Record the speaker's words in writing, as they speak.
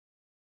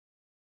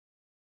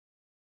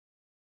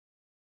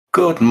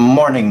Good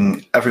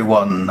morning,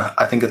 everyone.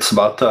 I think it's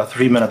about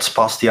 3 minutes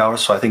past the hour,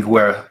 so I think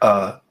we're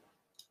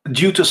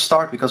due to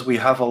start because we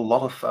have a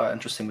lot of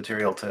interesting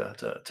material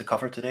to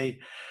cover today.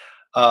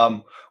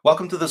 Um,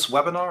 Welcome to this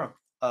webinar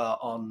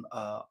on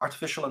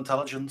artificial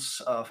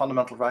intelligence,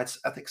 fundamental rights,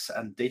 ethics,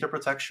 and data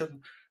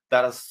protection.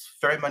 That is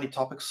very many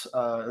topics,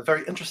 a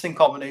very interesting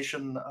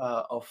combination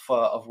of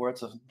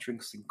words, an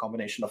interesting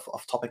combination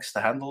of topics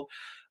to handle.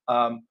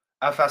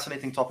 A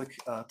fascinating topic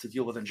to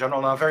deal with in general,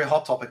 and a very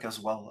hot topic as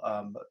well.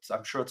 But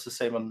I'm sure it's the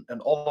same in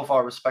all of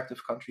our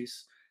respective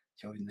countries.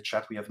 In the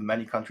chat, we have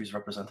many countries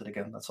represented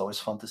again. That's always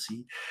fun to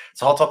see.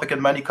 It's a hot topic in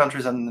many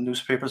countries, and the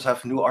newspapers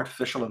have new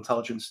artificial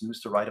intelligence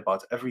news to write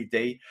about every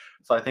day.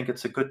 So I think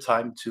it's a good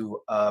time to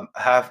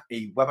have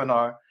a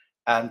webinar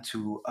and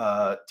to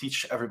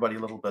teach everybody a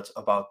little bit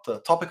about the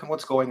topic and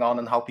what's going on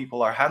and how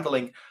people are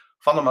handling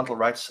fundamental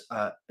rights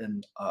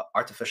in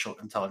artificial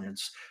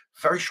intelligence.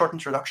 Very short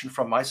introduction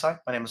from my side.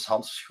 My name is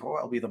Hans Schroer.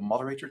 I'll be the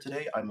moderator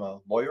today. I'm a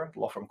lawyer at a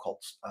law firm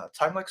called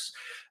Timelex,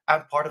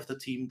 and part of the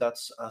team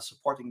that's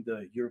supporting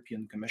the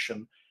European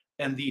Commission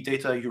in the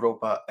Data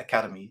Europa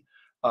Academy.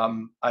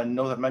 I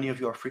know that many of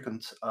you are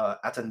frequent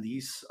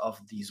attendees of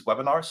these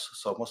webinars,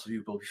 so most of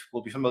you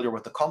will be familiar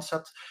with the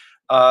concept.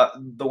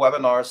 The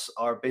webinars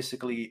are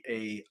basically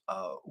a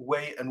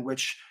way in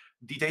which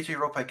the Data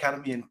Europa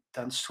Academy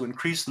intends to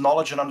increase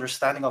knowledge and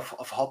understanding of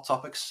hot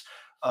topics,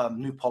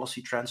 new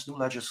policy trends, new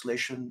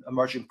legislation,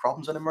 emerging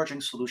problems, and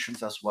emerging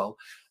solutions as well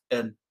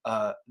in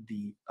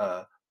the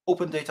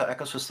open data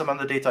ecosystem and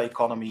the data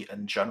economy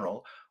in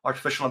general.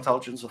 Artificial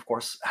intelligence, of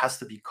course, has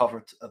to be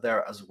covered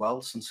there as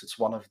well, since it's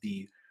one of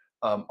the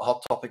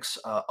hot topics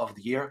of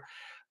the year.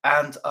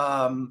 And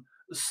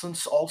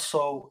since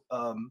also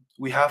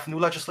we have new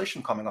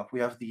legislation coming up, we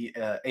have the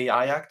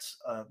AI Act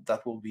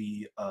that will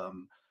be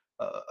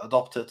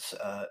adopted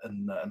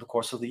in the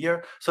course of the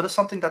year. So that's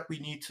something that we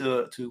need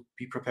to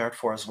be prepared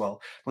for as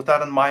well. With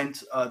that in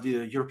mind,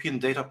 the European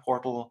Data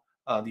Portal,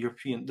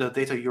 the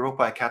Data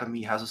Europa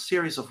Academy has a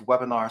series of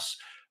webinars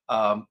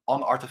on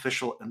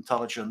artificial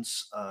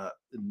intelligence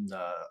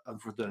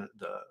over the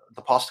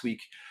past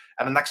week.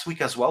 And the next week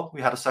as well,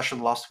 we had a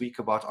session last week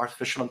about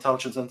artificial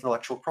intelligence and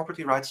intellectual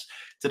property rights.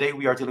 Today,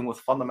 we are dealing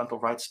with fundamental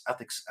rights,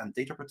 ethics, and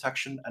data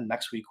protection. And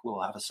next week, we'll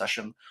have a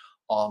session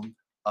on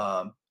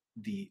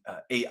the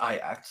AI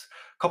Act.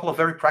 A couple of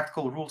very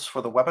practical rules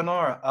for the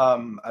webinar.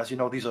 As you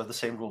know, these are the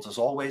same rules as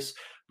always.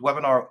 The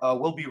webinar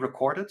will be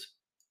recorded.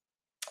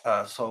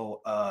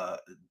 So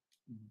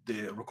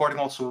the recording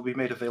also will be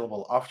made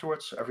available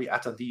afterwards. So every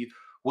attendee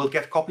will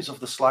get copies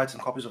of the slides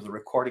and copies of the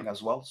recording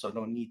as well. So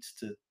no need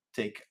to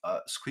take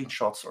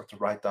screenshots or to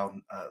write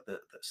down the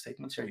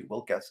statements here. You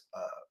will get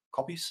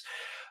copies.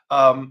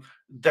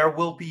 There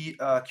will be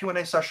a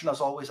Q&A session as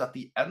always at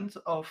the end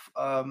of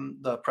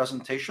the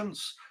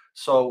presentations.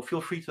 So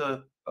feel free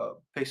to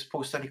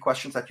post any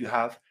questions that you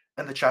have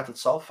in the chat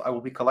itself. I will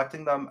be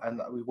collecting them,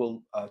 and we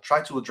will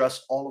try to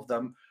address all of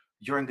them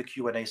during the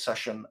Q&A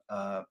session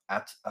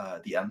at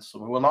the end. So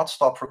we will not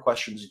stop for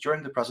questions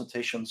during the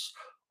presentations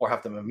or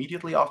have them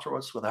immediately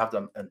afterwards. We'll have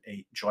them in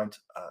a joint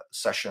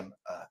session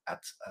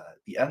at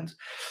the end.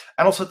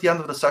 And also at the end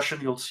of the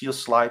session, you'll see a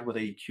slide with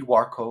a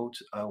QR code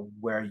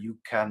where you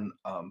can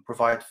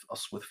provide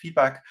us with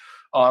feedback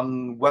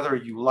on whether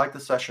you like the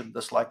session,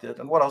 disliked it,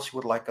 and what else you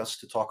would like us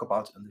to talk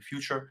about in the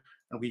future.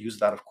 And we use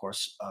that, of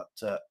course,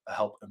 to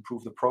help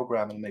improve the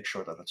program and make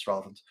sure that it's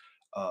relevant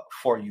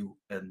for you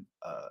in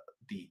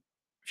the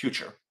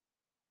future.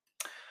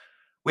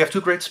 We have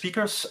two great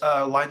speakers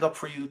lined up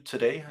for you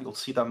today. You'll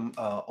see them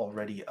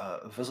already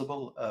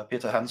visible,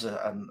 Peter Henze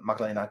and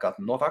Magdalena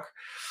Gat-Novak.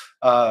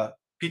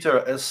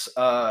 Peter is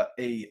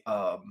the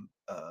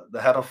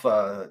head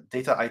of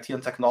data, IT,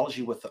 and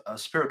technology with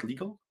Spirit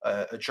Legal,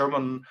 a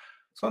German,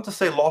 I was going to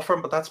say law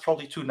firm, but that's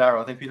probably too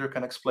narrow. I think Peter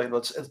can explain,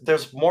 but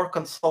there's more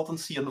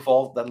consultancy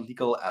involved than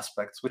legal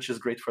aspects, which is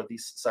great for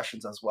these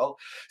sessions as well.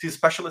 He's a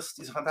specialist,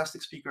 he's a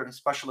fantastic speaker, and a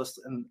specialist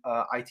in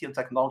IT and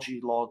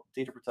technology law,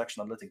 data protection,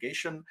 and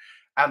litigation,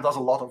 and does a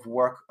lot of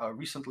work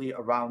recently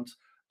around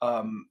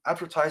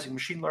advertising,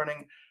 machine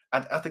learning,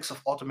 and ethics of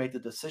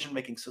automated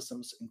decision-making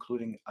systems,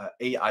 including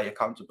AI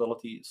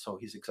accountability. So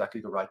he's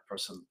exactly the right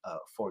person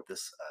for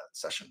this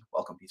session.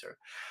 Welcome, Peter.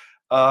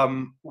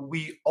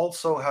 We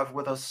also have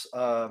with us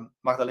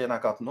Magdalena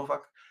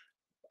Gat-Novak.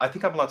 I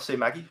think I'm allowed to say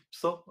Maggie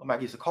still.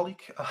 Maggie's a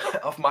colleague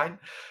of mine.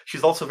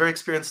 She's also a very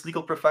experienced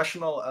legal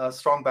professional, a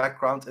strong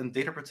background in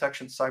data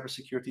protection,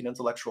 cybersecurity, and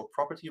intellectual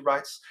property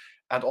rights.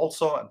 And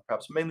also, and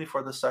perhaps mainly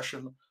for this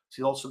session,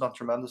 she's also done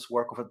tremendous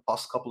work over the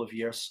past couple of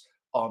years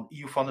on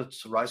EU-funded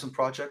Horizon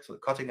projects, the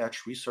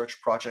cutting-edge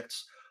research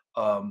projects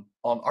on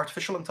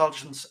artificial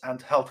intelligence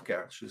and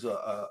healthcare. She's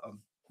a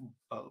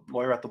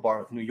lawyer at the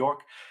Bar of New York,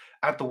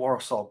 at the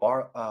Warsaw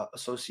Bar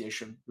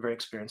Association, very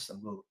experienced,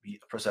 and will be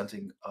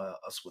presenting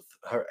us with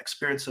her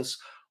experiences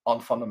on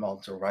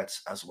fundamental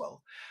rights as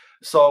well.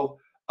 So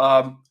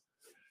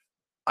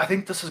I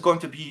think this is going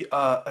to be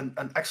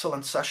an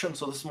excellent session.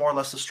 So this is more or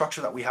less the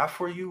structure that we have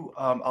for you.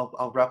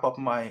 I'll wrap up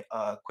my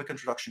quick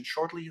introduction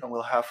shortly, and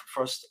we'll have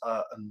first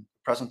a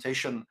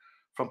presentation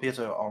from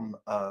Peter on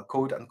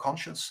code and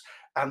conscience,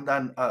 and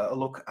then a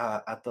look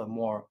at the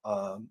more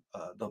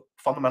the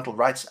fundamental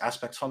rights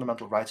aspects,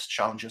 fundamental rights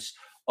challenges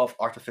of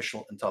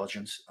artificial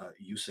intelligence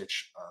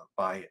usage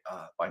by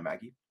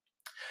Maggie.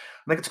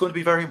 I think it's going to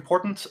be a very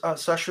important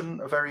session,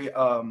 a very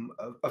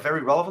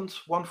relevant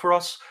one for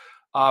us.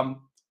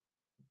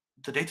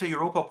 The Data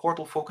Europa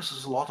portal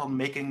focuses a lot on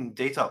making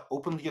data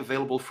openly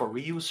available for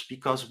reuse,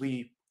 because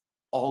we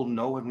all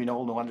know and we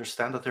all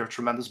understand that there are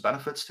tremendous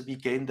benefits to be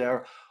gained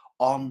there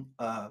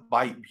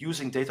by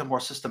using data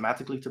more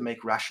systematically to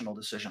make rational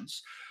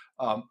decisions.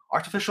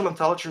 Artificial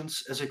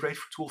intelligence is a great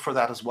tool for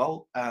that as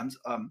well, and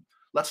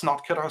let's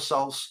not kid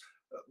ourselves.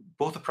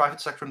 Both the private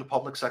sector and the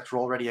public sector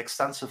already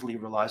extensively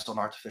relies on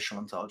artificial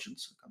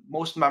intelligence.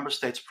 Most member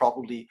states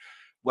probably,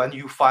 when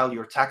you file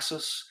your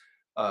taxes,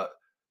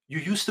 you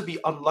used to be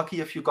unlucky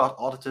if you got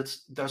audited.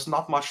 There's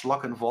not much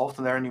luck involved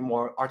in there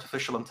anymore.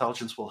 Artificial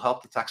intelligence will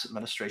help the tax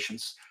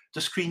administrations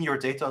to screen your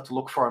data, to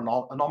look for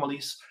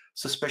anomalies,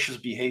 suspicious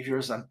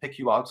behaviors, and pick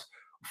you out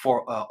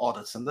for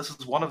audits. And this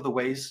is one of the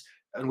ways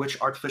in which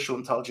artificial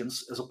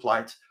intelligence is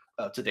applied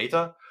to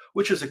data,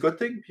 which is a good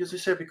thing, as you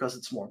say, because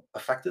it's more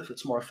effective,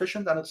 it's more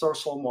efficient, and it's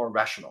also more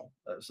rational.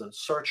 There's a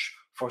search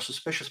for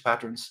suspicious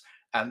patterns,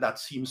 and that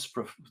seems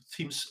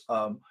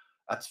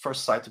at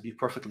first sight to be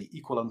perfectly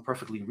equal and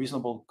perfectly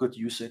reasonable, good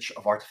usage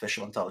of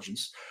artificial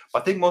intelligence.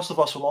 But I think most of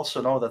us will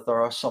also know that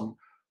there are some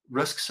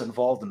risks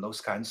involved in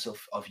those kinds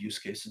of use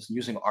cases, and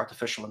using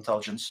artificial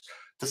intelligence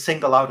to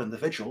single out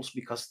individuals,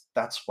 because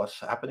that's what's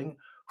happening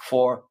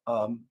for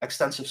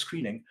extensive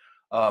screening.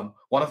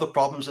 One of the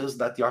problems is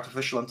that the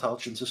artificial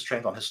intelligence is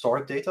trained on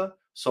historic data,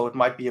 so it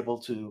might be able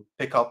to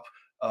pick up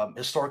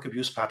historic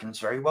abuse patterns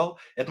very well.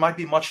 It might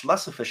be much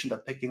less efficient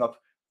at picking up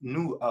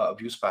new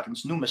abuse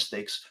patterns, new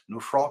mistakes, new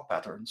fraud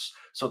patterns.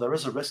 So there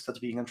is a risk that's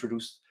being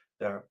introduced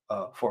there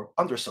for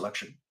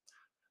under-selection.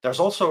 There's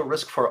also a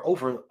risk for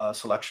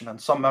over-selection, and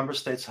some member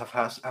states have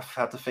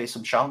had to face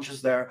some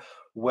challenges there,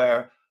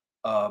 where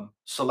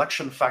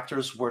selection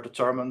factors were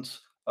determined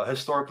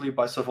historically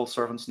by civil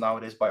servants,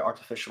 nowadays by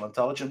artificial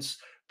intelligence,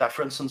 that,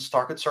 for instance,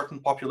 target certain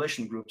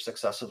population groups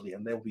excessively,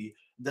 and they'll be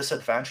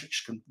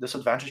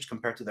disadvantaged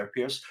compared to their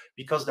peers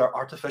because their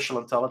artificial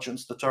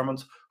intelligence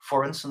determined,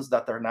 for instance,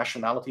 that their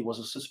nationality was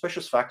a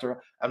suspicious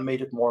factor and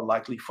made it more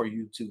likely for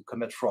you to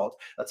commit fraud.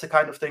 That's the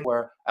kind of thing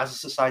where, as a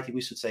society,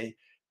 we should say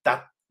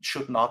that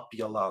should not be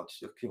allowed.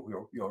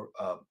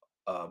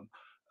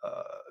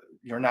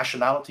 Your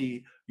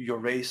nationality, your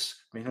race,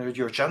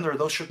 your gender,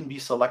 those shouldn't be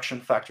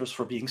selection factors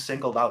for being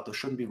singled out. Those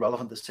shouldn't be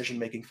relevant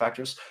decision-making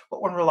factors.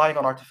 But when relying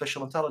on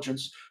artificial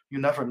intelligence, you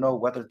never know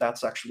whether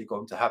that's actually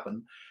going to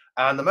happen.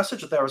 And the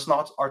message there is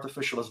not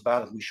artificial is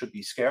bad and we should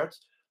be scared.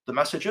 The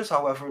message is,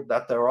 however,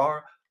 that there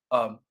are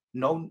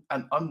known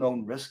and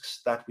unknown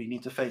risks that we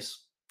need to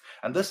face.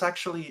 And this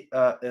actually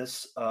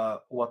is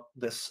what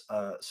this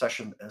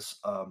session is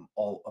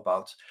all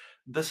about.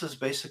 This is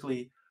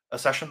basically a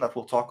session that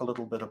will talk a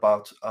little bit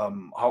about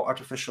how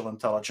artificial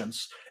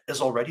intelligence is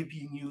already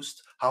being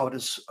used, how it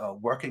is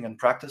working in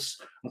practice,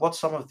 and what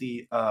some of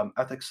the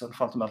ethics and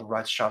fundamental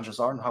rights challenges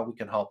are, and how we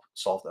can help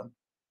solve them.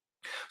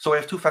 So we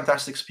have two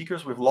fantastic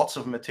speakers. We have lots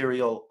of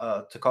material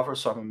to cover,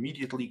 so I'm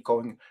immediately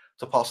going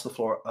to pass the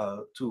floor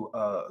to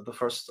the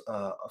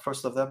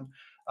first of them.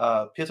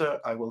 Peter,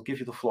 I will give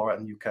you the floor,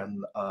 and you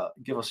can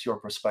give us your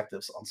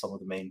perspectives on some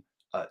of the main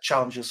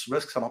challenges,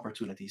 risks, and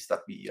opportunities that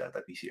we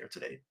see here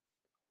today.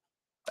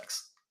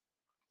 Thanks.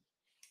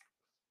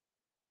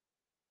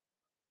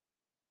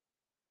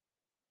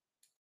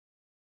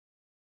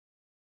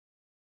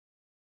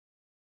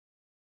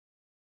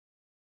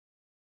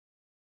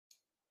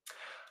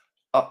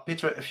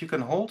 Peter, if you can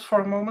hold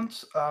for a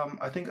moment,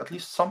 I think at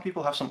least some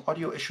people have some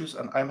audio issues,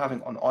 and I'm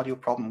having an audio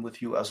problem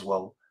with you as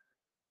well.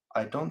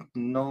 I don't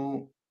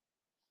know.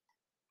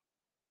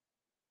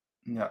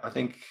 Yeah,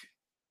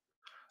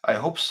 I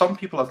hope some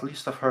people at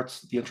least have heard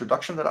the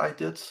introduction that I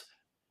did.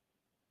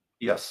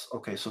 Yes,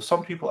 okay, so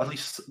some people at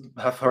least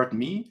have heard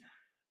me,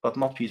 but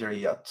not Peter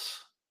yet.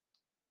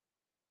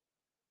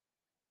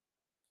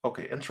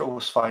 Okay, intro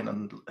was fine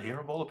and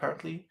hearable,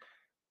 apparently.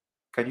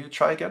 Can you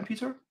try again,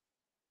 Peter?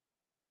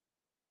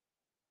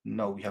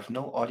 No, we have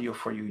no audio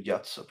for you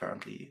yet,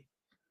 apparently.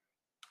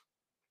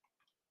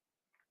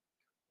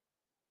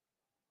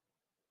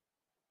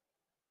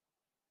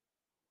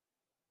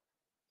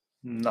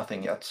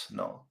 Nothing yet,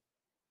 no.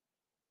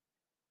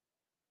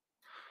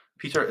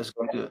 Peter is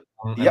going to...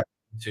 Yeah.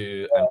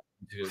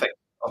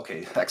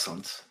 Okay,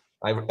 excellent.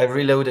 I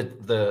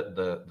reloaded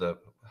the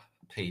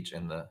page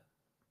in the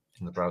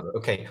browser.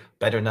 Okay,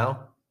 better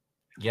now?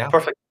 Yeah.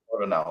 Perfect.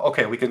 Better now.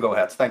 Okay, we can go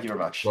ahead. Thank you very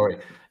much. Sorry.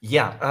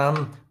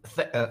 Yeah.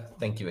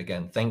 Thank you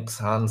again. Thanks,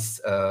 Hans.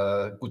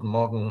 Guten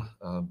Morgen,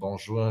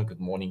 bonjour.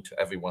 Good morning to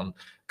everyone.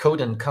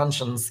 Code and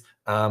conscience.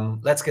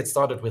 Let's get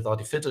started with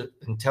artificial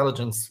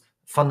intelligence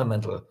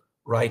fundamental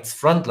rights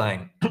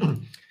frontline.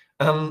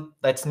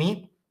 That's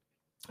me.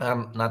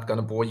 I'm not going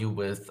to bore you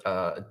with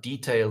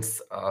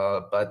details,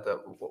 but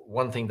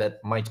one thing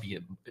that might be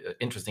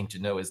interesting to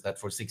know is that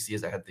for 6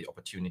 years I had the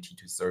opportunity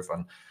to serve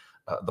on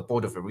the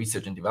board of a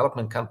research and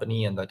development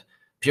company, and that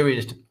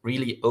period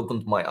really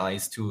opened my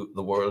eyes to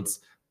the worlds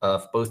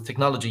of both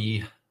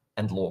technology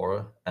and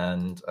law,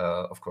 and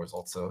of course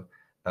also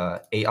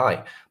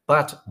AI.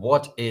 But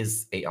what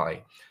is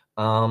AI?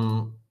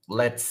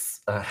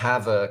 Let's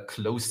have a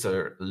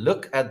closer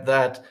look at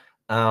that.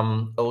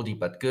 Oldie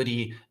but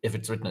goodie. If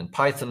it's written in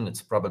Python,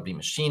 it's probably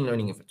machine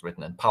learning. If it's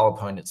written in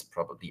PowerPoint, it's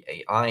probably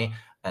AI.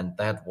 And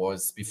that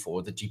was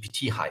before the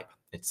GPT hype.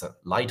 It's a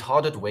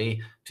lighthearted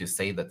way to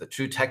say that the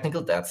true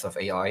technical depths of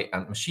AI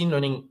and machine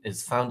learning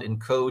is found in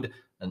code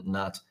and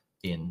not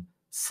in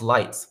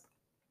slides.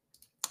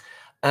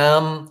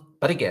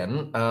 But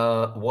again,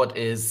 what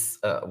is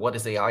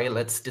AI?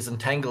 Let's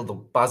disentangle the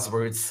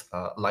buzzwords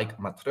like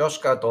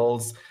Matryoshka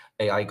dolls.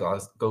 AI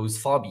goes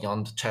far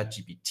beyond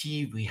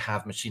ChatGPT. We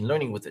have machine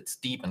learning with its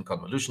deep and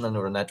convolutional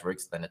neural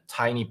networks, then a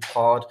tiny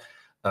part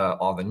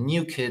are the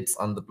new kids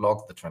on the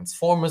block, the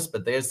transformers,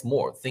 but there's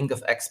more. Think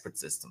of expert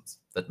systems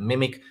that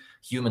mimic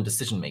human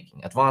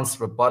decision-making, advanced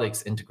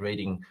robotics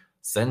integrating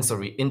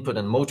sensory input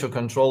and motor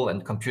control,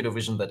 and computer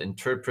vision that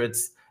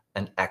interprets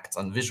and acts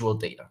on visual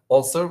data.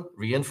 Also,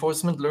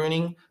 reinforcement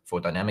learning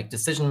for dynamic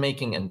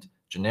decision-making and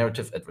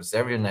generative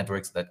adversarial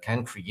networks that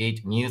can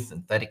create new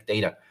synthetic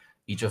data.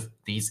 Each of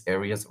these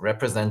areas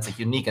represents a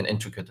unique and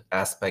intricate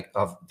aspect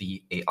of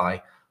the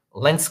AI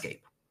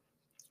landscape.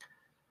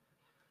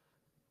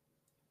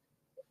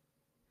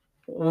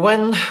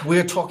 When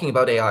we're talking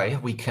about AI,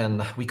 we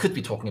could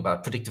be talking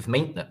about predictive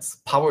maintenance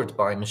powered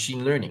by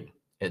machine learning.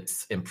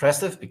 It's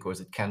impressive because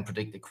it can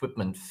predict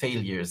equipment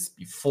failures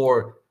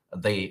before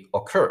they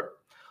occur.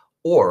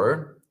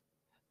 Or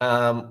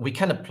we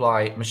can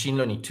apply machine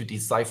learning to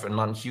decipher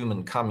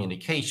non-human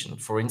communication.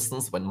 For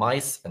instance, when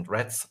mice and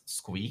rats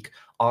squeak,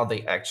 are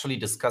they actually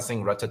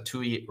discussing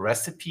ratatouille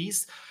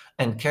recipes?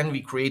 And can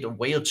we create a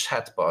whale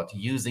chatbot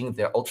using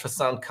their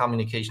ultrasound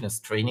communication as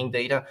training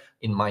data?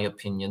 In my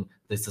opinion,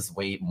 this is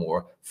way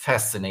more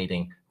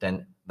fascinating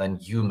than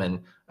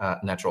human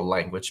natural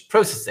language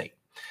processing.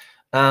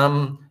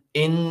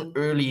 In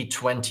early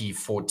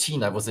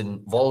 2014, I was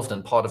involved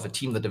in part of a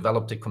team that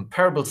developed a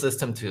comparable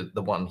system to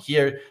the one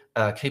here,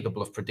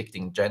 capable of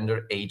predicting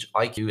gender, age,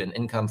 IQ, and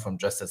income from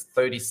just a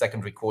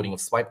 30-second recording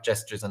of swipe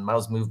gestures and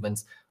mouse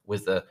movements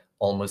with a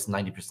almost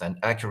 90%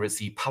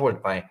 accuracy,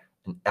 powered by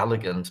an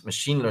elegant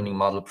machine learning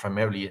model,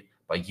 primarily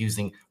by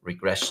using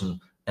regression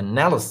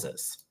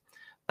analysis.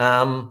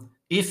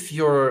 If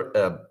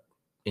you're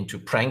into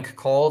prank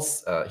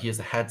calls, here's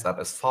a heads up.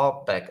 As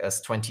far back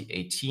as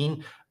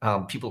 2018,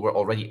 people were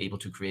already able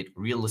to create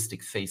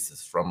realistic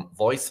faces from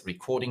voice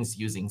recordings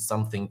using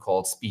something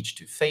called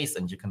speech-to-face,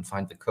 and you can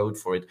find the code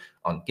for it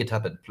on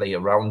GitHub and play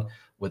around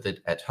with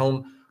it at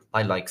home.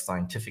 I like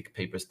scientific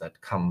papers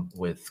that come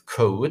with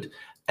code.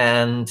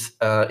 And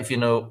if you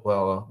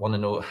want to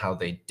know how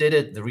they did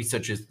it, the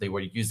researchers, they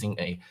were using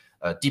a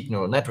deep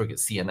neural network at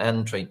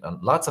CNN, trained on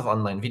lots of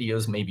online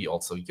videos, maybe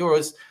also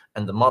yours,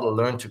 and the model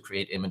learned to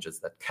create images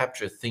that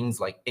capture things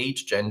like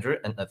age, gender,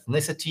 and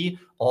ethnicity,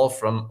 all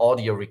from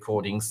audio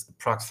recordings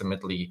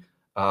approximately,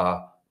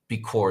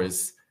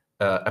 because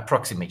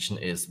approximation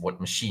is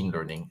what machine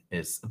learning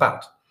is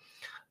about.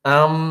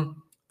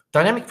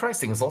 Dynamic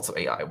pricing is also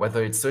AI,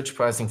 whether it's search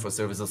pricing for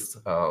services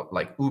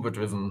like Uber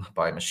driven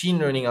by machine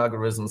learning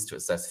algorithms to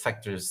assess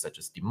factors such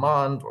as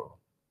demand, or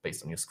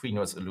based on your screen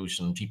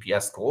resolution,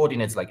 GPS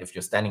coordinates, like if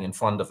you're standing in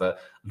front of a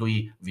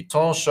Louis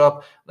Vuitton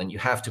shop, then you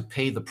have to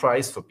pay the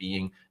price for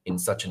being in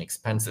such an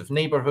expensive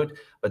neighborhood.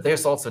 But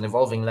there's also an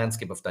evolving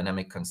landscape of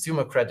dynamic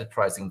consumer credit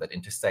pricing that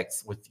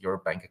intersects with your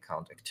bank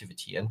account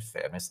activity and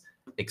fairness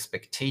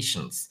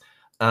expectations.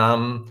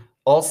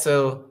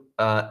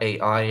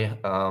 AI,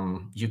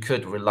 you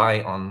could rely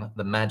on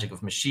the magic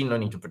of machine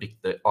learning to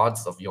predict the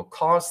odds of your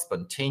car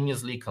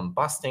spontaneously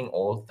combusting,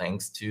 all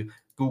thanks to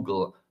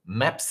Google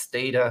Maps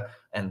data.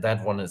 And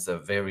that one is a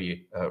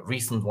very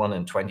recent one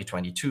in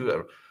 2022.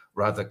 A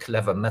rather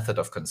clever method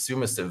of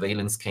consumer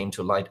surveillance came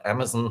to light.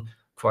 Amazon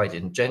quite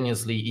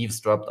ingeniously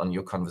eavesdropped on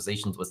your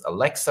conversations with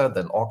Alexa,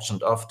 then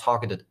auctioned off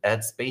targeted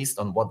ads based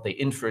on what they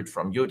inferred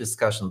from your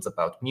discussions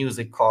about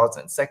music, cars,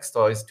 and sex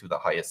toys to the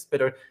highest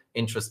bidder.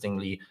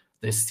 Interestingly,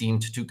 this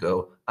seemed to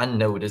go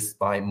unnoticed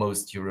by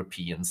most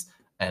Europeans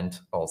and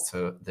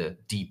also the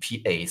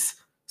DPAs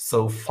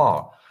so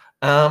far.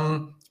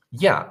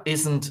 Yeah,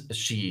 isn't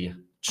she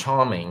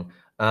charming?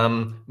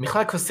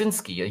 Mikhail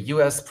Kosinski, a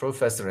US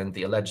professor and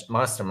the alleged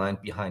mastermind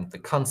behind the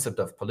concept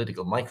of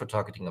political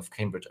micro-targeting of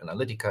Cambridge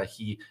Analytica,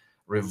 he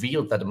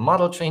revealed that a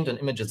model trained on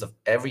images of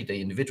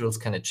everyday individuals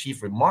can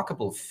achieve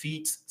remarkable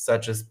feats,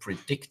 such as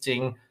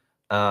predicting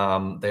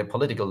their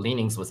political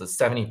leanings with a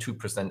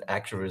 72%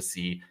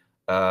 accuracy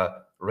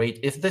rate.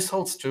 If this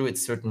holds true,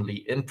 it's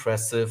certainly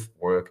impressive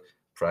work,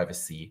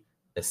 privacy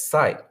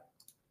aside.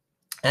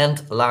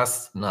 And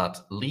last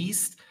not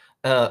least,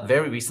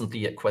 very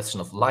recently, a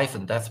question of life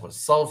and death was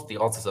solved. The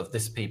authors of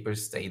this paper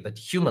say that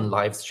human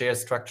lives share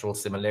structural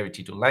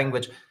similarity to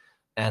language,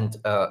 and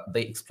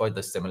they exploit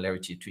this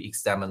similarity to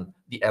examine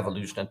the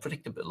evolution and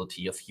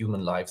predictability of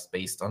human lives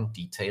based on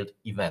detailed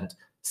event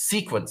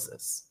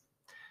sequences.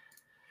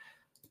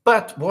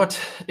 But what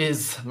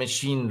is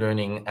machine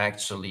learning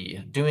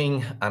actually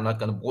doing? I'm not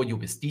going to bore you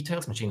with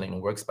details. Machine learning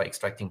works by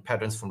extracting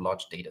patterns from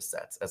large data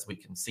sets, as we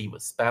can see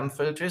with spam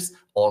filters.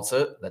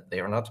 Also, that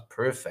they are not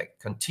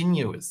perfect.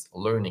 Continuous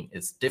learning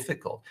is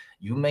difficult.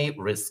 You may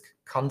risk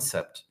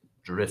concept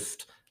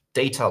drift,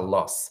 data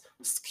loss,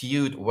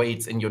 skewed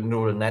weights in your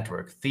neural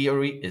network.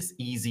 Theory is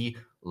easy,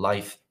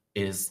 life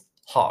is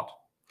hard.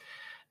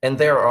 And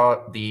there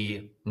are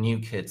the new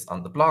kids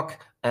on the block.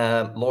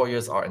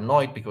 Lawyers are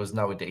annoyed because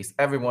nowadays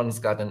everyone's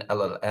got an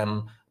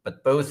LLM,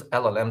 but both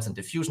LLMs and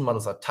diffusion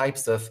models are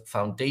types of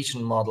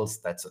foundation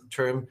models. That's a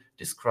term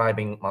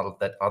describing models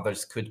that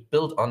others could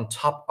build on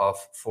top of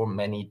for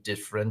many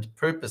different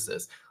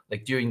purposes.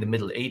 Like during the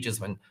Middle Ages,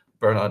 when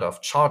Bernard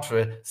of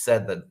Chartres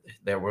said that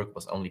their work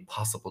was only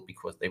possible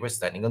because they were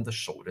standing on the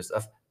shoulders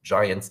of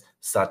giants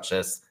such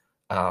as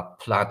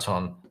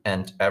Platon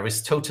and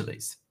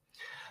Aristoteles.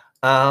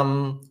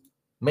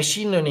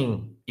 Machine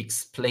learning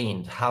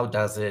explained how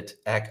does it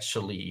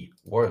actually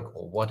work,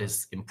 or what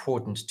is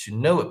important to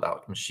know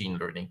about machine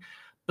learning.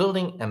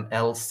 Building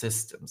ML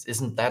systems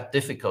isn't that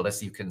difficult,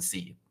 as you can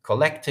see.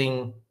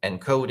 Collecting,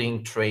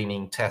 encoding,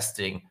 training,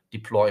 testing,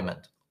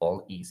 deployment,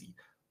 all easy.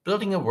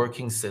 Building a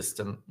working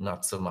system,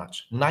 not so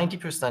much.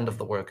 90% of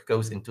the work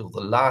goes into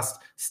the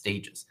last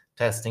stages,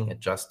 testing,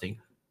 adjusting,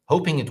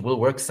 hoping it will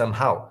work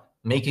somehow,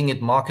 making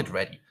it market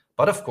ready.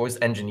 But of course,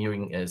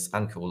 engineering is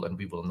uncool, and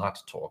we will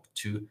not talk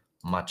too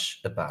much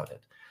about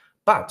it.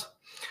 But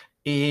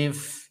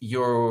if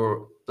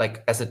you're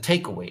like, as a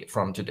takeaway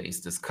from today's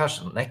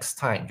discussion, next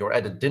time you're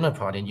at a dinner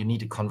party and you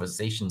need a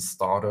conversation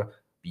starter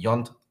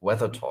beyond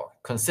weather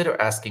talk,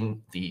 consider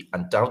asking the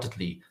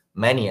undoubtedly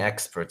many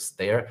experts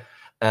there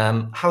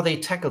how they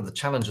tackle the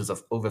challenges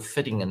of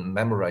overfitting and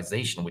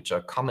memorization, which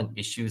are common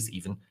issues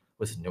even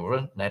with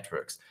neural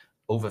networks.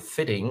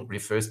 Overfitting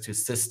refers to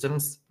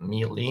systems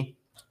merely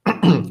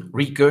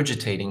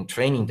regurgitating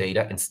training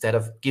data instead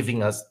of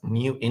giving us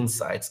new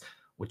insights,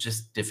 which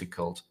is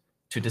difficult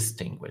to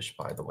distinguish,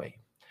 by the way.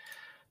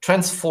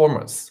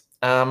 Transformers.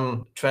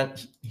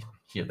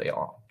 Here they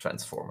are,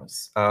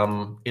 transformers.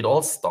 It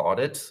all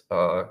started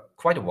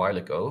quite a while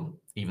ago,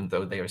 even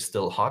though they are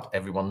still hot.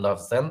 Everyone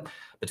loves them,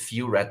 but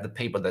few read the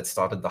paper that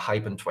started the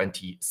hype in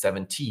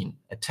 2017.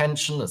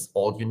 Attention is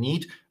all you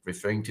need,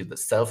 referring to the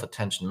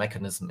self-attention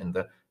mechanism in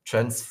the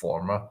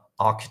transformer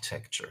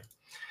architecture.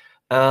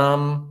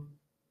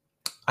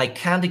 I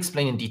can't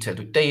explain in detail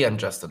today. I'm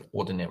just an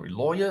ordinary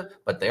lawyer,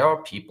 but there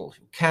are people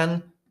who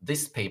can.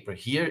 This paper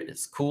here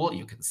is cool.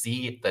 You can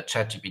see that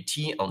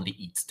ChatGPT only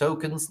eats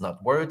tokens,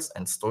 not words,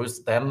 and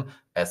stores them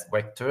as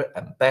vector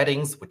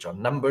embeddings, which are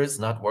numbers,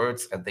 not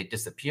words, and they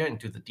disappear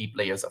into the deep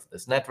layers of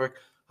this network,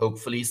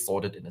 hopefully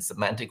sorted in a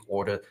semantic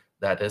order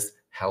that is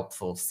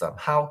helpful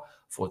somehow.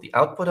 For the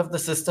output of the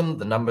system,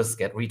 the numbers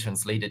get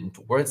retranslated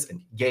into words, and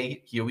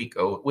yay, here we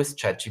go with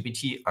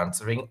ChatGPT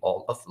answering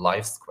all of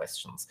life's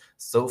questions.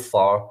 So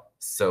far,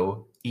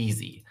 so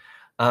easy.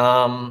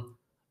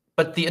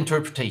 But the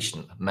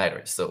interpretation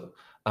matters. So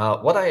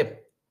what I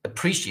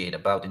appreciate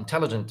about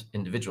intelligent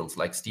individuals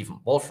like Stephen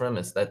Wolfram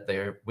is that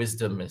their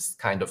wisdom is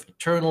kind of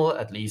eternal.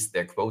 At least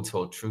their quotes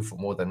hold true for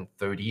more than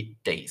 30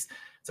 days.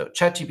 So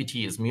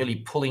ChatGPT is merely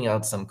pulling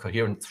out some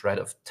coherent thread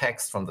of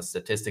text from the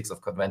statistics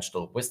of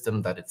conventional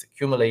wisdom that it's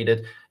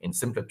accumulated. In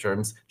simpler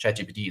terms,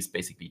 ChatGPT is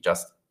basically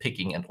just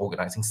picking and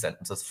organizing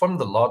sentences from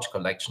the large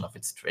collection of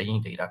its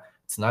training data.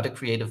 It's not a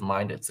creative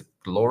mind, it's a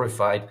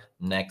glorified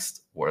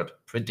next word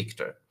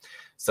predictor.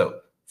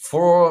 So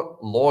for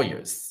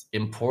lawyers,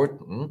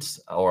 important,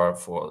 or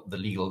for the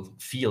legal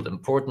field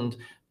important,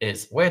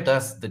 is where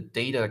does the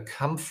data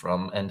come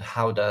from and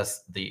how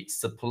does the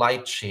supply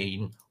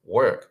chain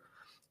work?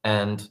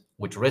 And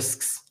which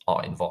risks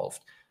are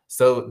involved.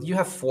 So you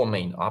have four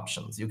main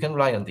options. You can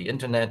rely on the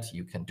internet,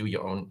 you can do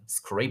your own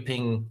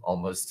scraping,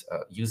 almost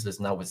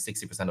useless now with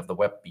 60% of the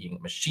web being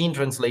machine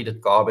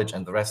translated garbage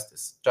and the rest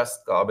is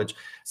just garbage.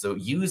 So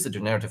use a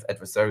generative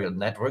adversarial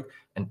network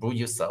and brew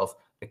yourself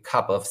a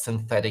cup of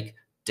synthetic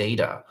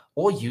data,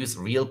 or use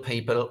real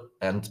people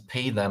and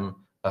pay them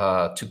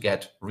to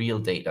get real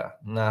data.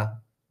 Nah,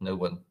 no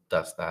one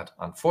does that,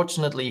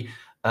 unfortunately.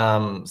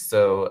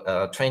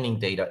 So training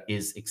data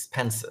is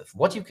expensive.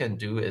 What you can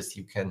do is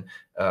you can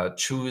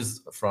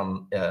choose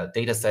from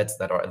data sets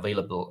that are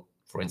available,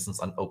 for instance,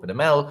 on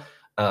OpenML.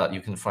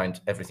 You can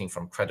find everything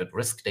from credit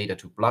risk data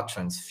to blood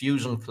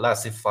transfusion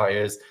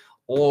classifiers,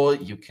 or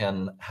you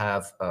can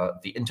have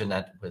the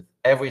internet with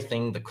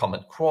everything, the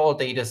Common Crawl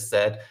data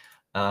set,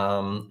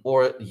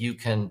 or you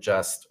can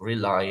just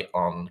rely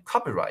on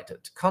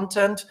copyrighted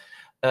content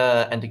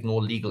and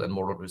ignore legal and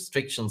moral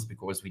restrictions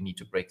because we need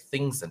to break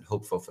things and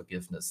hope for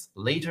forgiveness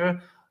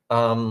later.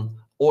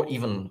 Or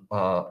even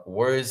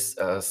worse,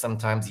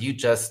 sometimes you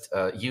just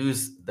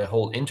use the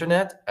whole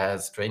internet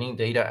as training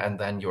data and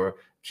then you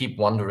keep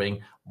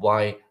wondering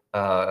why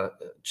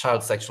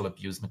child sexual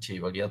abuse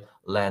material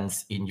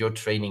lands in your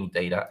training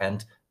data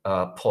and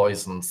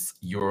poisons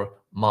your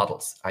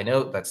models. I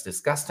know that's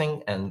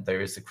disgusting, and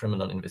there is a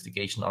criminal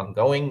investigation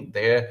ongoing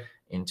there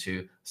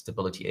into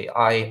Stability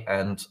AI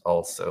and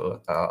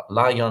also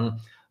Lion.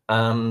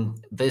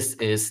 This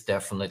is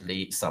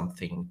definitely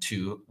something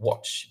to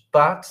watch.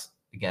 But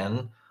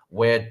again,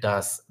 where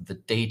does the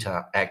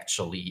data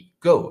actually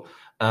go?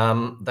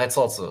 That's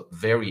also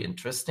very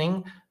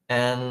interesting.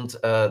 And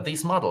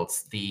these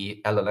models,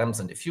 the LLMs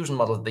and diffusion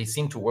models, they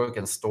seem to work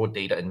and store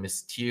data in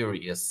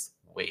mysterious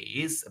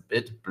ways, a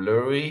bit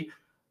blurry,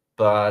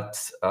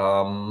 but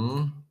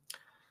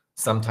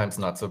sometimes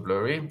not so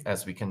blurry,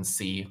 as we can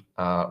see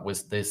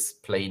with this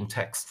plain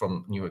text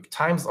from New York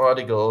Times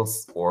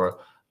articles, or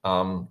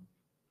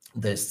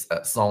this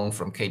song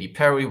from Katy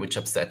Perry, which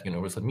upset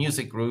Universal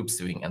Music Group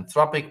suing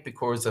Anthropic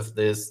because of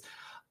this.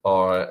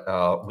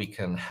 Or we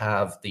can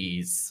have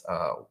these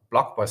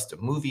blockbuster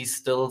movie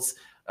stills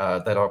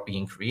that are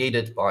being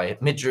created by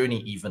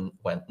Midjourney, even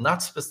when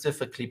not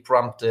specifically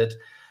prompted.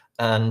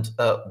 And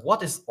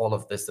what is all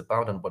of this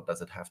about, and what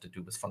does it have to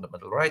do with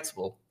fundamental rights?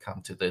 We'll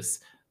come to this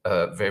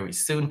very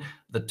soon.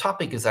 The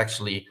topic is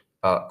actually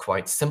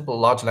quite simple.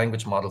 Large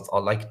language models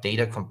are like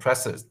data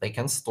compressors. They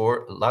can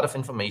store a lot of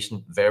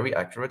information very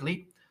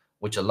accurately,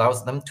 which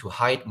allows them to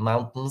hide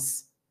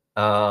mountains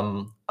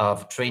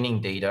of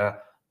training data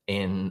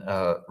in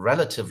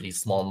relatively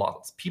small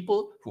models.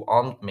 People who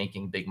aren't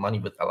making big money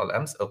with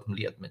LLMs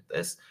openly admit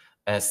this,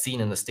 as seen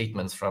in the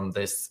statements from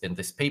in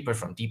this paper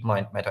from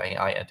DeepMind, Meta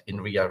AI, and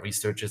INRIA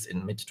researchers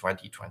in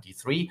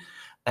mid-2023.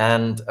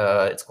 And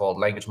it's called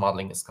Language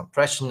Modeling is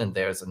Compression. And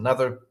there's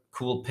another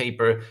cool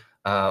paper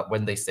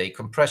when they say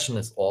compression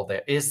is all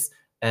there is.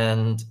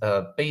 And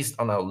based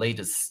on our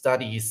latest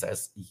study,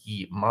 says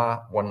Yi Ma,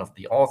 one of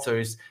the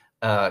authors,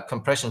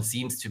 compression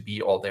seems to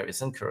be all there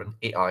is in current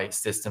AI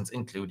systems,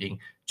 including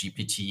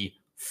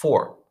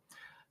GPT-4.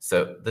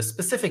 So the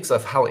specifics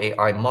of how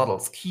AI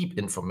models keep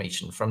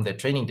information from their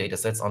training data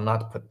sets are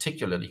not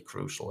particularly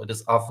crucial. It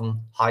is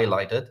often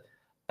highlighted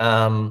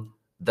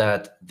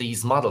that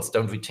these models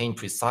don't retain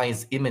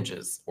precise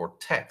images or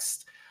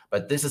text,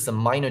 but this is a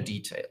minor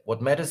detail.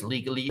 What matters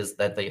legally is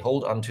that they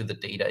hold onto the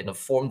data in a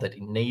form that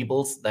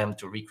enables them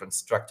to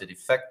reconstruct it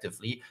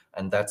effectively,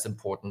 and that's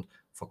important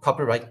for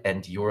copyright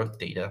and your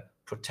data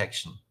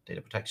protection.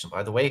 Data protection,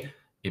 by the way,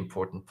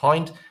 important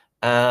point.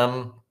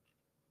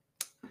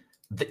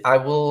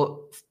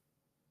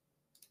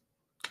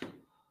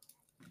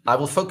 I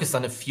will focus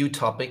on a few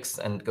topics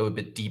and go a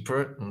bit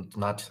deeper and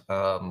not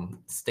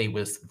stay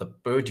with the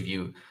bird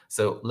view.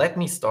 So let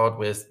me start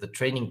with the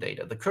training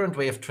data. The current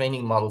way of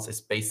training models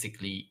is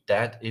basically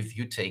that if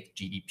you take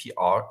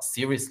GDPR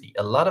seriously,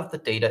 a lot of the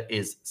data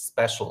is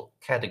special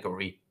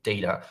category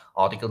data,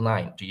 Article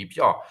 9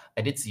 GDPR,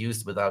 and it's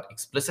used without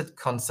explicit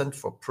consent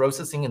for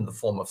processing in the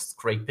form of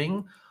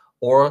scraping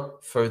or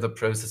further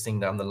processing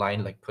down the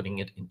line, like putting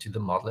it into the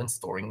model and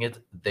storing it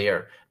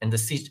there. And the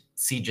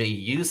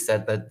CJEU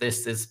said that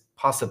this is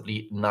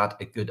possibly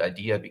not a good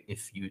idea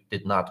if you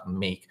did not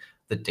make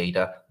the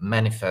data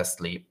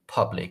manifestly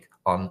public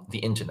on the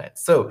internet.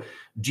 So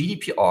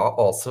GDPR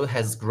also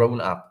has grown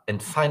up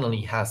and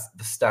finally has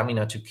the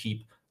stamina to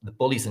keep the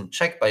bullies in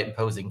check by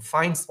imposing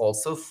fines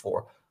also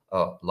for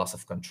loss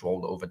of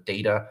control over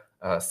data.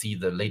 See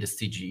the latest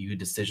CJEU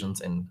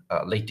decisions in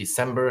late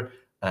December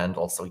and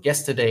also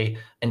yesterday.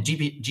 And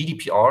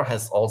GDPR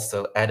has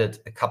also added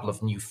a couple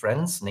of new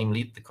friends,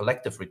 namely the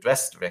Collective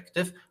Redress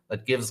Directive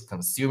that gives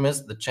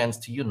consumers the chance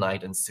to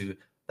unite and sue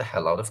the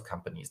hell out of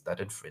companies that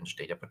infringe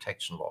data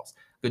protection laws.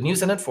 Good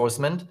news in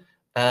enforcement,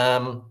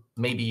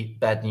 maybe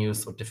bad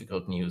news or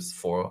difficult news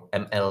for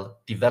ML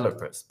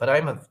developers. But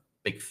I'm a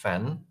big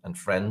fan and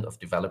friend of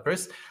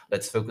developers.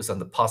 Let's focus on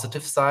the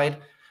positive side.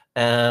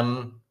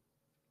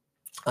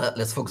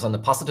 Let's focus on the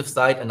positive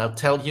side, and I'll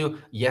tell you,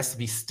 yes,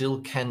 we still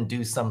can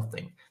do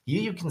something.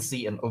 Here you can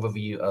see an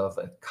overview of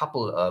a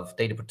couple of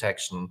data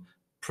protection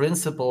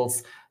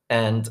principles,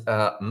 and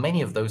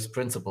many of those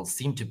principles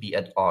seem to be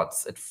at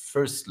odds. At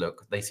first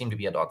look, they seem to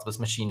be at odds with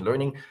machine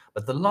learning,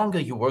 but the longer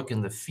you work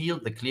in the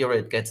field, the clearer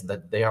it gets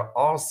that there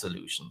are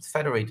solutions: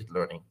 federated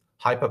learning,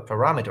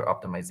 hyperparameter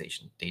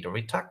optimization, data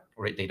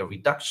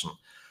reduction.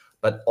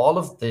 But all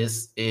of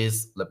this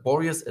is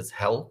laborious as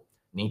hell,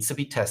 needs to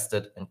be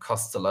tested, and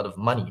costs a lot of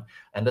money.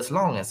 And as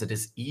long as it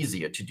is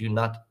easier to do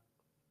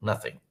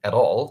nothing at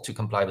all to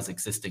comply with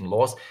existing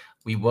laws,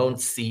 we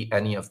won't see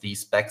any of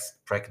these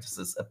best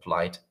practices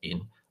applied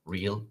in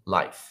real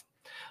life.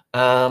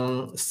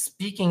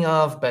 Speaking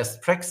of best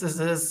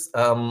practices,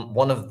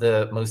 one of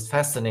the most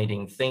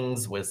fascinating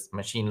things with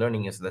machine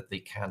learning is that they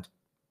can't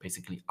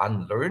basically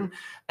unlearn,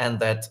 and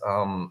that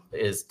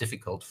is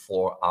difficult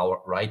for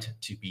our right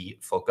to be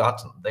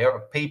forgotten. There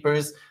are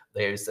papers.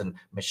 There's a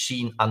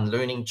machine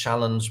unlearning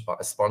challenge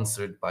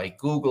sponsored by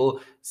Google.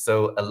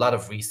 So a lot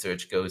of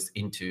research goes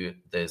into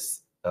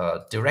this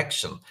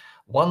direction.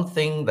 One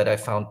thing that I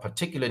found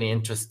particularly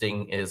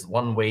interesting is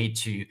one way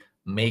to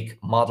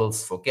make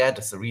models forget.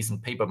 It's a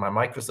recent paper by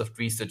Microsoft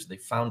Research. They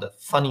found a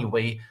funny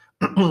way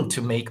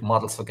to make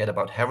models forget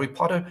about Harry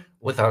Potter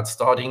without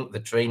starting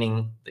the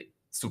training,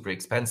 super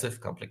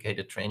expensive,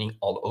 complicated training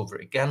all over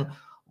again.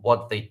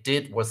 What they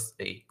did was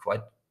a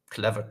quite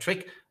clever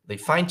trick. They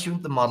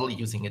fine-tuned the model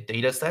using a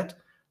data set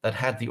that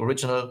had the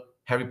original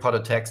Harry Potter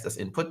text as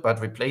input,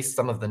 but replaced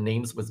some of the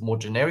names with more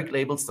generic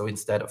labels. So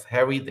instead of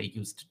Harry, they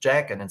used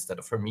Jack, and instead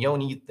of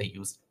Hermione, they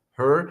used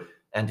her.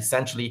 And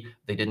essentially,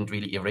 they didn't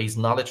really erase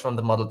knowledge from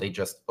the model. They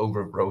just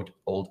overwrote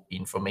old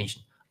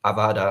information.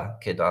 Avada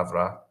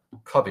Kedavra,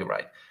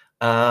 copyright.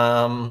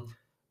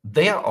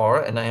 There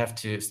are, and I have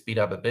to speed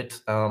up a bit,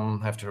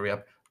 have to hurry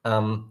up.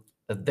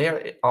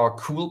 There are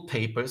cool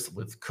papers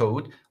with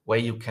code where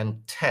you can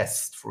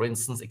test, for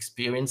instance,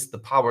 experience the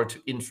power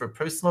to infer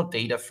personal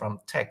data from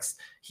text.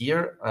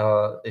 Here,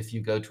 if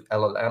you go to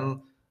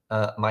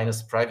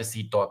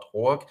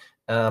llm-privacy.org,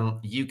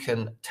 you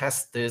can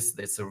test this.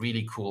 It's a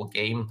really cool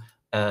game.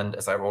 And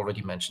as I've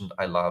already mentioned,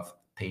 I love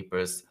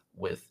papers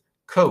with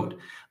code.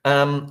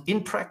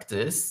 In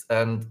practice,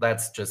 and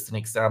that's just an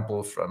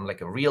example from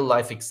like a real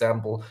life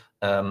example,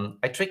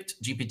 I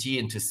tricked GPT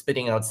into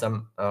spitting out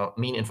some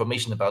mean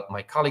information about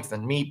my colleagues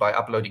and me by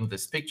uploading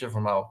this picture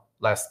from our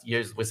last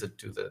year's visit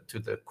to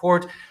the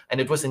court. And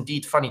it was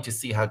indeed funny to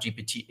see how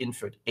GPT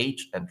inferred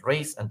age and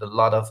race and a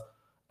lot of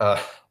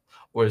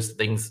worse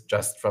things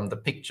just from the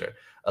picture.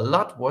 A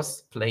lot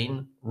was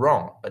plain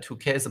wrong, but who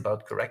cares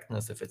about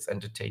correctness if it's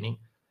entertaining,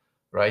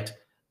 right?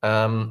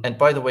 And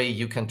by the way,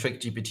 you can trick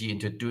GPT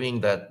into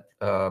doing that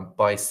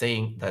by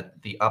saying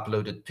that the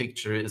uploaded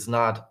picture is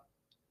not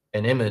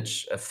an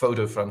image, a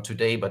photo from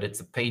today, but it's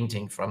a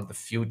painting from the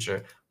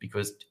future,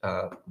 because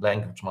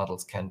language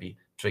models can be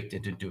tricked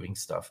into doing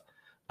stuff.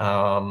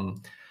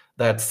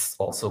 That's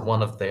also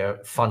one of the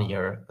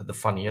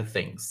funnier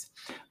things.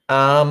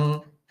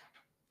 And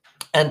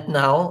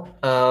now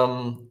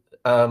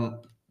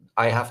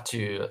I have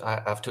to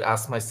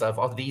ask myself,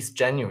 are these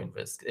genuine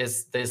risks?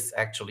 Is this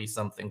actually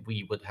something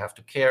we would have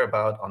to care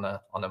about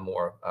on a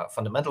more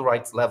fundamental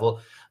rights level?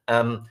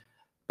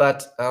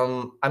 But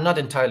I'm not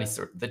entirely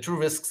certain. The true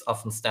risks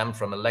often stem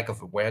from a lack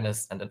of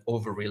awareness and an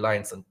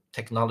over-reliance on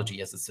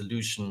technology as a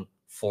solution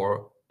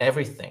for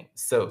everything.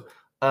 So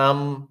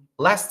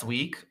last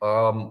week,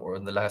 or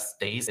in the last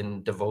days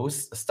in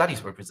Davos,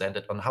 studies were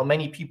presented on how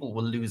many people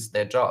will lose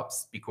their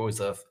jobs because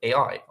of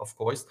AI. Of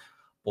course,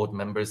 board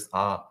members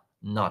are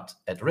not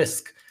at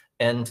risk.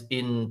 And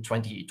in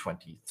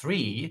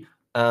 2023,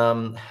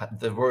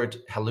 the word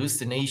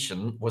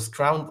hallucination was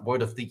crowned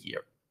word of the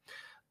year.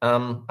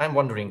 I'm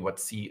wondering what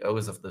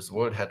CEOs of this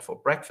world had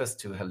for breakfast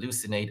to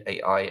hallucinate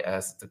AI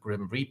as the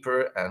Grim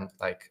Reaper and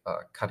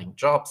cutting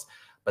jobs.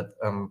 But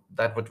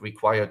that would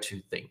require two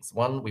things.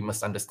 One, we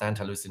must understand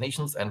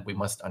hallucinations, and we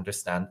must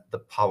understand the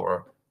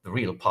power, the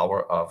real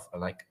power of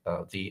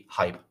the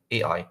hype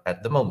AI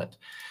at the moment.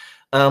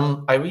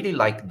 I really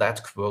like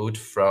that quote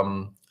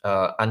from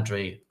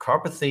Andrej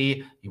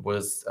Karpathy. He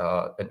was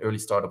an early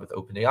startup with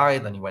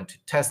OpenAI, then he went to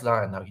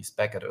Tesla, and now he's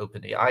back at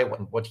OpenAI.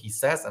 And what he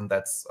says, and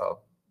that's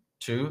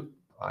true,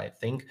 I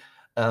think,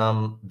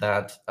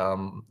 that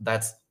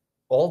that's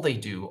all they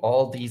do,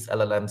 all these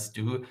LLMs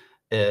do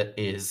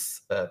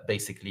is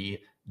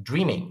basically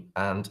dreaming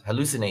and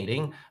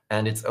hallucinating.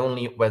 And it's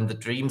only when the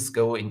dreams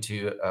go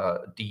into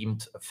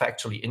deemed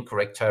factually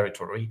incorrect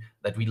territory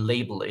that we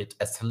label it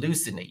as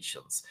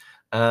hallucinations,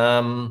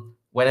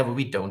 whenever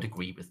we don't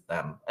agree with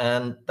them.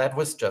 And that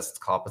was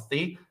just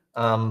Karpathy,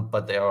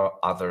 but there are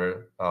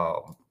other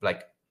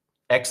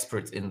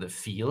experts in the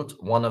field.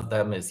 One of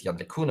them is Jan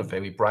LeCun, a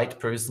very bright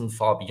person,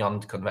 far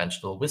beyond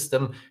conventional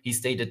wisdom. He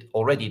stated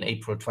already in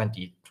April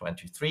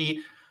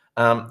 2023,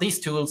 these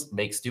tools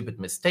make stupid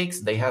mistakes.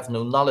 They have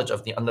no knowledge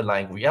of the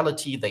underlying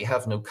reality. They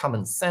have no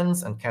common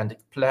sense and can't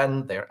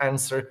plan their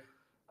answer.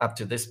 Up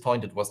to this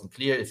point, it wasn't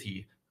clear if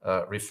he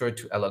referred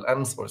to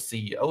LLMs or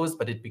CEOs,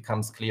 but it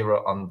becomes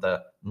clearer on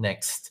the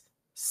next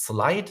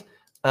slide.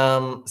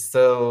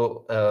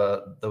 So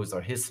those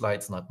are his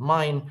slides, not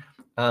mine.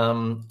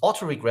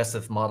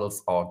 Autoregressive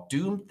models are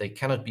doomed. They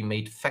cannot be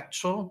made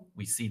factual.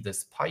 We see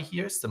this pi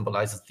here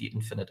symbolizes the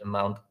infinite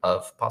amount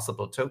of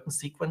possible token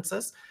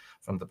sequences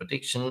from the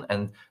prediction,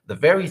 and the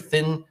very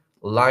thin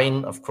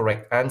line of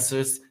correct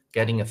answers.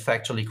 Getting a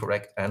factually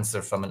correct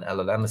answer from an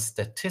LLM is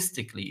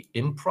statistically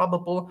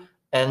improbable,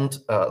 and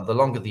the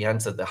longer the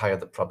answer, the higher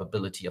the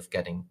probability of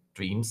getting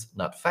dreams,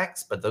 not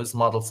facts. But those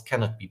models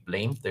cannot be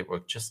blamed. They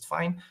work just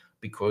fine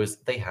because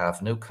they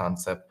have no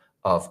concept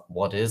of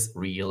what is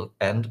real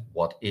and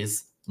what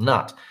is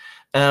not.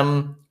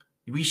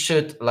 We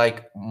should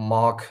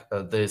mark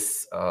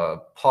this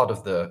part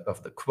of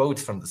the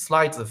quotes from the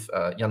slides of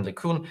Jan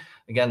LeCun.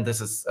 Again,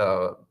 this is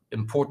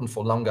important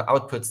for longer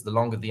outputs. The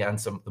longer the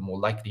answer, the more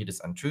likely it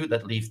is untrue.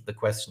 That leaves the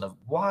question of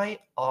why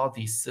are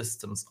these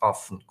systems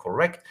often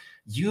correct?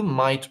 You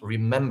might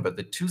remember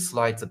the two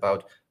slides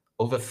about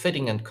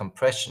overfitting and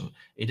compression.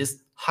 It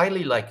is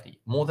highly likely,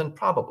 more than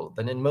probable,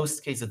 that in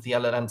most cases the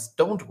LLMs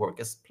don't work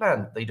as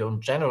planned. They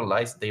don't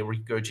generalize, they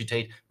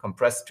regurgitate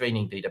compressed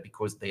training data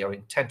because they are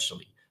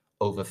intentionally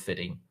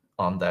overfitting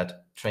on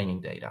that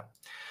training data.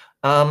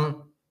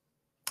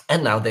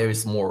 And now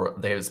there's more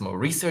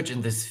research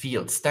in this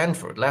field.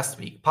 Stanford last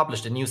week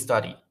published a new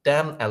study.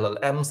 Damn,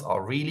 LLMs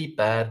are really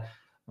bad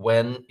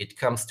when it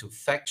comes to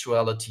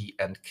factuality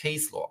and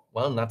case law.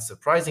 Well, not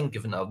surprising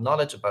given our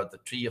knowledge about the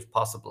tree of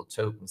possible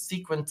token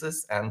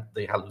sequences and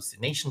the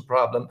hallucination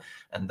problem.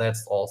 And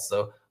that's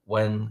also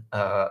when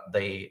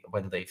they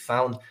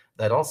found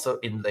that also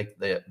in like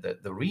the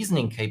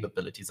reasoning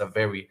capabilities are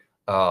very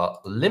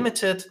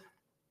limited.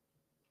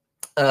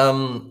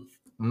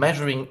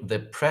 Measuring the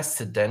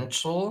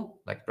precedence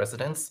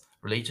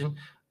relation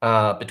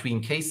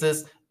between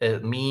cases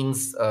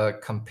means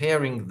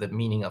comparing the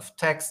meaning of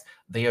text.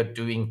 They are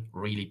doing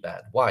really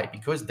bad. Why?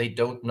 Because they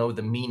don't know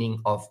the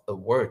meaning of a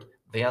word.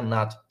 They are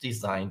not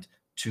designed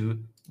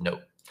to know.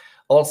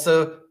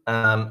 Also,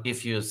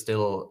 if you're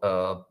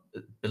still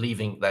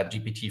believing that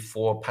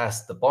GPT-4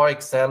 passed the bar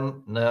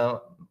exam,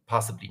 no,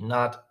 possibly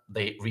not.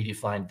 They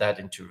redefined that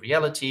into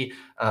reality,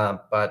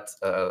 but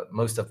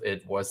most of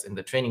it was in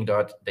the training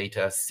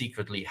data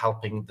secretly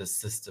helping the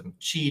system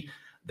cheat.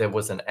 There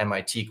was an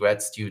MIT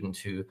grad student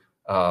who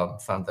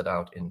found that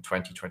out in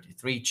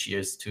 2023.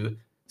 Cheers to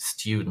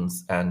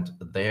students and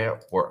their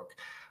work.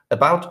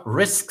 About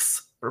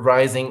risks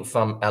arising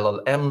from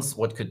LLMs,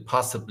 what could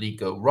possibly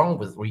go wrong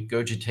with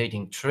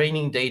regurgitating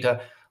training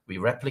data? We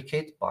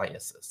replicate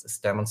biases, as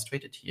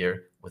demonstrated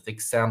here with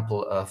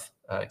examples of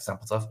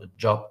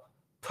job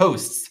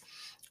posts.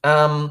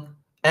 And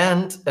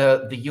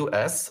the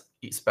US,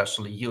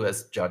 especially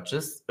US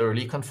judges,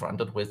 early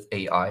confronted with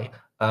AI,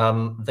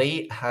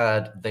 they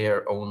had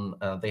their own,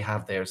 they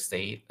have their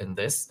say in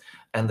this,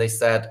 and they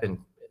said in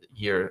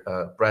here,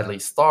 Bradley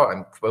Starr,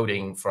 I'm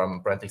quoting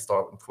from Bradley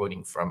Starr, I'm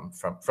quoting from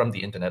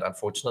the internet,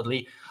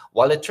 unfortunately.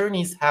 While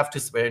attorneys have to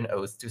swear an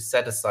oath to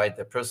set aside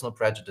their personal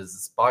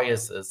prejudices,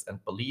 biases,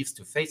 and beliefs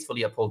to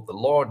faithfully uphold the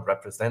law and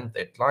represent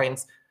their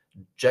clients,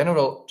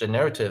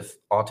 generative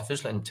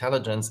artificial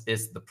intelligence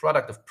is the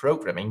product of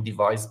programming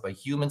devised by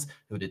humans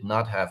who did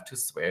not have to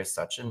swear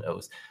such an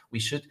oath. We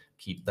should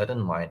keep that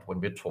in mind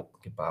when we're talking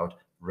about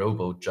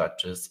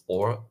robo-judges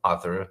or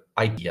other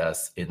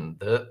ideas in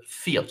the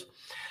field.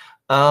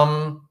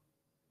 LLMs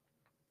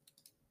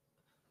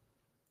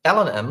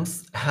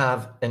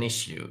have an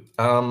issue.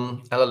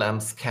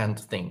 LLMs can't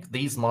think.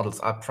 These models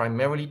are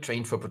primarily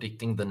trained for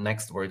predicting the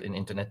next word in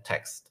internet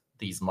text.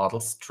 These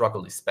models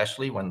struggle,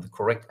 especially when the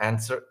correct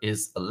answer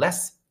is a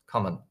less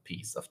common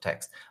piece of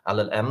text.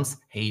 LLMs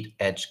hate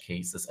edge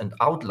cases and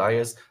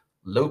outliers,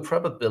 low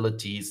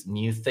probabilities,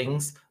 new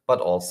things, but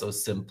also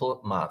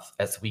simple math,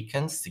 as we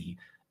can see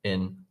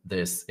in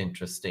this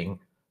interesting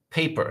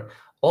paper.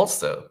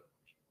 Also,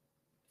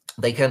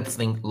 they can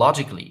think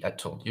logically. I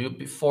told you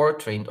before,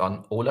 trained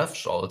on Olaf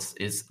Scholz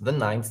is the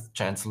 9th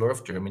Chancellor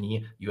of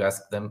Germany. You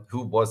ask them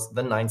who was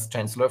the 9th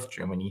Chancellor of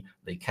Germany,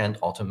 they can't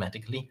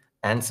automatically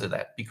answer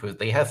that because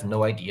they have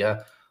no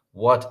idea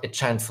what a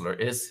Chancellor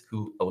is,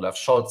 who Olaf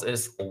Scholz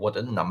is, or what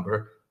a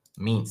number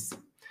means.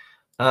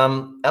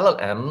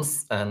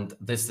 LLMs, and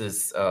this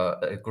is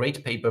a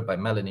great paper by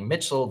Melanie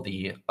Mitchell,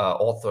 the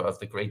author of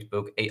the great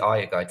book AI,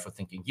 A Guide for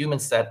Thinking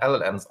Humans, said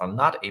LLMs are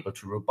not able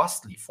to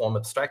robustly form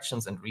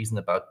abstractions and reason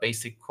about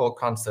basic core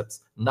concepts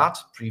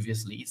not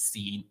previously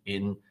seen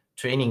in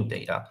training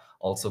data.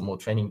 Also, more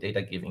training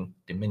data giving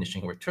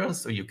diminishing returns,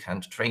 so you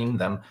can't train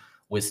them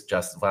with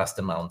just vast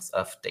amounts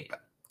of data.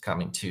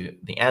 Coming to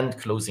the end,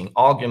 closing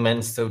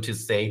arguments, so to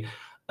say.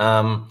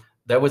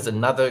 There was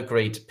another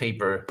great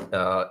paper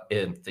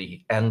in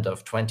the end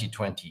of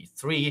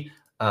 2023,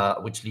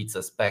 which leads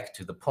us back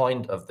to the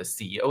point of the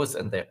CEOs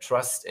and their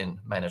trust in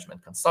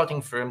management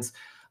consulting firms.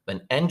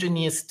 When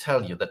engineers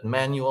tell you that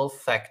manual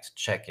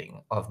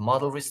fact-checking of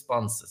model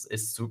responses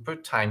is super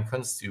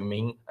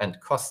time-consuming and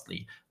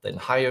costly, then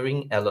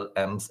hiring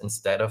LLMs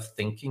instead of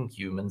thinking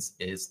humans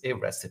is a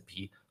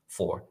recipe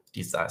for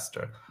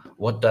disaster.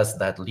 What does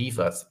that leave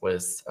us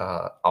with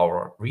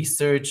our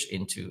research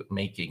into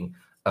making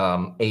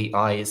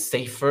AI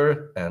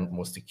safer and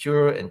more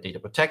secure and data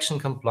protection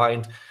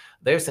compliant?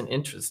 There's an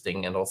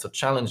interesting and also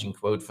challenging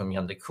quote from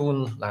Jan de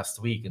Kuhn last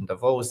week in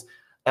Davos.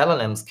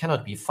 LLMs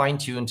cannot be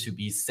fine-tuned to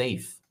be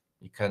safe.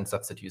 You can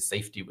substitute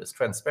safety with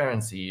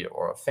transparency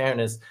or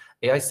fairness.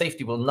 AI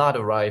safety will not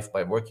arrive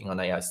by working on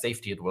AI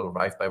safety. It will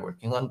arrive by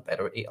working on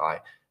better AI.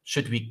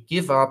 Should we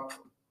give up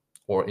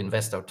or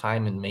invest our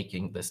time in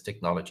making this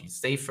technology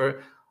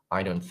safer?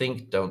 I don't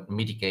think. Don't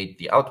mitigate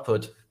the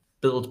output.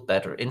 Build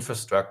better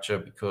infrastructure,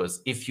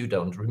 because if you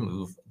don't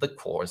remove the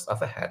cause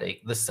of a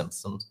headache, the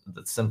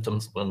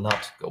symptoms will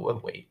not go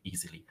away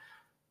easily.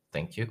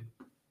 Thank you.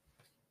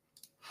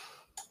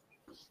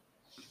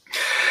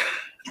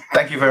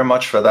 Thank you very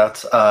much for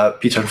that,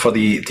 Peter, for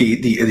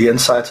the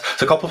insights.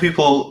 So a couple of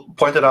people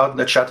pointed out in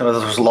the chat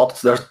that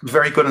there's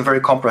very good and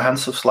very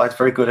comprehensive slides,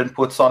 very good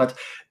inputs on it.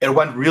 It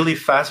went really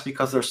fast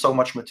because there's so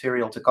much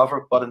material to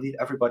cover, but indeed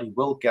everybody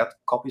will get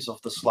copies of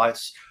the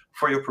slides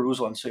for your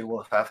perusal, and so you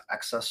will have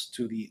access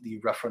to the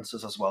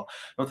references as well.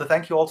 I want to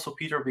thank you also,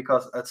 Peter,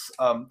 because it's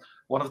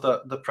one of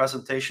the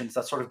presentations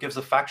that sort of gives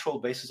a factual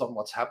basis on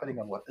what's happening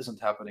and what isn't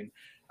happening.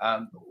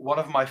 And one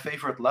of my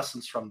favorite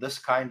lessons from this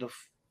kind of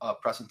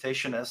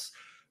presentation is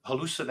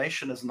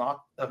hallucination is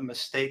not a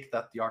mistake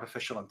that the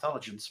artificial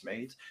intelligence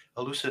made.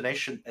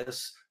 Hallucination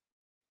is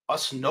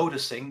us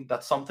noticing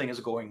that something is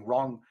going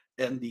wrong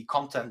in the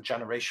content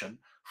generation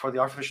for the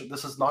artificial.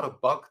 This is not a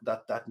bug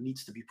that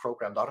needs to be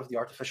programmed out of the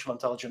artificial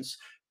intelligence.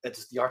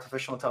 It's the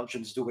artificial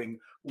intelligence doing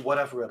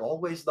whatever it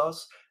always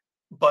does,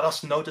 but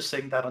us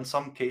noticing that on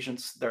some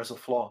occasions there's a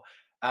flaw.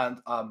 And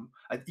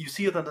you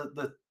see it in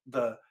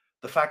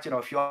the fact,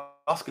 if you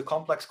ask a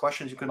complex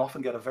question, you can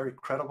often get a very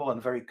credible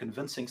and very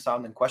convincing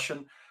sounding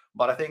question.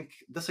 But I think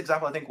this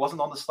example, I think,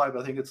 wasn't on the slide,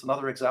 but I think it's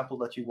another example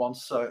that you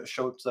once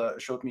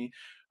showed me.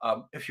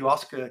 If you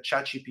ask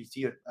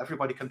ChatGPT,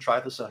 everybody can try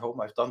this at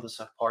home. I've done this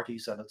at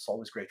parties, and it's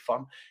always great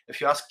fun.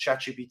 If you ask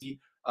ChatGPT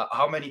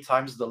how many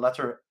times the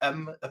letter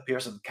M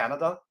appears in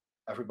Canada,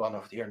 everyone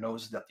over here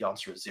knows that the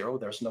answer is 0.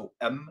 There's no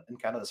M in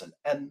Canada. There's an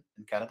N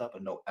in Canada,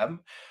 but no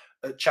M.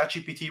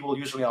 ChatGPT will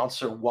usually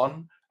answer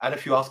 1. And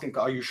if you ask it,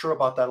 are you sure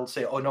about that? It'll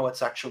say, oh, no,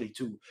 it's actually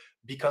 2.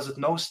 Because it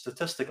knows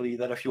statistically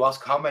that if you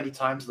ask how many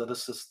times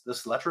does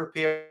this letter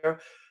appear,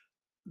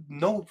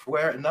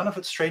 nowhere, none of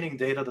its training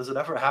data does it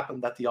ever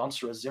happen that the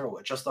answer is 0.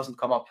 It just doesn't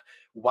come up.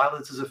 While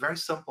it is a very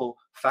simple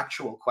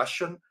factual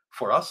question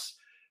for us,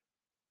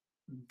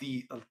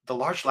 the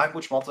large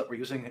language models that we're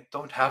using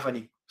don't have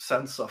any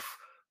sense of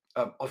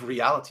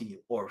reality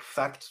or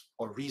fact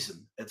or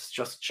reason. It's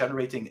just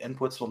generating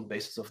inputs on the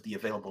basis of the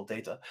available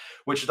data,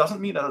 which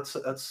doesn't mean that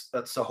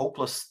it's a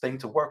hopeless thing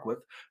to work with,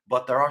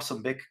 but there are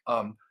some big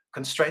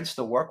constraints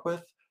to work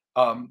with.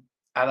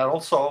 And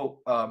also,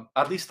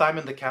 at least I'm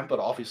in the camp, but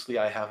obviously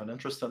I have an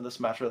interest in this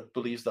matter that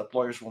believes that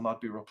lawyers will not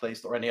be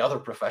replaced, or any other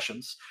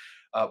professions,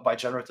 by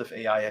generative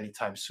AI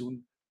anytime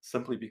soon,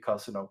 simply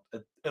because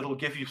it'll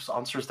give you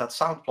answers that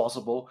sound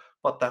plausible,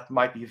 but that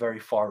might be very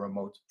far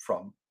remote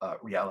from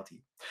reality.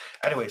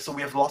 Anyway, so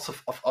we have lots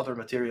of other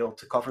material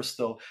to cover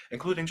still,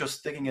 including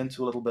just digging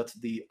into a little bit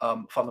the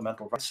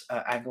fundamental rights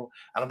angle.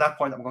 And at that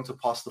point, I'm going to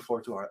pass the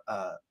floor to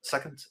our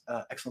second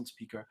excellent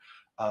speaker.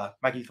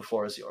 Maggie, the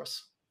floor is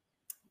yours.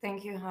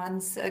 Thank you,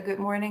 Hans. Good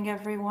morning,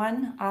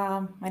 everyone.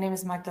 My name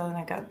is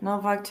Magdalena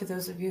Gatnovak, to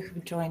those of you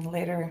who joined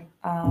later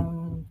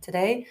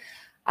today.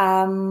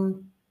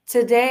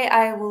 Today,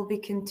 I will be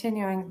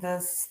continuing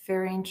this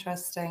very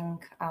interesting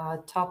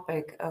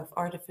topic of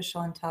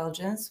artificial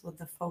intelligence, with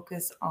the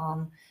focus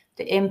on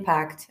the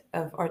impact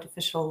of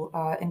artificial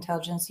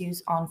intelligence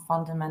use on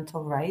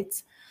fundamental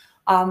rights.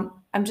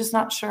 I'm just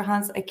not sure,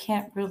 Hans, I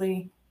can't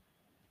really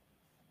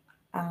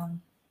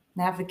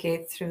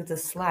navigate through the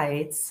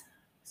slides.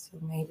 So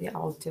maybe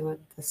I'll do it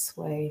this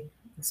way.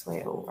 This way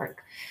it will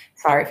work.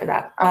 Sorry for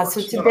that.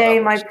 So today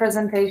my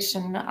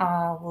presentation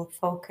will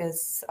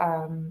focus,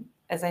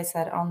 as I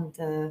said, on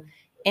the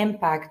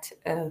impact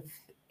of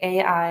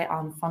AI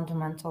on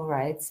fundamental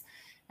rights.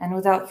 And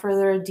without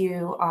further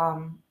ado,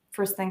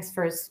 first things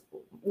first,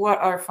 what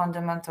are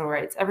fundamental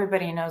rights?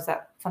 Everybody knows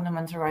that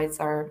fundamental rights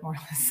are more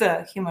or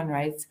less human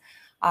rights.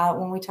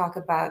 When we talk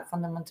about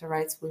fundamental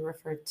rights, we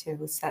refer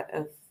to a set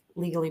of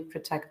legally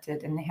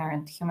protected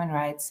inherent human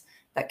rights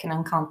that can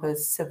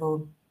encompass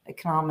civil,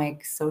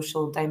 economic,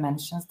 social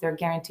dimensions. They're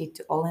guaranteed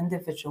to all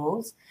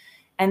individuals,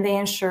 and they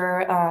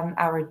ensure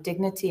our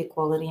dignity,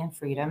 equality, and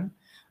freedom.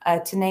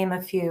 To name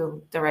a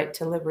few: the right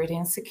to liberty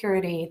and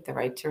security, the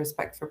right to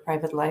respect for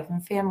private life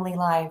and family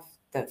life,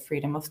 the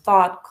freedom of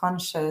thought,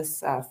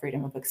 conscience,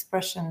 freedom of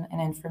expression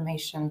and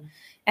information,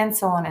 and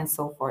so on and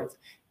so forth.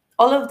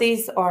 All of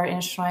these are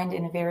enshrined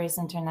in various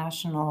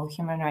international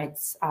human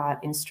rights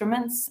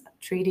instruments,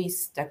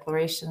 treaties,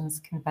 declarations,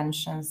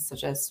 conventions,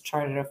 such as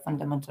Charter of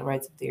Fundamental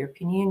Rights of the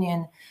European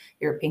Union,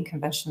 European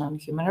Convention on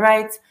Human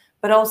Rights,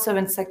 but also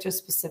in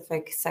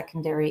sector-specific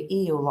secondary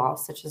EU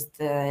laws, such as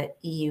the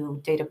EU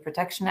Data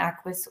Protection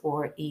Act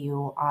or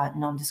EU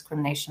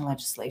non-discrimination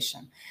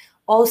legislation.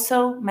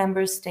 Also,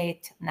 member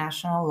state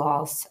national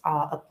laws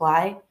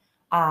apply.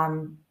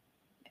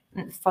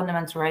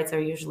 Fundamental rights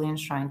are usually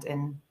enshrined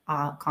in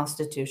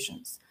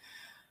constitutions.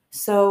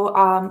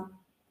 So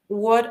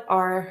what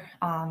are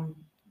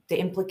the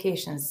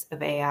implications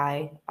of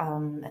AI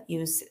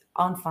use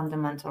on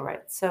fundamental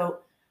rights?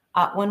 So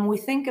when we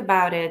think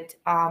about it,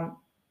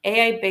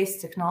 AI-based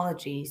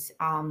technologies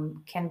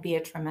can be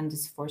a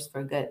tremendous force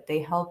for good. They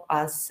help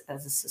us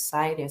as a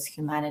society, as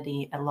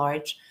humanity at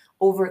large,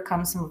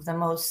 overcome some of the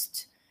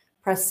most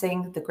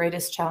pressing, the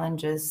greatest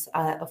challenges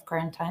of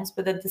current times,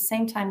 but at the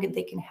same time,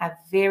 they can have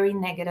very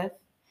negative,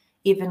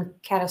 even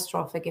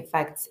catastrophic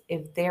effects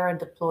if they are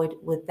deployed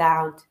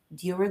without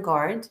due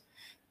regard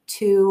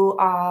to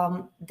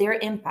their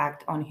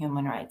impact on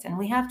human rights. And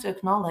we have to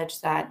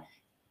acknowledge that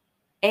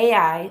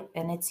AI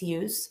and its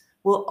use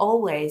will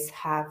always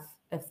have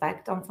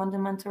effect on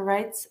fundamental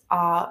rights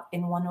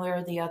in one way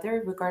or the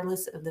other,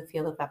 regardless of the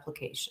field of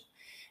application.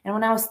 And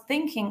when I was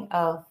thinking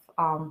of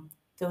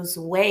those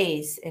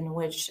ways in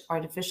which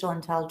artificial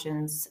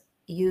intelligence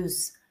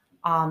use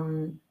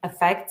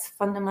affects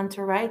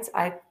fundamental rights,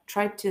 I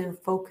tried to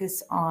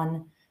focus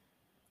on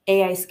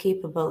AI's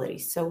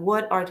capabilities. So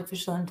what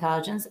artificial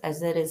intelligence,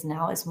 as it is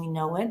now, as we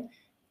know it,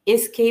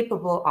 is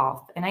capable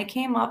of. And I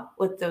came up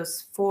with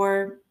those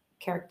 4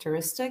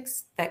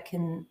 characteristics that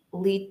can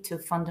lead to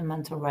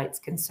fundamental rights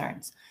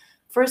concerns.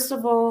 First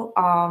of all,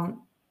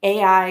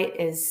 AI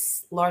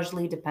is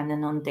largely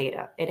dependent on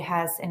data. It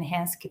has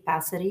enhanced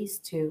capacities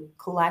to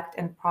collect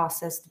and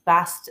process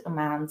vast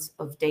amounts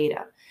of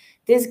data.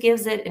 This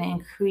gives it an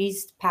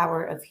increased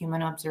power of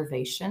human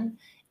observation.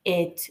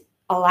 It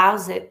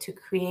allows it to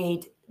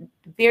create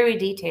very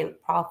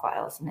detailed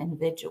profiles on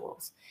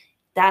individuals.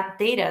 That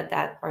data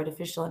that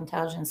artificial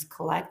intelligence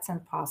collects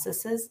and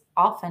processes,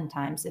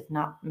 oftentimes, if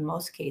not in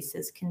most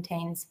cases,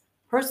 contains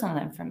personal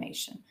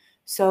information.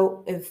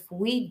 So if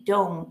we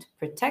don't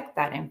protect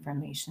that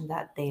information,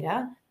 that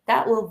data,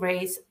 that will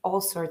raise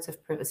all sorts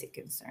of privacy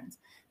concerns.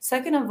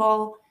 Second of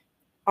all,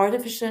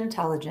 artificial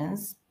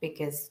intelligence,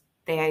 because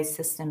the AI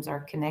systems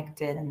are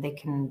connected and they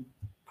can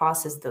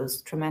process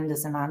those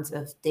tremendous amounts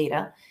of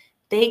data,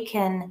 they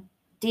can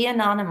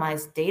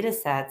de-anonymize data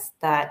sets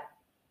that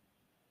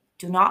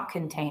do not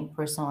contain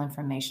personal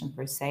information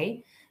per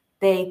se.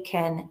 They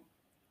can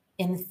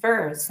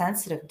infer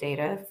sensitive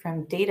data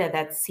from data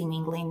that's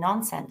seemingly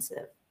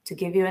non-sensitive. To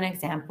give you an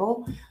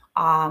example,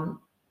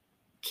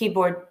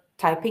 keyboard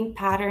typing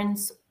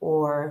patterns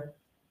or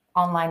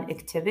online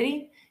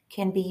activity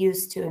can be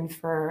used to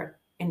infer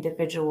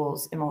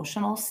individuals'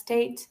 emotional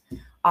state.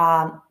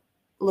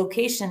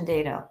 Location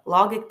data,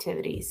 log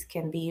activities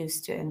can be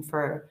used to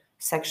infer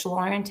sexual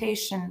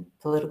orientation,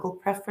 political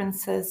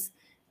preferences,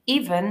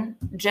 even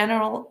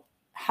general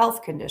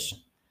health condition.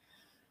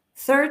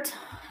 Third,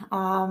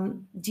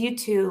 due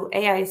to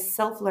AI's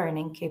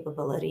self-learning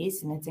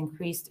capabilities and its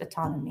increased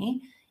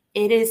autonomy,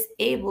 it is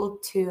able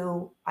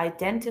to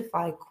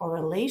identify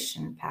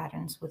correlation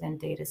patterns within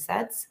data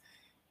sets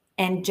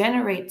and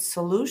generate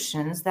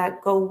solutions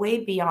that go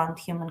way beyond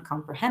human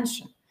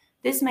comprehension.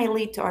 This may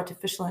lead to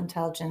artificial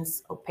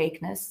intelligence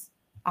opaqueness,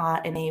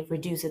 and may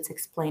reduce its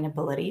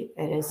explainability.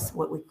 It is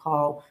what we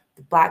call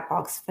the black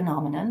box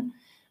phenomenon.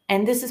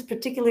 And this is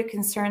particularly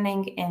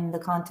concerning in the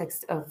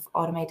context of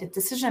automated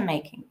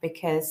decision-making,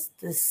 because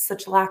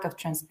such lack of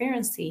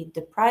transparency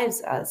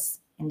deprives us,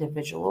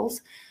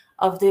 individuals,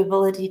 of the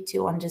ability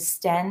to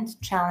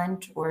understand,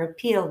 challenge, or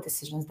appeal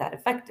decisions that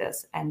affect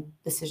us and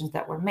decisions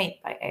that were made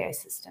by AI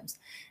systems.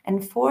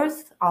 And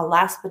fourth,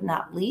 last but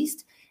not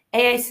least,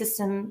 AI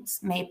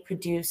systems may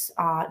produce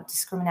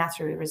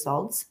discriminatory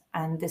results.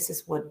 And this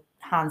is what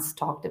Hans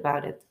talked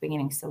about at the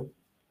beginning, so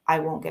I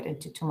won't get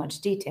into too much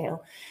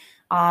detail.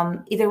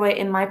 Either way,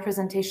 in my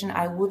presentation,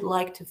 I would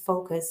like to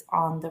focus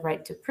on the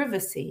right to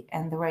privacy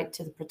and the right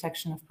to the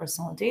protection of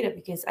personal data,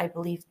 because I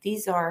believe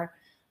these are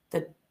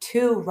the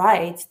two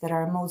rights that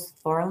are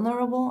most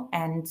vulnerable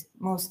and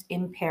most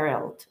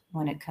imperiled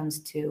when it comes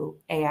to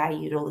AI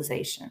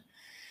utilization.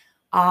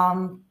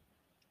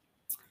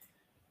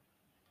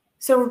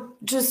 So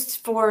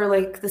just for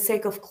the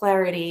sake of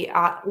clarity,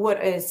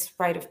 what is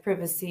right of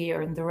privacy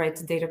or the right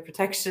to data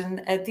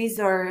protection? These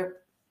are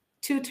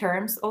two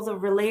terms, although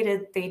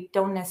related, they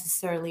don't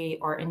necessarily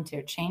are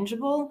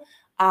interchangeable.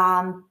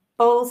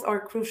 Both are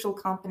crucial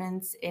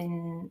components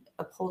in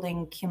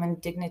upholding human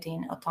dignity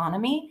and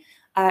autonomy.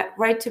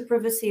 Right to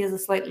privacy is a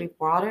slightly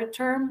broader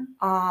term.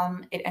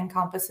 It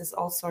encompasses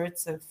all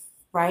sorts of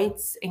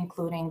rights,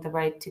 including the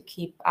right to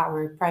keep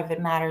our private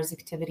matters,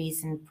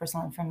 activities, and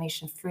personal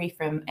information free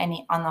from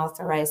any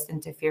unauthorized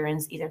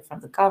interference, either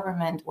from the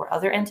government or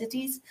other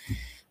entities.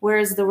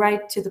 Whereas the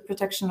right to the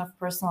protection of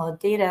personal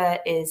data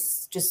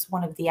is just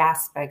one of the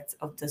aspects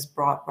of this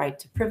broad right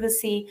to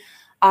privacy.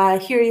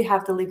 Here you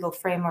have the legal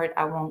framework.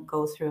 I won't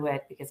go through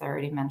it because I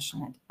already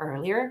mentioned it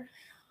earlier.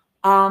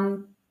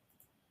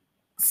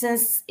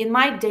 Since in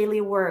my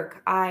daily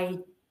work, I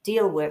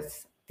deal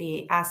with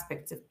the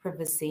aspects of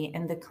privacy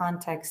in the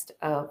context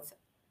of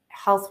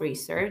health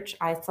research,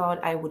 I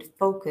thought I would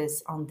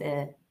focus on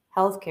the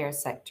healthcare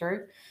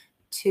sector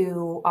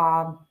to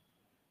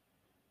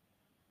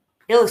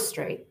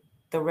illustrate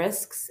the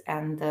risks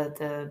and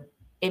the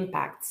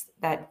impacts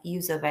that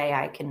use of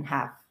AI can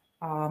have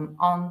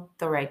on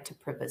the right to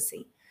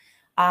privacy.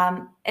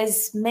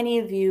 As many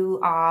of you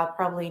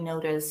probably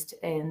noticed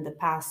in the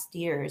past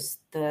years,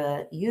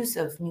 the use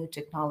of new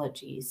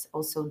technologies,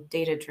 also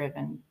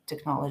data-driven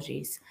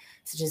technologies,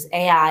 such as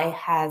AI,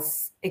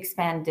 has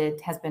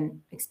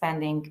been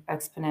expanding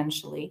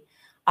exponentially,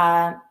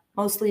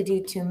 mostly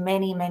due to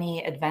many,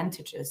 many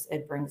advantages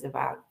it brings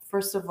about.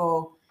 First of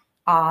all,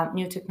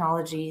 new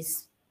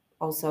technologies,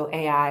 also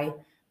AI,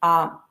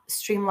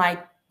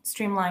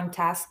 streamline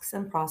tasks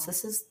and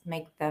processes,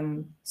 make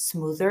them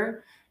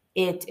smoother.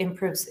 It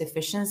improves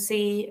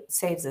efficiency,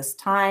 saves us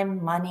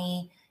time,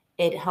 money.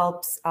 It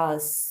helps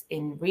us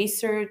in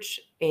research.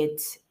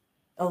 It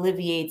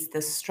alleviates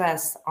the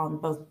stress on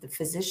both the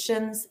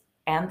physicians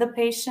and the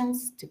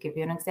patients. To give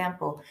you an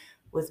example,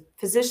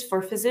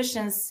 for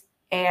physicians,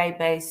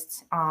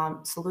 AI-based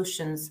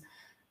solutions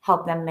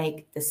help them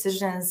make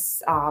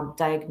decisions,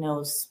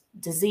 diagnose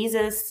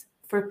diseases.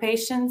 For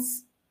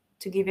patients,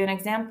 to give you an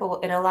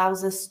example, it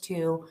allows us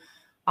to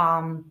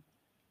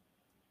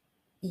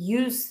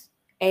use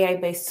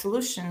AI-based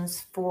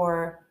solutions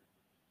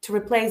to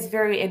replace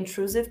very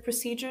intrusive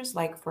procedures,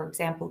 like, for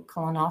example,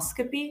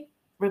 colonoscopy,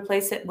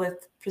 replace it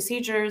with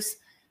procedures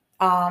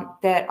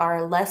that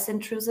are less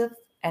intrusive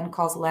and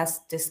cause less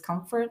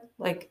discomfort.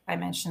 Like I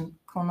mentioned,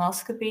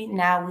 colonoscopy.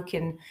 Now we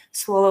can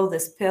swallow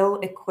this pill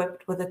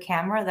equipped with a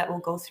camera that will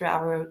go through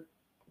our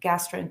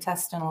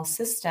gastrointestinal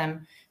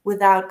system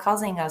without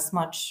causing us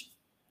much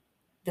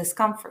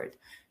discomfort.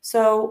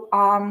 So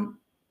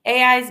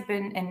AI has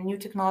been, and new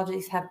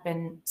technologies have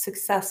been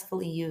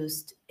successfully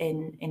used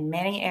in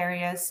many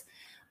areas.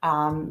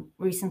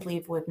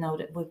 Recently,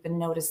 we've been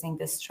noticing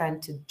this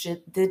trend to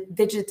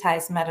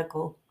digitize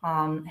medical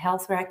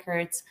health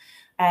records.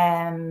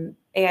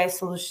 AI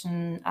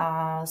solutions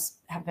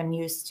have been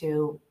used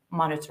to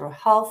monitor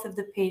health of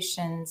the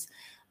patients.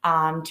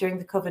 During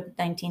the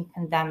COVID-19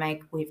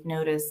 pandemic, we've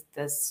noticed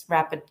this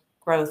rapid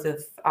growth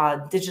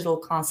of digital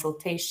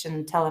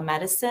consultation,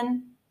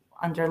 telemedicine.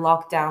 Under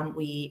lockdown,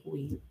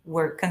 we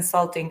were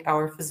consulting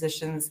our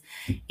physicians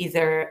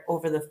either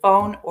over the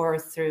phone or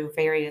through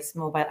various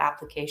mobile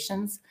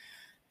applications.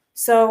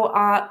 So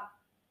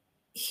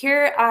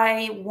here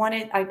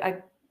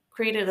I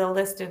created a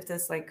list of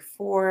this, like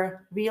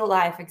 4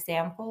 real-life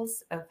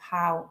examples of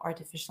how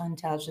artificial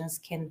intelligence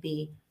can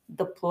be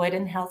deployed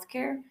in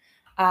healthcare.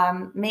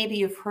 Maybe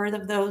you've heard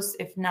of those.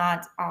 If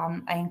not,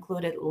 I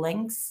included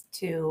links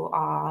to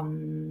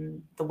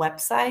the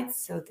websites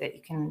so that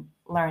you can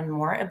learn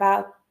more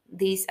about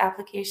these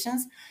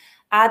applications.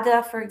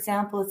 Ada, for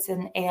example, it's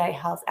an AI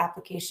health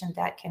application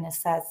that can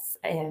assess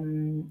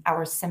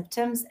our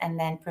symptoms and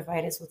then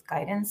provide us with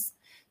guidance.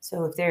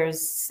 So if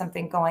there's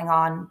something going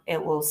on,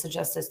 it will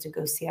suggest us to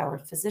go see our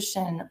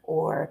physician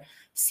or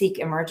seek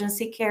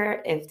emergency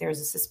care. If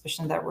there's a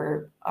suspicion that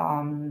we're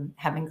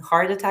having a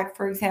heart attack,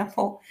 for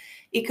example,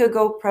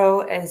 EcoGo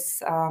Pro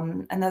is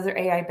another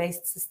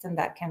AI-based system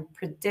that can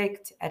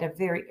predict at a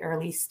very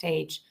early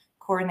stage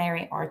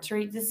coronary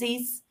artery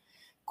disease.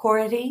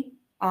 Cority,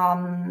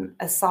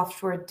 a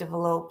software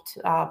developed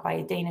by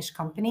a Danish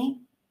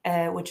company,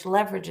 which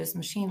leverages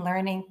machine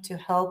learning to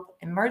help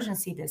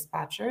emergency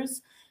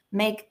dispatchers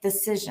make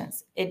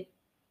decisions. It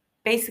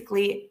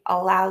basically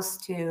allows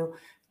to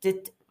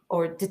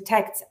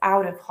detects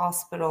out of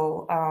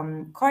hospital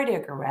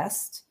cardiac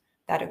arrest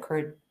that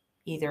occurred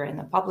either in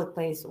a public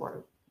place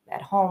or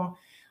at home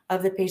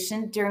of the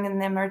patient during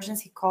an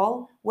emergency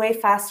call way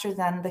faster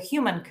than the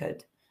human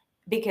could,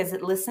 because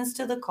it listens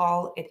to the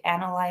call, it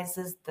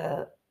analyzes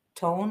the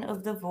tone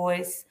of the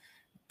voice,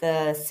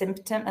 the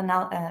symptom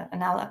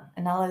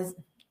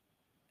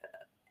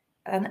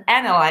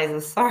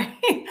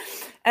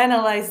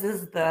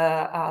analyzes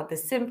the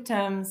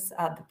symptoms,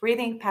 the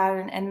breathing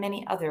pattern, and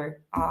many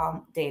other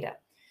data.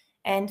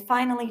 And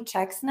finally,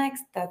 checks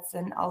next. That's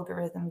an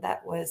algorithm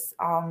that was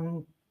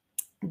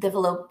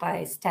developed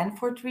by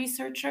Stanford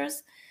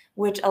researchers,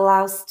 which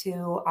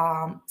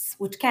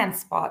can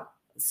spot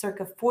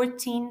circa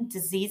 14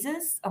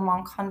 diseases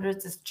among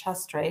hundreds of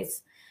chest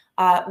rays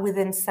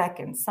within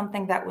seconds.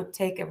 Something that would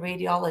take a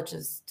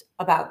radiologist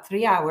about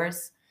 3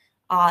 hours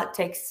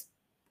takes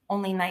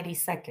only 90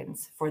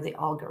 seconds for the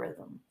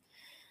algorithm.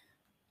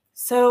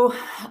 So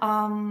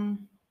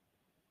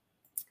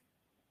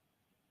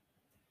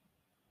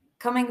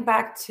coming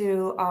back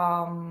to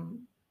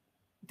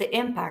the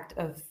impact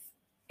of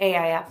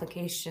AI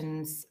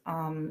applications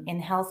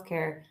in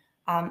healthcare,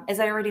 as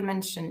I already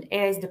mentioned,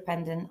 AI is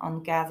dependent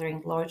on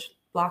gathering large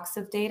blocks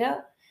of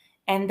data,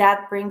 and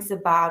that brings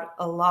about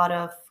a lot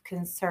of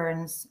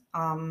concerns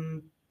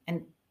and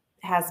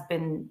has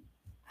been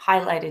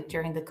highlighted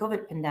during the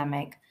COVID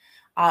pandemic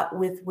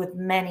with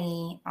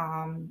many,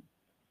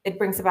 it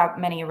brings about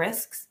many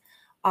risks.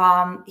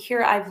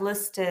 Here I've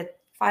listed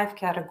 5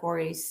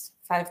 categories,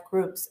 5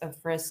 groups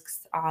of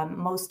risks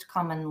most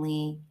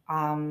commonly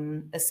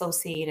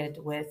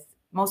associated with,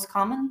 most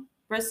common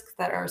risks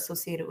that are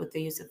associated with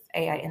the use of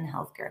AI in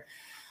healthcare.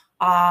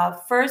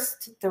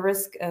 First, the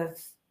risk of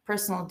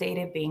personal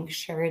data being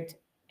shared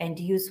and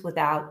used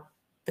without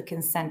the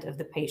consent of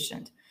the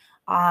patient.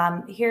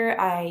 Here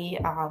I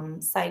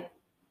cite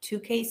 2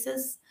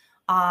 cases,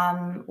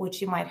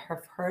 which you might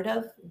have heard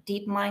of.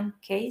 DeepMind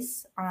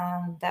case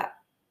that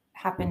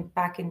happened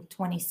back in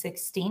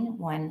 2016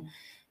 when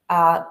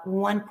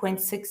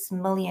 1.6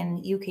 million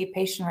UK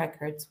patient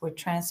records were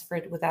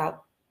transferred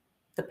without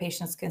the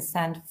patient's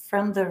consent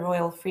from the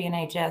Royal Free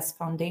NHS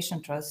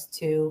Foundation Trust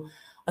to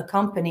a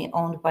company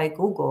owned by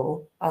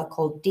Google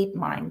called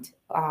DeepMind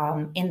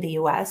in the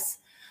US.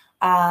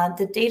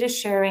 The data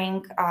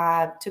sharing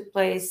took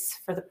place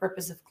for the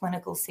purpose of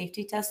clinical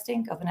safety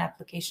testing of an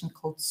application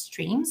called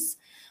Streams.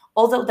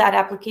 Although that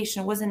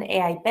application wasn't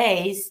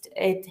AI-based,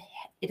 it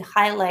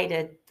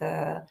highlighted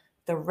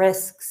the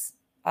risks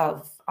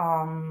of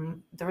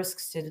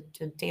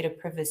to data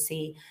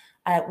privacy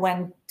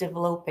when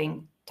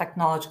developing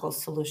technological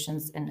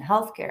solutions in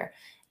healthcare.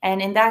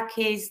 And in that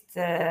case,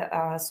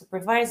 the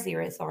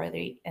supervisory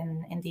authority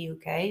in the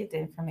UK, the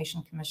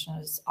Information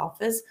Commissioner's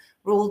Office,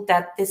 ruled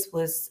that this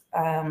was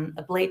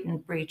a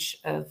blatant breach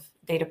of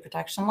data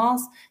protection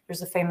laws.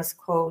 There's a famous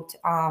quote,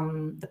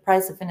 "The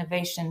price of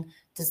innovation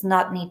does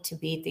not need to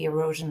be the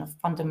erosion of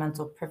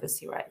fundamental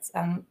privacy rights."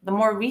 The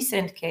more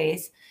recent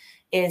case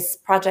is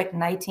Project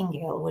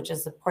Nightingale, which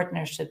is a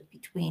partnership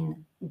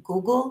between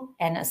Google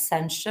and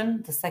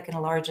Ascension, the second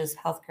largest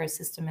healthcare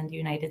system in the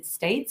United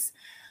States.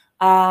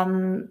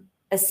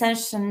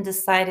 Ascension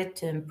decided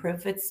to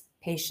improve its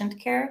patient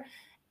care,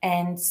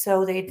 and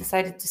so they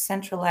decided to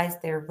centralize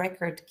their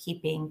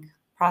record-keeping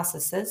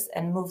processes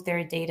and move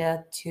their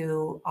data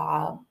to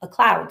a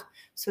cloud.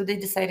 So they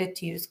decided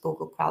to use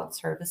Google Cloud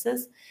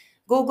Services.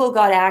 Google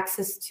got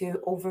access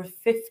to over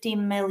 50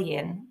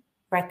 million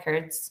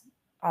records,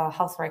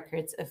 health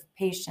records of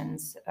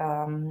patients,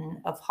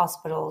 of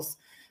hospitals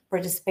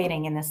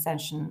participating in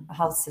Ascension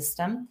Health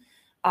System.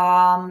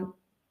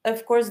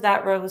 Of course,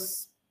 that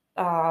rose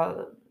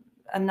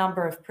a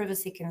number of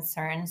privacy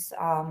concerns.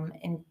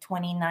 In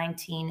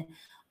 2019,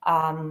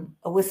 a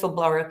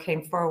whistleblower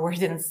came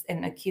forward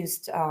and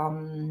accused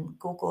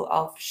Google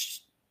of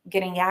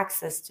getting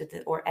access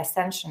to or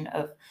Ascension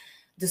of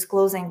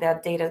disclosing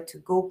that data to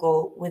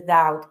Google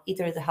without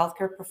either the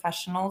healthcare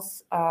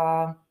professionals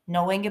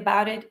knowing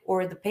about it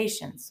or the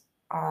patient's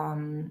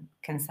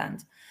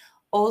consent.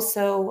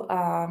 Also,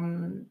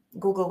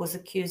 Google was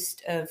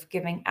accused of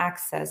giving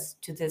access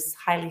to this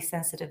highly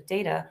sensitive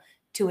data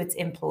to its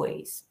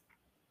employees.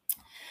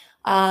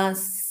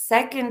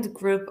 Second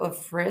group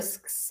of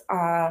risks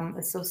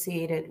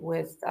associated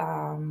with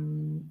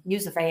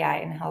use of AI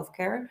in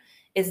healthcare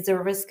is the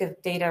risk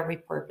of data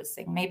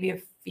repurposing. Maybe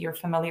if you're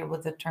familiar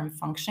with the term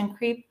function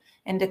creep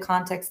in the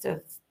context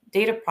of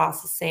data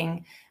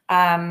processing,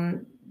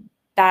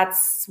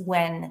 that's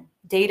when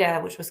data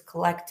which was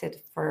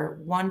collected for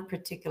one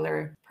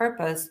particular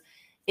purpose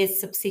is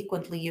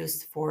subsequently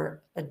used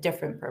for a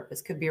different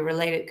purpose. Could be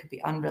related, could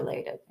be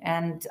unrelated.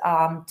 And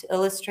to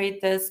illustrate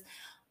this,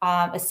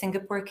 a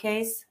Singapore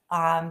case,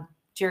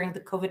 during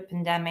the COVID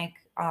pandemic,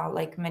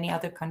 like many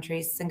other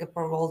countries,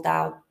 Singapore rolled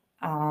out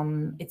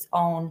its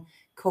own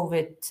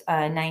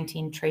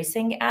COVID-19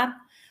 tracing app.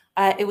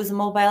 It was a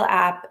mobile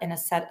app and a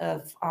set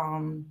of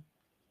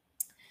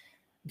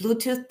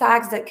Bluetooth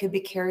tags that could be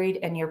carried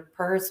in your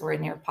purse or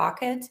in your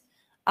pocket.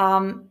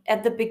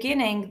 At the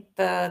beginning,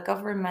 the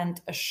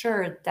government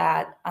assured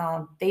that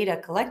data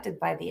collected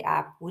by the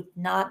app would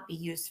not be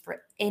used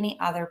for any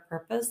other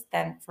purpose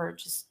than for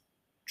just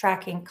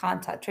tracking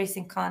contact,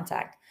 tracing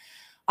contact.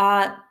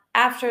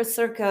 After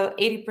circa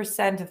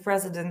 80% of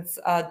residents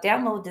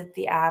downloaded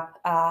the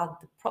app,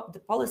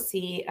 the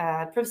policy,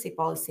 privacy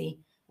policy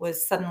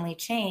was suddenly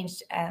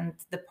changed, and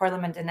the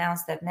parliament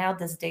announced that now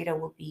this data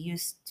will be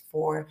used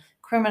for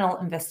criminal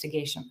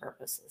investigation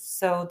purposes.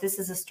 So this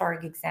is a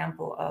stark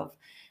example of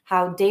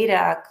how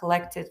data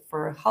collected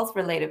for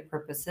health-related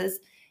purposes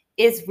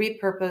is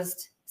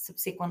repurposed,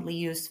 subsequently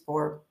used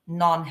for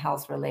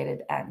non-health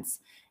related ends.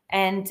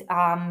 And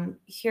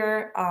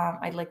here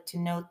I'd like to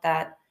note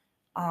that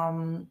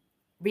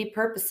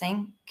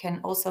repurposing can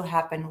also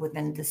happen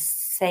within the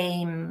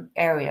same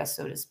area,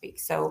 so to speak.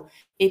 So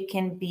it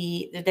can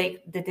be, the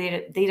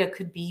data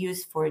could be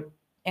used for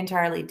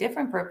entirely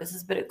different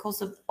purposes, but it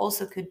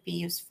also could be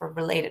used for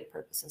related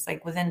purposes,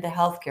 like within the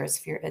healthcare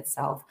sphere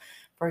itself.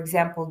 For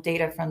example,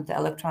 data from the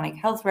electronic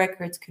health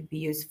records could be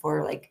used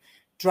for like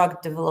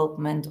drug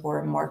development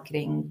or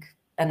marketing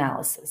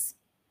analysis.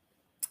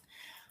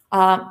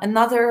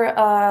 Another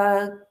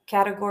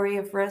category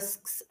of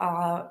risks,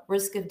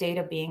 risk of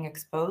data being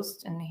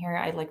exposed. And here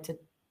I'd like to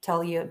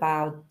tell you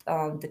about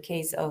the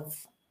case of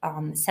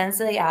Sense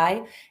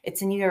AI.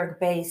 It's a New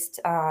York-based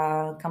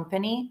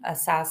company, a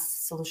SaaS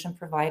solution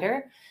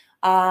provider,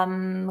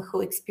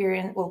 who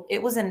experienced, well,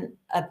 it wasn't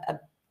a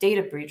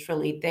data breach,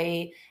 really.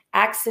 They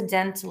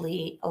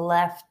accidentally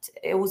left,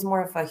 it was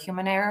more of a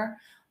human error.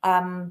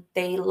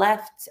 They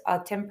left a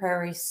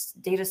temporary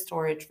data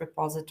storage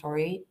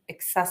repository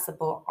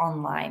accessible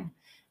online.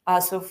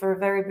 So for a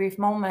very brief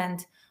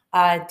moment,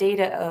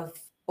 data of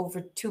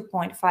over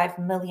 2.5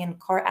 million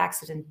car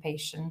accident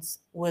patients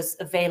was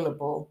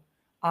available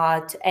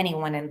to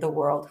anyone in the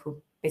world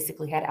who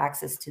basically had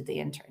access to the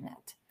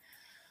internet.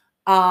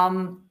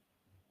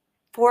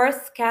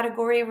 Fourth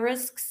category of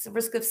risks,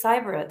 risk of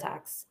cyber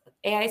attacks.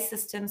 AI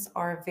systems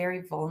are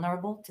very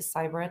vulnerable to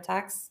cyber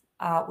attacks,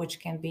 which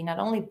can be not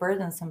only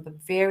burdensome, but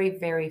very,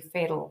 very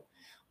fatal.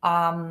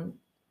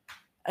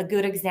 A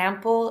good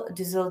example,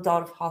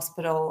 Düsseldorf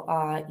Hospital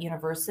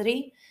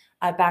University,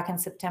 back in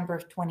September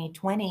of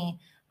 2020,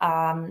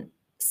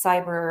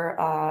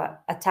 cyber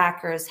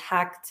attackers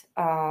hacked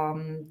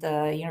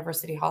the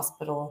university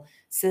hospital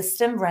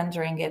system,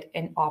 rendering it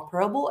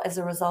inoperable, as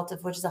a result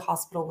of which the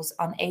hospital was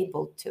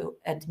unable to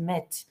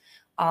admit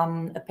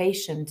a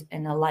patient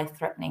in a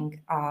life-threatening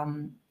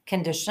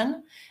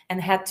condition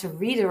and had to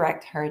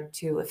redirect her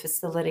to a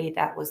facility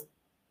that was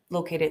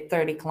located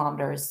 30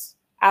 kilometers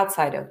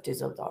outside of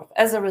Düsseldorf,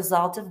 as a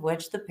result of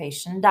which the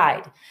patient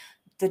died.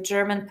 The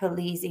German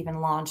police even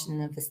launched an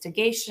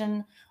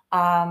investigation,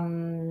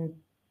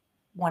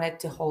 wanted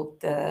to hold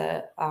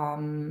the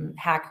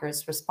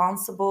hackers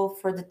responsible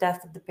for the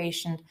death of the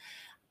patient.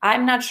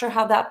 I'm not sure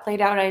how that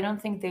played out. I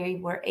don't think they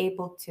were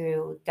able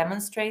to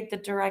demonstrate the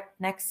direct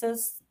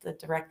nexus, the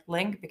direct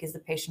link, because the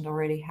patient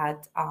already had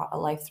a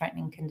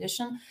life-threatening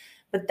condition.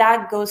 But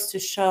that goes to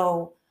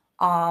show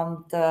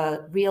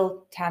the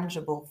real,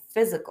 tangible,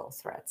 physical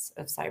threats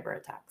of cyber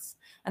attacks.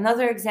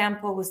 Another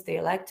example was the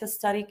Elekta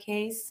study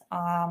case.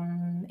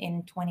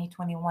 In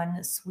 2021,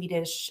 a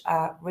Swedish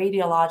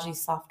radiology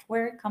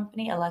software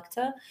company,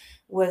 Elekta,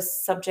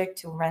 was subject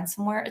to a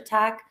ransomware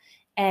attack,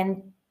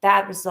 and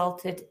that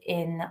resulted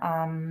in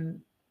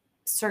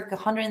circa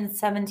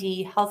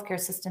 170 healthcare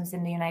systems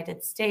in the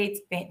United States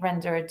being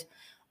rendered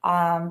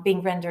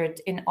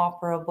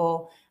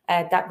inoperable.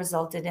 That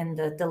resulted in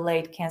the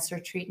delayed cancer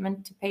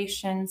treatment to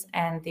patients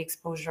and the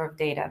exposure of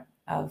data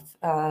of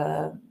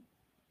the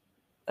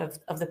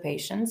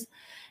patients.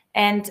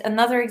 And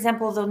another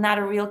example, though not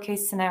a real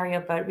case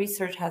scenario, but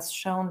research has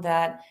shown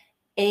that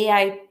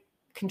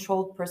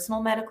AI-controlled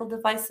personal medical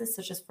devices,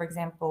 such as, for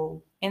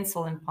example,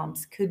 insulin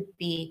pumps, could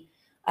be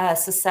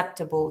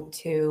susceptible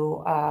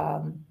to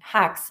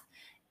hacks.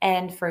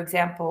 And, for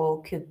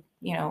example,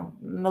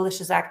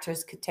 malicious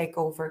actors could take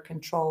over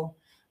control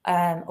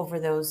over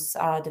those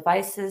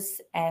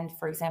devices and,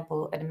 for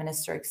example,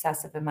 administer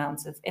excessive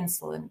amounts of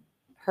insulin,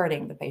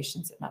 hurting the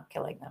patients and not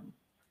killing them.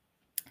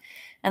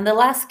 And the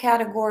last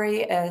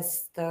category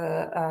is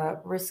the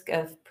risk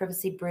of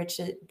privacy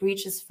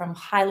breaches from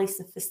highly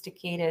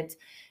sophisticated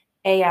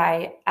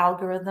AI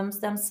algorithms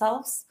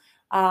themselves.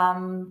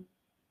 I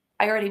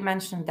already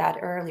mentioned that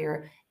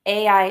earlier.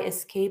 AI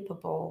is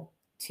capable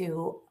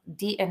to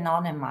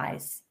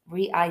de-anonymize,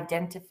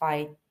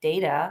 re-identify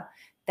data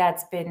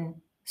that's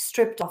been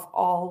stripped of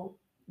all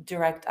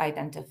direct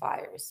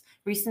identifiers.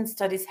 Recent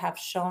studies have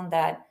shown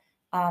that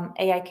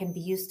AI can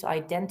be used to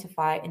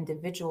identify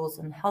individuals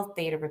in health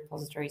data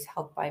repositories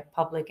held by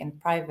public and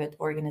private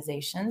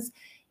organizations,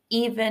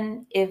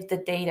 even if the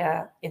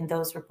data in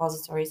those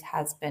repositories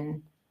has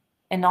been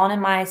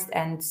anonymized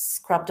and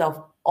scrubbed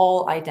off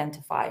all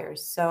identifiers.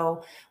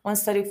 So one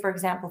study, for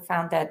example,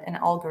 found that an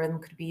algorithm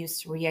could be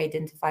used to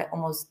re-identify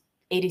almost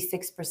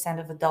 86%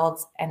 of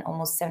adults and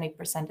almost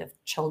 70% of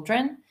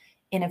children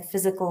in a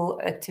physical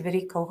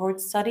activity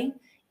cohort study,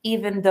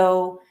 even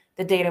though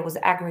the data was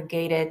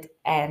aggregated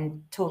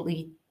and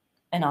totally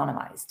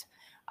anonymized.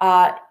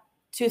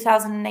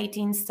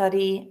 2018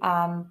 study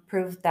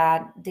proved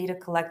that data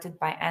collected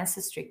by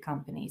ancestry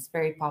companies,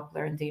 very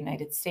popular in the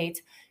United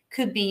States,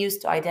 could be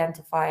used to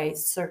identify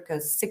circa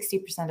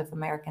 60% of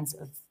Americans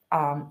of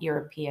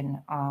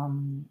European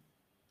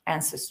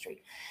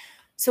ancestry.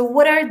 So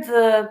what are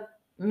the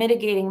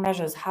mitigating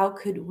measures? How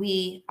could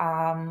we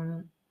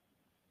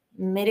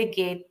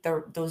mitigate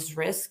those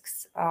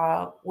risks?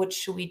 What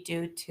should we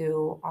do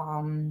to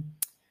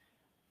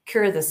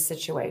cure this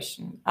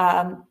situation?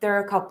 There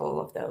are a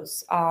couple of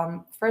those.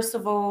 First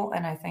of all,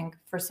 and I think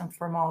first and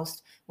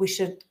foremost, we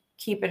should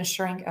keep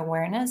ensuring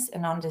awareness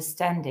and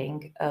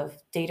understanding of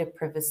data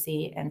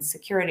privacy and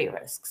security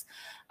risks.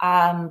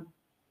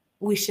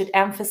 We should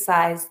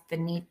emphasize the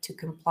need to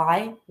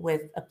comply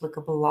with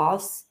applicable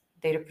laws,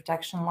 data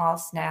protection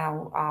laws,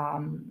 now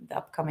the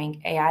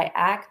upcoming AI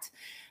Act.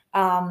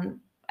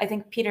 I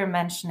think Peter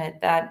mentioned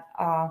it, that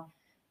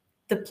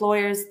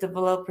deployers,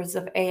 developers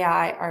of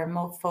AI are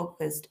more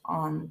focused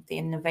on the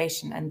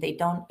innovation and they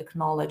don't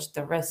acknowledge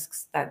the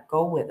risks that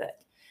go with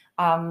it.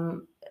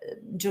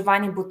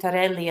 Giovanni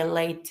Buttarelli, a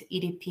late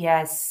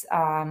EDPS,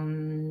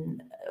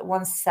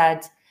 once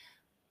said,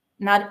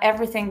 not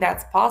everything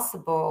that's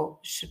possible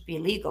should be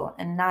legal,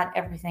 and not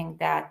everything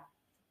that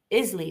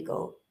is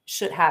legal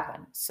should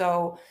happen.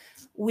 So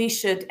we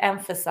should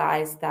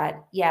emphasize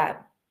that, yeah,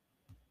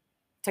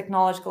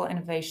 technological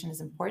innovation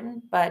is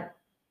important, but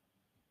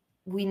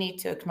we need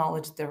to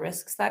acknowledge the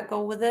risks that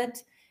go with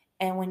it,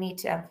 and we need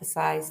to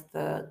emphasize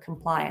the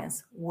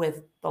compliance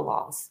with the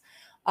laws.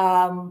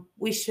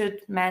 We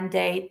should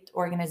mandate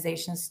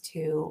organizations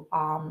to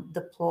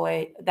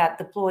deploy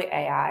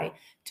AI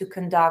to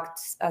conduct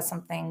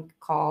something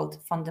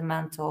called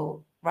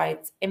fundamental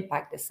rights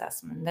impact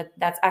assessment.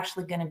 That's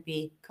actually going to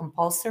be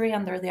compulsory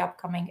under the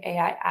upcoming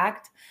AI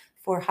Act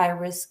for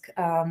high-risk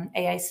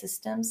AI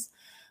systems.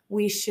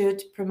 We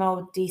should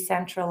promote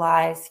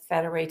decentralized,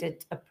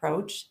 federated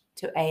approach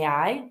to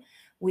AI.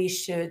 We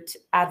should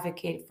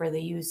advocate for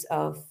the use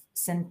of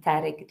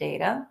synthetic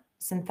data.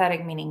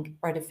 Synthetic meaning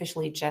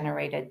artificially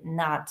generated,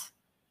 not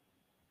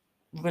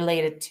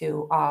related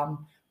to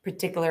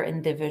particular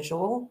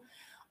individual.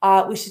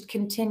 We should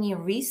continue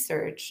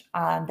research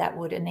that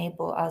would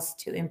enable us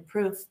to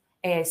improve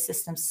AI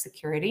systems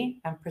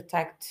security and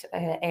protect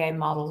AI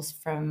models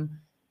from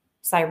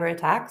cyber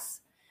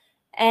attacks.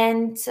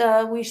 And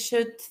we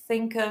should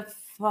think of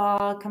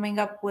coming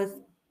up with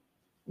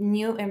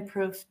new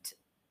improved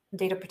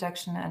data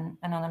protection and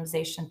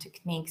anonymization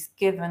techniques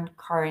given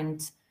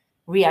current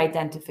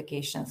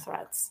re-identification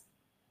threats.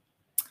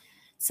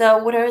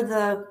 So what are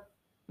the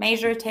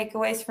major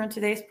takeaways from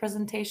today's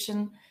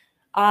presentation?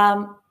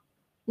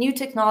 New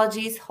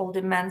technologies hold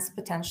immense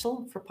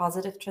potential for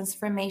positive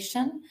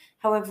transformation.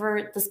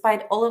 However,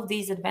 despite all of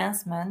these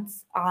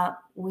advancements,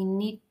 we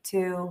need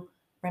to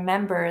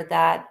remember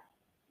that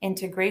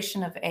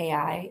integration of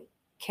AI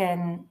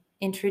can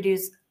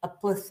introduce a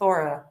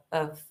plethora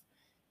of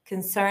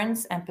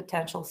concerns and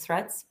potential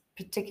threats,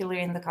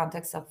 particularly in the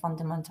context of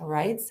fundamental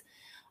rights.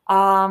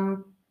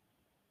 From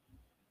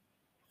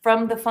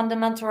the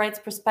fundamental rights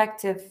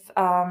perspective,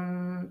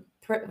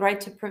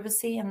 right to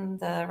privacy and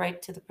the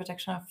right to the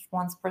protection of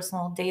one's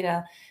personal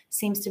data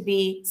seem to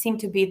be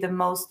the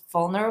most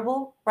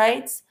vulnerable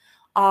rights.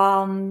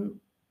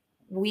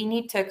 We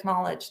need to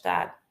acknowledge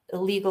that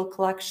illegal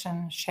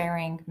collection,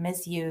 sharing,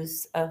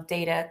 misuse of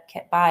data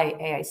by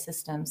AI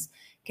systems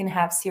can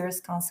have serious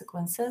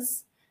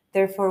consequences.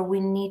 Therefore, we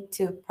need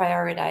to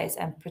prioritize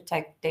and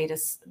protect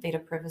data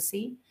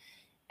privacy.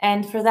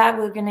 And for that,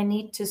 we're going to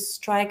need to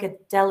strike a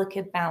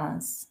delicate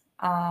balance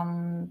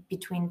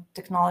between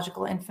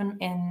technological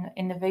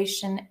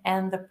innovation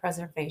and the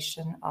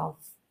preservation of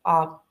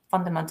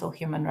fundamental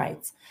human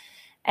rights.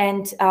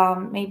 And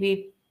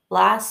maybe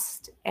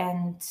last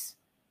and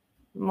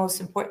most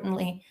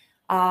importantly,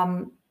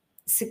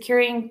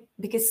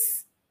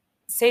 because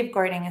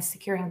safeguarding and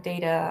securing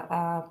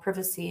data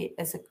privacy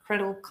is a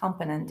critical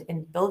component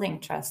in building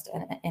trust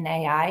in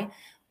AI,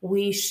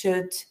 we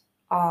should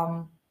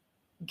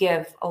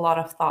give a lot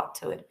of thought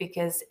to it,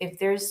 because if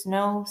there's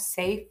no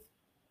safe,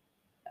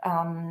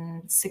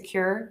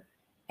 secure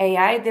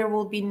AI, there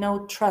will be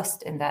no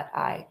trust in that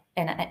AI.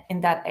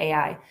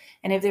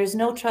 And if there's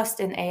no trust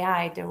in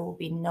AI, there will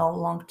be no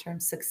long-term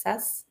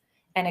success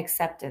and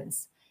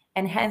acceptance.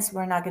 And hence,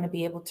 we're not going to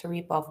be able to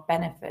reap off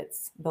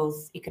benefits,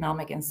 both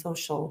economic and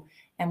social,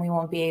 and we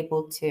won't be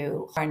able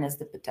to harness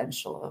the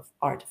potential of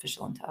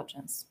artificial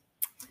intelligence.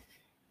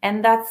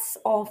 And that's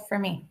all for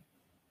me.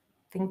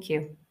 Thank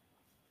you.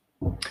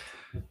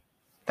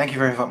 Thank you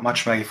very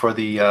much, Maggie, for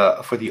the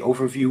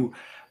overview,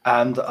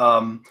 and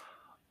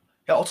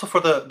also for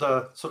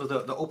the sort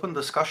of the open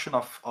discussion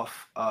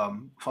of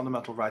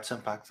fundamental rights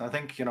impact. I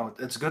think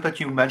it's good that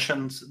you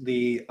mentioned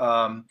the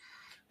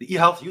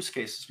e-health use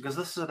cases, because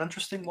this is an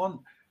interesting one.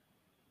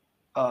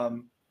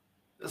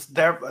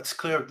 It's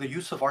clear the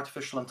use of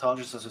artificial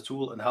intelligence as a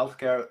tool in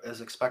healthcare is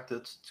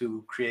expected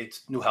to create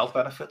new health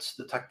benefits,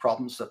 detect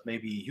problems that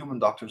maybe human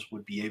doctors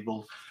would be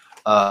able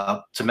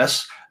to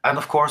miss. And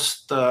of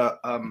course, the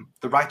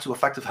right to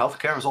effective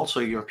healthcare is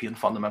also a European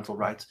fundamental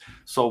right.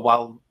 So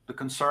while the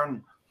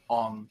concern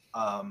on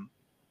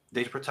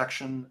data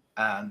protection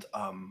and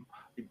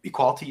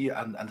equality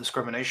and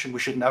discrimination, we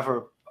should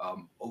never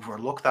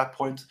overlook that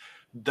point.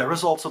 There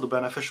is also the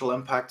beneficial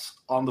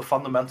impacts on the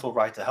fundamental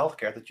right to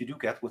healthcare that you do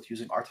get with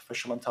using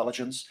artificial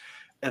intelligence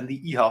in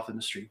the e-health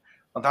industry.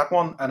 On that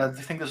one, and I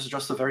think this is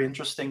just a very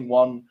interesting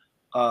one,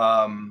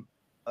 an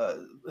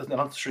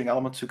interesting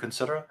element to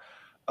consider.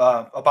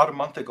 About a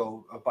month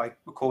ago, by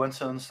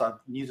coincidence, I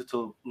needed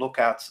to look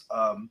at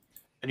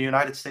in the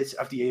United States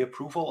FDA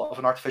approval of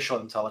an artificial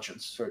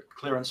intelligence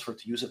clearance to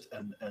use it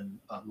in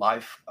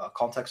live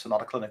context, and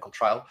not a clinical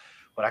trial,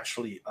 but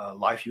actually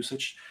live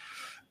usage.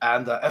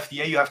 And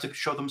FDA, you have to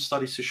show them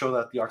studies to show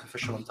that the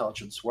artificial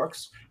intelligence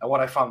works. And what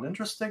I found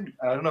interesting,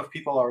 and I don't know if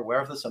people are aware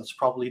of this, and it's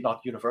probably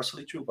not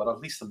universally true, but at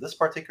least in this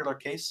particular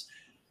case,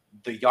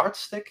 the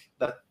yardstick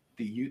that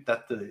they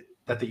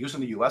use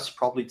in the US,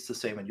 probably it's the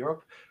same in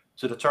Europe,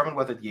 to determine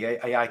whether the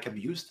AI can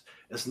be used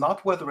is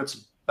not whether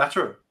it's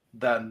better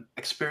than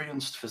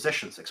experienced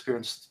physicians,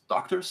 experienced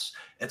doctors.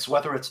 It's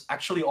whether it's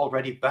actually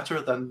already better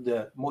than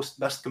the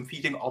best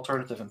competing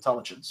alternative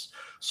intelligence.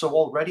 So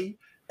already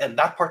in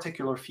that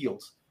particular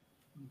field,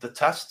 the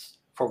test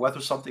for whether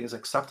something is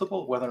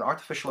acceptable, whether an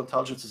artificial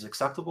intelligence is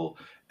acceptable,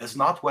 is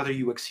not whether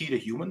you exceed a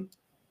human,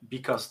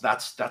 because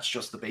that's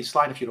just the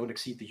baseline. If you don't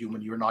exceed the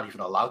human, you're not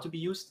even allowed to be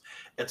used.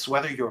 It's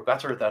whether you're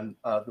better than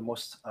the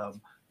most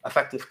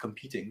effective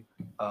competing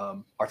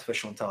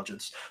artificial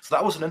intelligence. So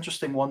that was an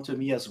interesting one to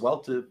me as well,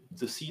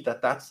 to see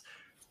that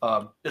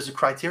is a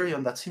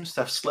criterion that seems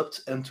to have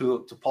slipped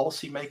into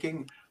policy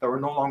making, that we're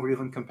no longer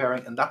even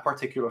comparing in that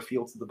particular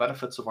field the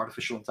benefits of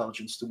artificial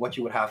intelligence to what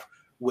you would have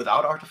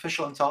without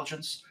artificial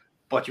intelligence,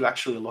 but you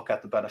actually look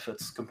at the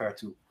benefits compared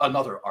to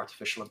another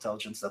artificial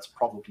intelligence that's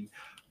probably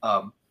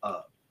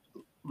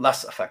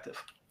less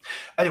effective.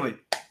 Anyway,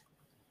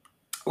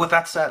 with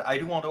that said, I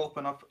do want to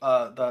open up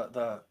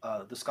the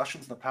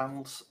discussions and the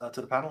panels to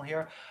the panel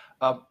here.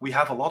 We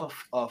have a lot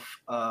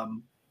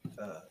of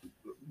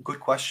good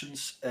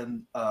questions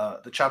in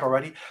the chat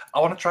already.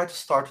 I want to try to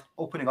start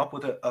opening up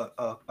with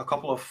a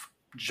couple of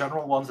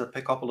general ones that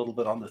pick up a little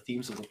bit on the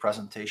themes of the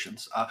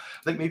presentations. I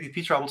think maybe,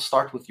 Peter, I will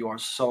start with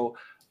yours. So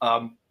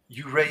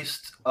you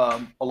raised a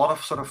lot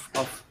of sort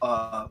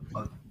of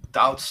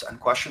doubts and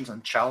questions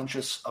and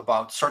challenges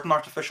about certain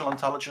artificial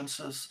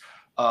intelligences,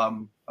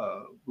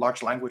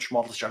 large language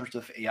models,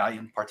 generative AI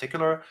in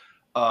particular.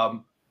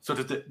 So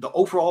the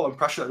overall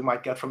impression that you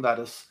might get from that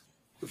is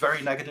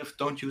very negative.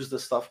 Don't use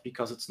this stuff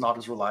because it's not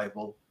as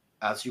reliable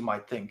as you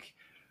might think.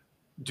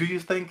 Do you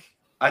think,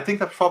 I think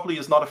that probably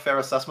is not a fair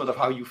assessment of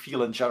how you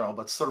feel in general,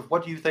 but sort of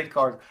what do you think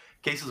are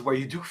cases where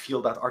you do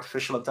feel that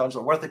artificial intelligence,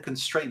 or what are the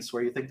constraints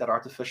where you think that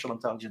artificial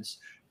intelligence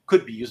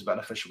could be used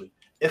beneficially,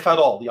 if at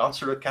all? The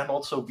answer can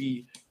also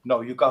be,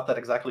 no, you got that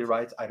exactly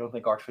right. I don't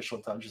think artificial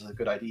intelligence is a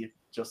good idea.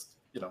 Just,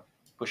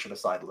 push it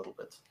aside a little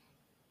bit.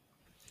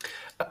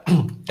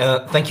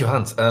 Thank you,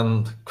 Hans.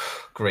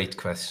 Great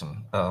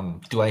question.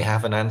 Do I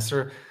have an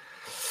answer?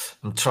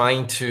 I'm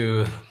trying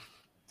to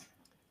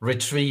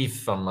retrieve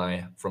from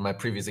my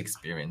previous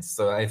experience.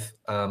 So I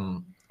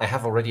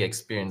have already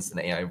experienced an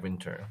AI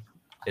winter.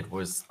 It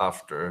was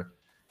after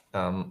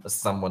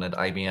someone at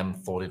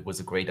IBM thought it was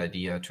a great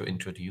idea to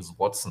introduce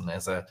Watson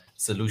as a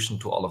solution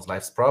to all of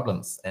life's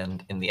problems,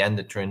 and in the end,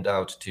 it turned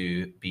out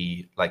to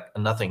be like a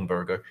nothing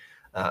burger,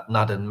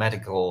 not in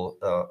medical,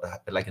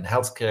 like in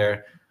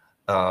healthcare.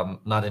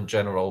 Not in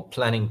general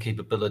planning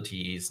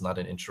capabilities, not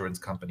in insurance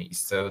companies.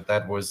 So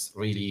that was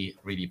really,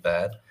 really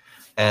bad.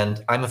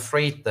 And I'm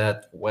afraid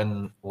that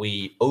when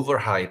we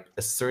overhype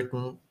a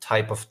certain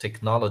type of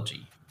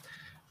technology,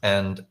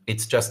 and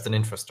it's just an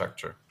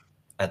infrastructure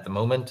at the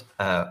moment,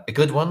 a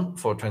good one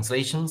for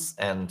translations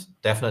and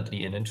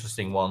definitely an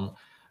interesting one,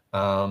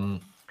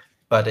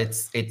 but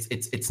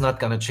it's not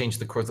going to change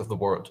the course of the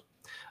world.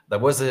 There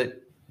was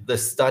the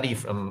study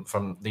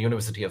from the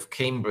University of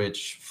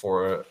Cambridge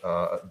for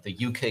the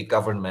UK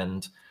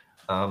government.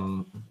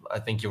 I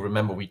think you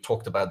remember we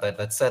talked about that.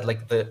 That said,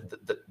 like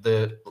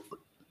the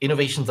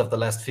innovations of the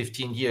last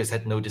 15 years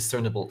had no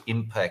discernible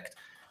impact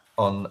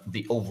on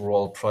the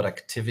overall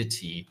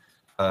productivity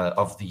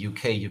of the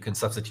UK. You can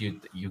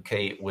substitute the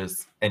UK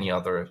with any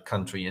other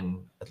country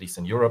at least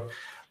in Europe.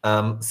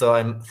 So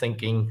I'm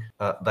thinking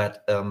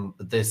that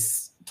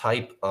this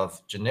type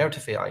of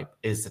generative AI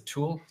is a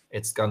tool.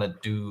 It's gonna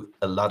do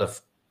a lot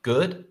of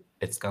good.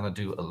 It's gonna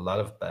do a lot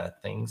of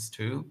bad things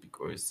too,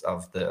 because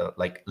of the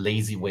like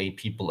lazy way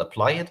people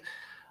apply it.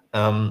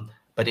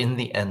 But in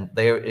the end,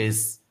 there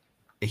is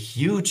a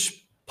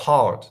huge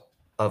part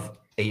of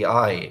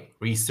AI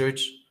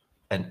research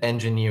and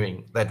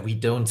engineering that we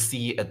don't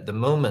see at the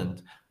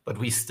moment, but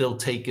we still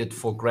take it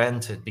for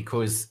granted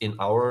because in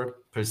our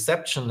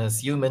perception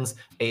as humans,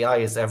 AI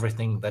is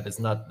everything that is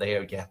not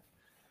there yet.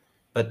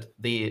 But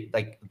the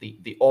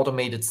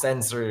automated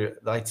sensor,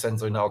 light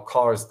sensor in our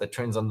cars that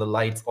turns on the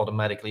lights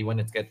automatically when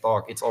it gets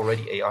dark, it's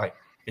already AI.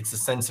 It's a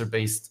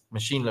sensor-based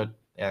machine learning,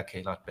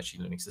 okay, not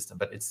machine learning system,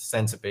 but it's a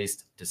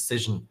sensor-based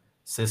decision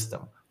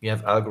system. We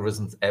have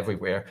algorithms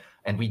everywhere,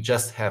 and we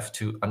just have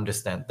to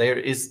understand. There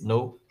is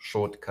no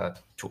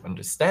shortcut to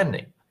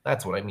understanding.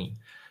 That's what I mean.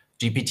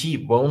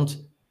 GPT won't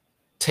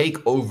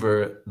take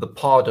over the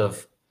part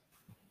of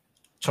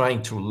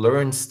trying to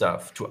learn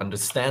stuff, to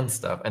understand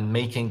stuff, and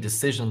making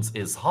decisions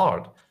is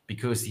hard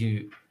because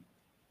you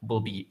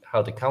will be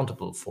held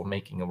accountable for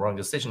making a wrong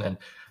decision.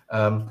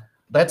 And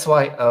that's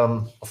why,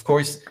 of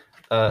course,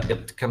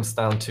 it comes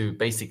down to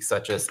basics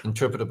such as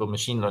interpretable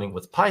machine learning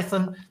with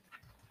Python,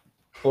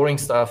 boring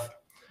stuff,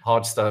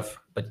 hard stuff,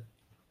 but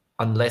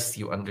unless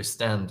you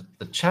understand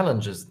the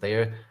challenges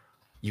there,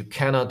 you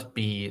cannot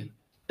be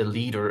a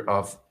leader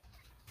of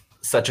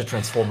such a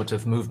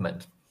transformative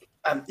movement.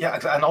 And yeah,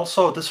 and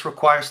also this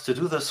requires to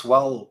do this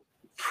well,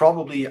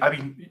 probably, I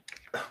mean,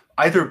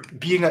 either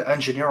being an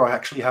engineer or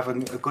actually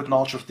having a good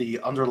knowledge of the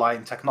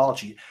underlying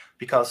technology.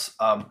 Because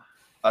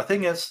the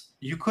thing is,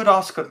 you could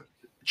ask a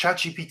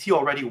ChatGPT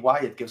already why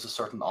it gives a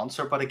certain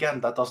answer, but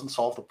again, that doesn't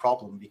solve the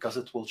problem because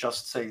it will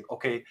just say,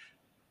 okay,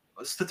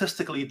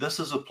 statistically, this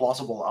is a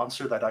plausible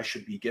answer that I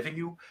should be giving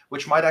you,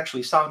 which might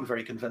actually sound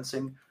very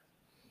convincing,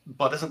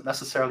 but isn't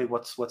necessarily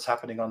what's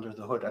happening under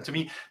the hood. And to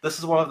me, this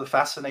is one of the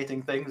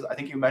fascinating things. I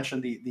think you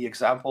mentioned the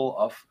example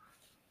of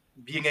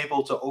being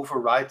able to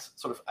override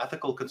sort of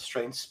ethical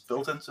constraints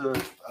built into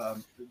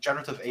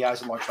generative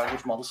AIs and large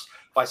language models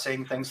by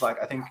saying things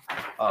like, I think,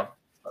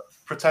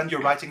 pretend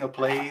you're writing a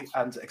play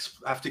and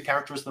have the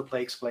characters in the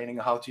play explaining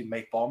how to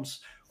make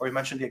bombs. Or you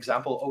mentioned the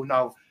example, oh,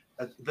 now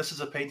this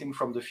is a painting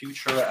from the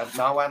future, and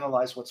now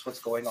analyze what's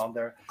going on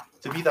there.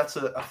 To me, that's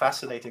a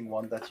fascinating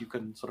one that you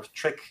can sort of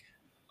trick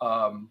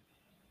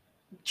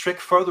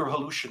further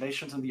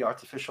hallucinations in the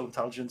artificial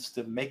intelligence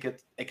to make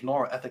it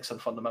ignore ethics and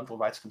fundamental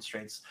rights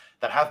constraints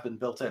that have been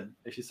built in.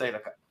 If you say,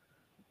 like,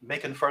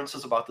 make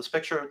inferences about this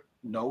picture,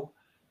 no,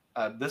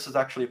 this is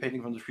actually a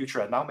painting from the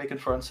future, and now make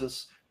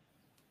inferences,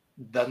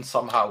 then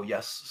somehow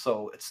yes.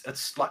 So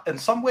it's like, in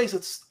some ways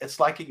it's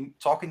like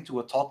talking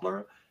to a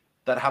toddler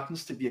that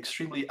happens to be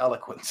extremely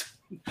eloquent,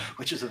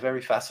 which is a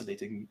very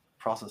fascinating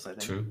process, I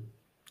think.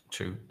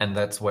 True. And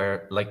that's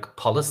where like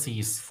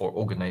policies for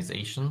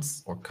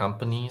organizations or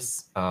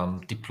companies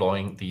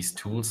deploying these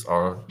tools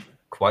are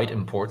quite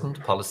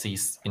important.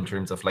 Policies in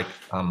terms of like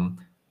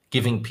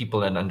giving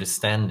people an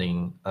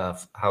understanding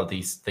of how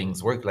these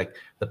things work, like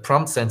the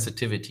prompt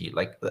sensitivity,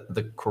 like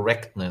the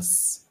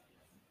correctness,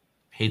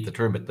 hate the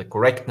term, but the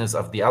correctness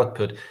of the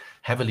output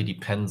heavily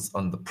depends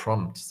on the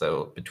prompt.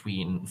 So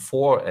between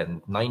 4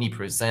 and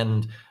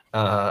 90%,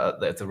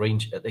 the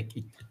range,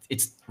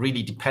 it's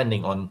really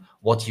depending on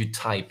what you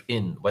type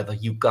in, whether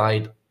you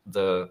guide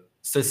the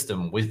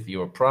system with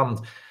your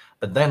prompt.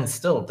 But then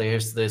still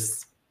there's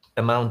this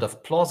amount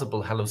of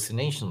plausible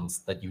hallucinations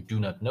that you do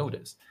not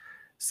notice.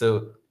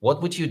 So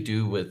what would you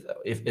do with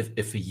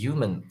if a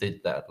human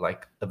did that,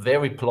 like a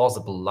very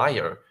plausible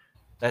liar?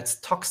 That's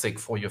toxic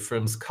for your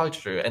firm's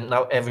culture. And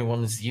now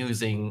everyone is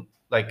using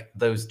like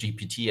those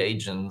GPT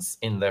agents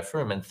in their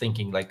firm and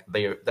thinking like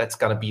that's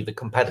gonna be the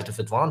competitive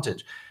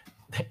advantage.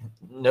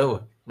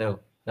 No.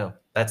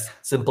 That's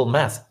simple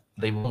math.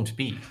 they won't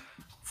be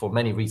for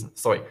many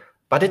reasons. Sorry.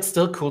 But it's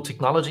still cool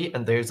technology,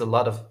 and there's a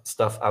lot of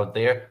stuff out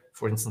there.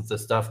 For instance, the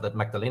stuff that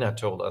Magdalena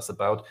told us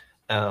about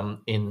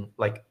in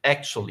like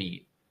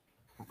actually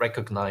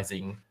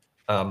recognizing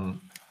and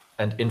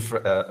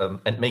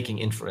making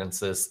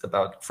inferences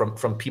about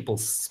from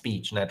people's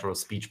speech, natural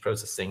speech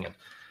processing, and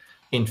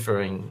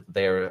inferring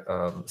their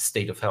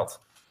state of health.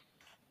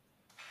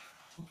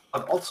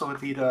 But also,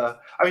 indeed, I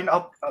mean,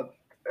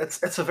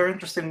 it's a very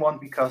interesting one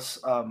because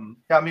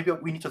yeah, maybe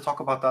we need to talk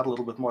about that a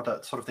little bit more.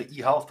 That sort of the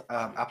e-health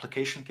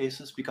application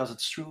cases, because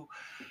it's true.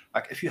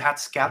 Like if you had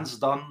scans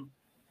done,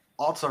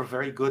 odds are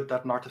very good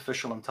that an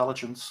artificial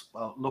intelligence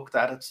looked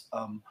at it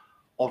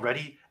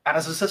already and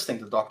is assisting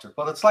the doctor.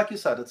 But it's like you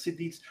said, it's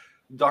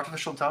the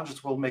artificial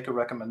intelligence will make a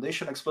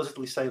recommendation,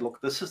 explicitly say, look,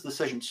 this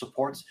decision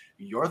supports,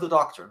 you're the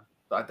doctor,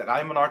 that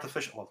I'm an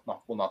artificial, well,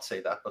 no, will not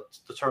say that, but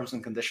the terms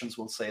and conditions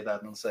will say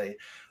that and say,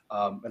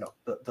 you know,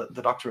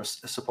 the doctor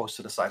is supposed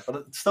to decide. But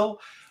it's still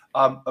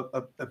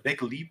a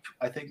big leap,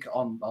 I think,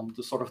 on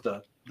the sort of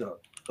the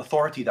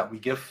authority that we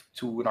give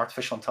to an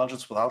artificial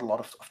intelligence without a lot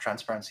of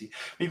transparency.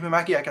 Maybe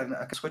Maggie, I can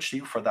switch to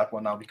you for that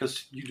one now,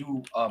 because you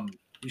do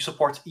you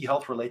support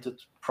e-health related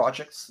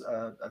projects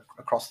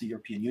across the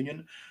European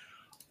Union.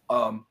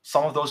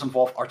 Some of those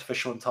involve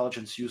artificial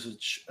intelligence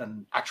usage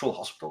in actual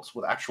hospitals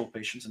with actual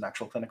patients and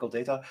actual clinical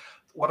data.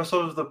 What are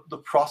sort of the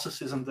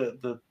processes and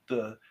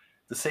the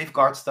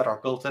safeguards that are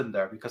built in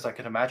there? Because I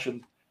can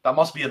imagine that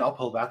must be an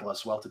uphill battle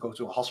as well, to go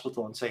to a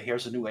hospital and say,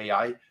 here's a new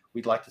AI,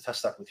 we'd like to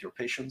test that with your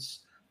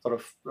patients. Sort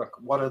of like,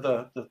 what are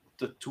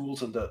the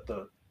tools and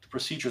the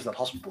procedures that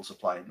hospitals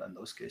apply in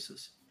those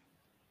cases?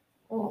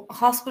 Well,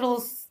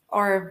 hospitals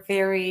are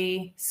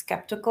very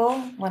skeptical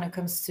when it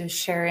comes to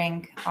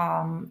sharing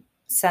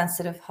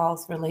sensitive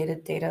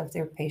health-related data of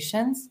their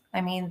patients. I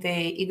mean,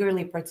 they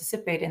eagerly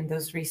participate in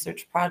those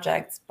research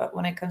projects, but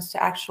when it comes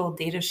to actual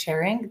data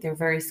sharing, they're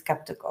very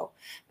skeptical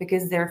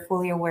because they're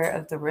fully aware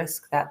of the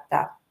risk that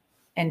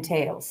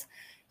entails.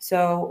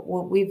 So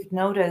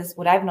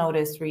what I've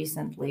noticed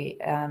recently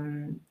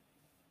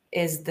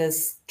is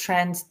this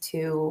trend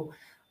to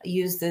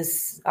use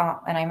this,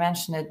 and I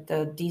mentioned it,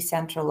 the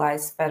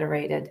decentralized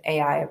federated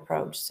AI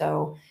approach.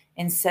 So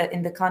in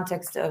the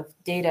context of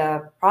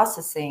data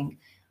processing,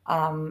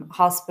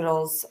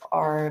 hospitals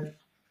are,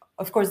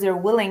 of course, they're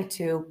willing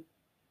to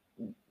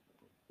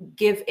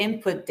give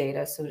input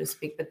data, so to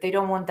speak, but they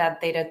don't want that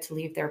data to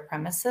leave their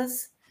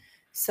premises.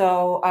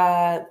 So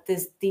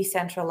this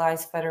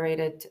decentralized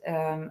federated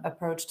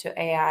approach to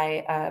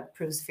AI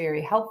proves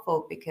very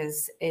helpful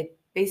because it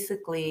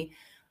basically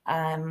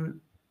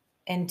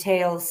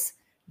entails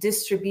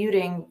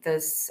distributing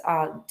this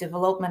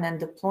development and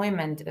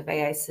deployment of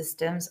AI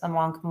systems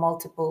among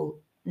multiple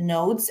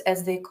nodes,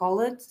 as they call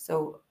it,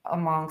 so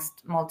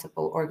amongst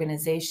multiple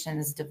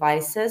organizations'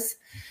 devices.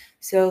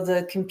 So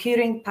the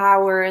computing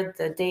power,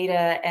 the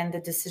data, and the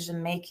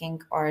decision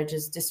making are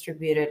just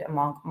distributed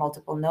among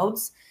multiple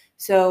nodes.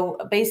 So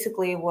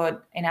basically,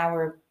 what in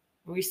our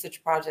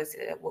research projects,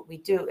 what we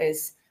do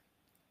is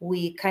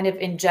we kind of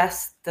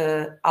ingest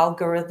the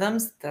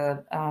algorithms,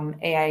 the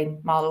AI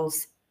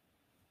models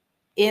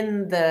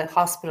in the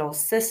hospital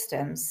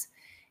systems,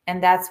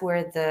 and that's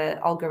where the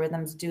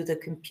algorithms do the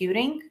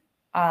computing,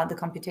 the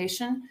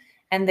computation,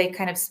 and they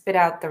kind of spit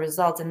out the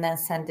results and then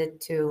send it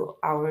to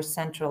our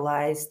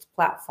centralized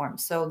platform.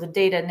 So the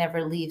data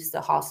never leaves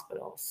the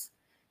hospitals.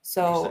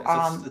 So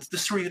it's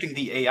distributing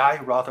the AI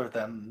rather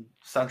than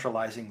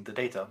centralizing the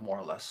data, more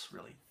or less,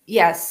 really.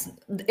 Yes.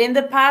 In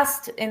the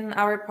past, in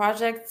our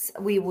projects,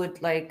 we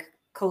would like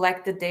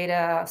collect the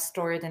data,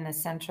 store it in a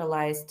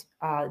centralized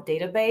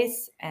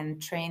database, and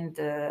train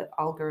the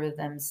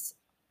algorithms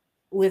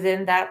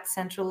within that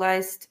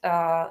centralized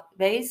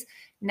base.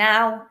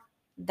 Now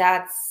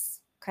that's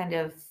kind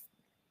of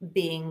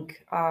being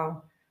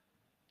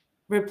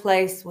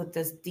replaced with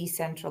this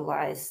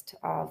decentralized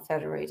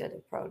federated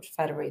approach,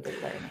 federated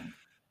learning.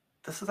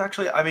 This is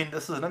actually, I mean,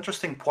 this is an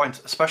interesting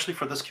point, especially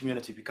for this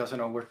community, because, you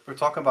know, we're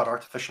talking about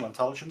artificial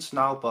intelligence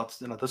now, but,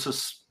 you know, this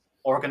is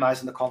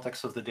organized in the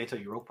context of the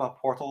data.europa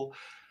portal.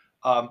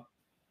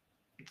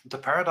 The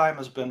paradigm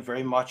has been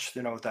very much,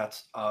 you know,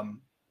 that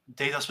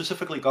data,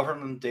 specifically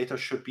government data,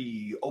 should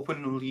be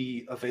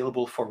openly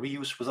available for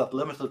reuse without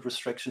limited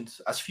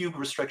restrictions, as few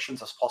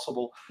restrictions as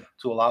possible,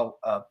 to allow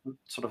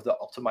sort of the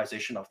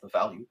optimization of the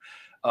value.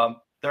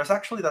 There's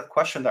actually that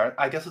question there.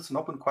 I guess it's an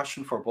open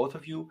question for both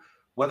of you,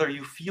 whether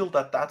you feel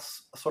that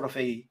that's sort of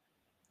a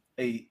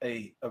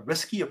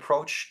risky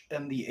approach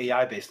in the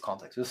AI-based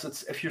context.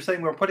 If you're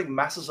saying we're putting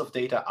masses of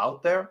data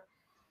out there,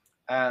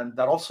 and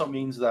that also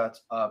means that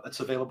it's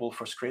available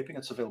for scraping,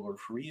 it's available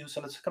for reuse,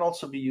 and it can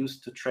also be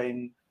used to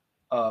train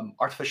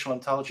artificial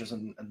intelligence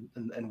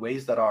in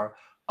ways that are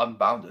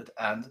unbounded.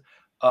 And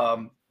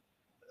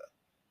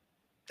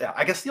yeah,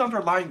 I guess the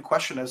underlying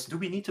question is, do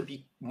we need to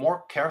be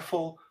more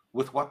careful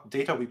with what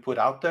data we put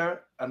out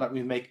there and that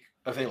we make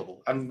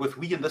available? And with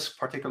we in this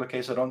particular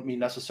case, I don't mean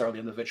necessarily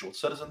individual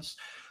citizens,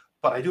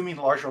 but I do mean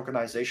large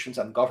organizations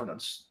and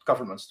governments.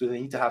 Do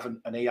they need to have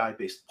an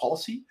AI-based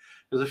policy?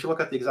 Because if you look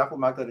at the example,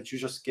 Magda, that you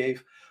just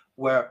gave,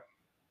 where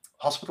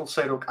hospitals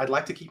say, look, I'd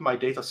like to keep my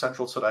data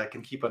central so that I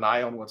can keep an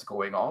eye on what's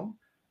going on,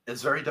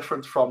 is very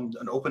different from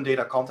an open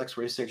data context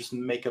where you say just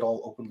make it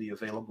all openly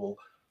available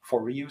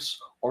for reuse.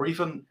 Or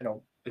even,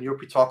 in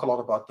Europe, we talk a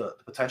lot about the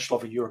potential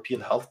of a European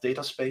health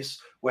data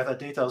space where that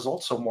data is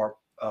also more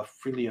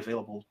freely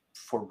available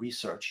for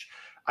research.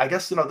 I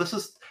guess, this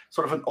is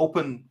sort of an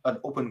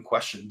open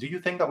question. Do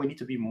you think that we need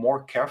to be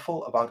more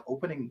careful about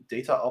opening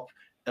data up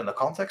in the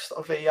context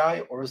of AI,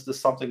 or is this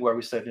something where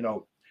we said,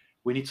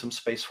 we need some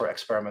space for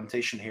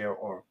experimentation here,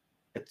 or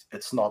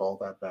it's not all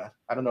that bad?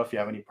 I don't know if you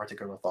have any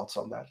particular thoughts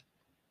on that.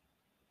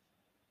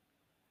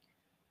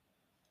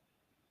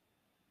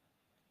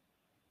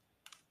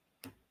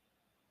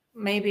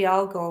 Maybe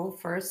I'll go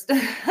first.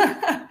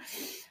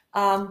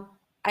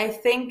 I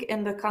think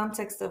in the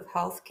context of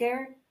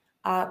healthcare,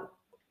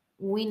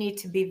 we need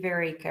to be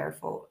very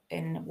careful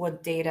in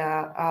what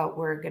data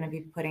we're going to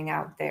be putting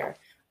out there.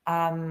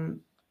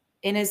 In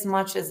as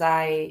much as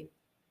I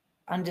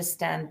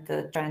understand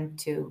the trend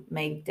to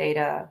make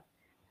data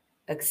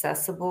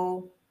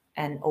accessible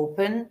and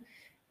open,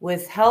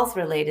 with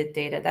health-related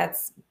data,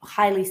 that's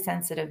highly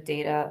sensitive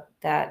data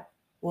that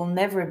will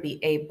never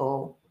be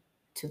able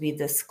to be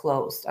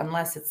disclosed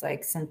unless it's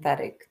like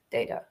synthetic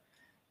data.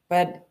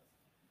 But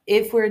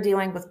if we're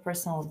dealing with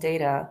personal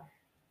data,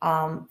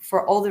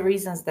 for all the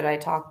reasons that I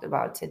talked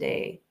about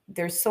today,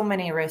 there's so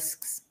many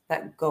risks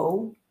that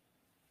go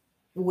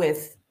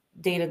with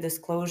data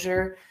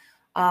disclosure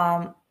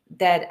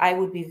that I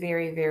would be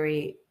very,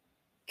 very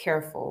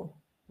careful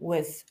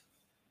with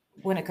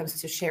when it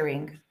comes to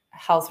sharing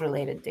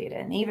health-related data.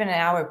 And even in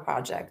our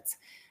projects,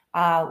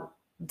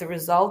 the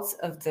results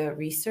of the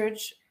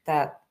research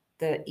that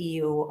the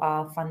EU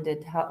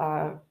funded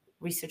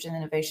research and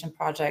innovation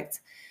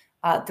project,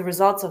 the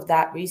results of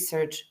that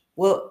research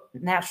will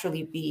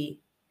naturally be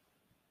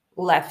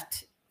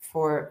left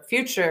for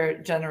future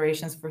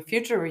generations, for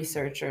future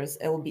researchers.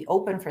 It will be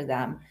open for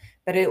them,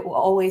 but it will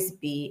always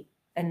be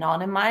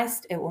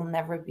anonymized. It will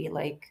never be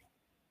like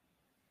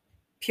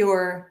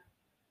pure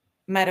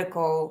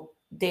medical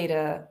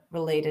data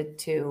related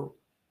to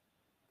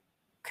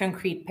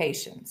concrete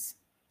patients.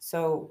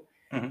 So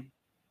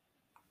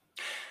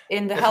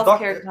in the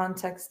healthcare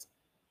context,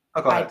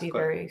 I'd be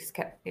very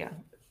skeptical. Yeah.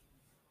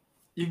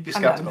 You'd be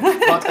skeptical.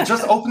 But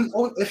just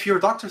if your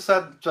doctor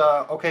said,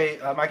 okay,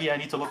 Maggie, I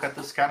need to look at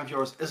this scan of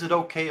yours, is it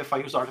okay if I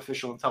use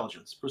artificial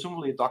intelligence?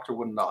 Presumably a doctor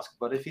wouldn't ask,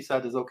 but if he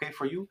said, is it okay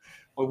for you?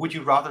 Or would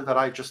you rather that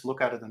I just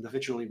look at it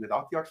individually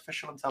without the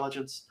artificial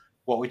intelligence?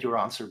 What would your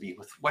answer be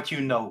with what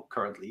you know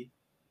currently?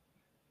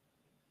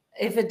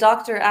 If a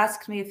doctor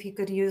asked me if he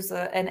could use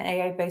an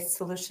AI-based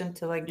solution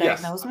to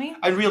diagnose me?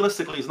 And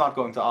realistically, he's not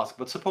going to ask.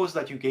 But suppose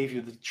that you gave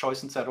you the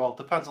choice and said, well, it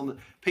depends on the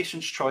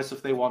patient's choice.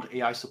 If they want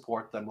AI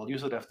support, then we'll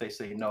use it. If they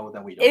say no,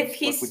 then we don't.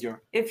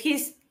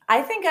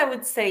 I think I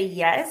would say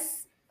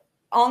yes,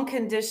 on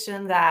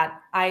condition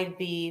that I'd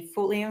be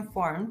fully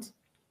informed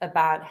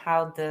about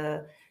how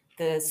the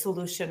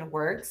solution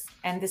works.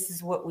 And this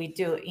is what we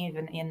do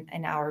even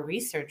in our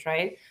research,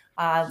 right?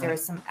 There are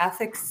some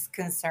ethics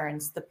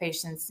concerns. The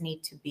patients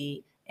need to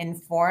be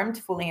informed,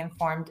 fully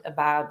informed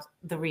about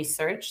the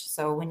research.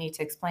 So we need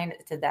to explain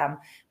it to them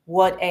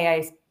what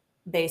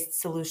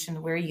AI-based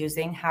solution we're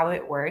using, how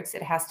it works.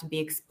 It has to be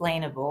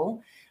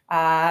explainable.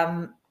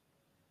 I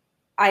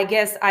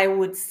guess I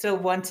would still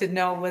want to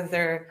know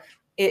whether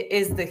it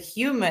is the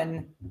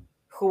human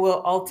who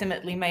will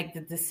ultimately make the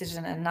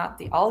decision and not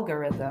the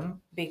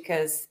algorithm,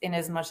 because in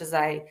as much as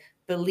I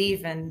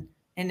believe in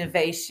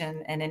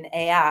innovation and in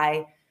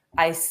AI,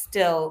 I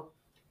still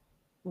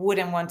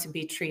wouldn't want to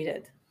be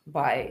treated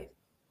by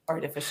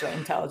artificial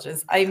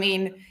intelligence. I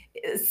mean,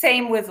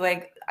 same with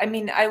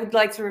I would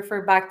like to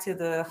refer back to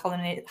the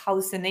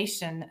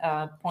hallucination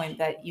point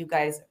that you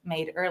guys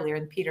made earlier,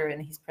 and Peter in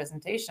his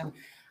presentation.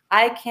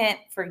 I can't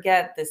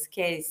forget this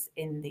case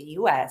in the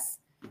US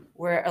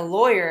where a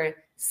lawyer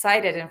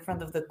cited in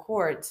front of the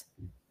court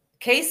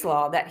case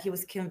law that he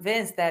was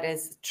convinced that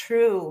is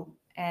true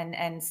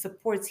and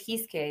supports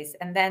his case.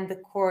 And then the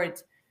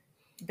court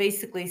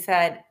basically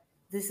said,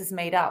 this is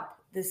made up.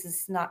 This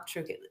is not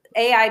true.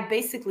 AI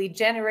basically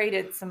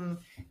generated some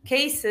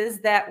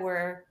cases that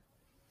were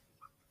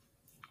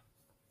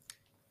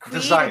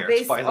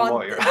desired by the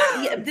lawyer.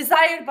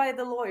 Desired by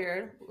the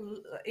lawyer,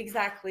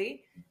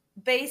 exactly,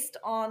 based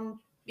on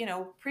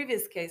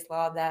previous case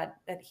law that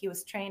he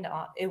was trained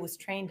on. It was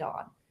trained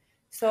on.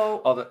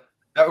 So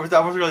that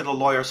was really the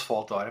lawyer's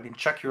fault, though. I mean,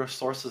 check your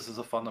sources is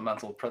a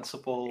fundamental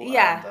principle.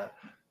 Yeah,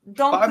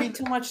 don't put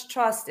too much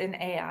trust in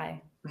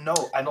AI. No,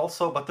 and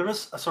also, but there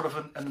is a sort of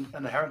an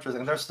inherent risk,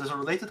 and there's a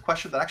related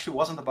question that actually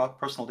wasn't about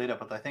personal data,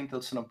 but I think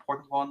that's an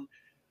important one.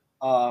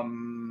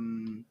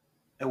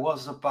 It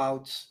was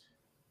about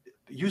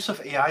use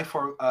of AI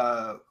for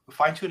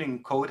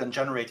fine-tuning code and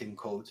generating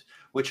code,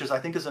 which I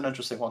think is an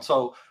interesting one.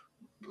 So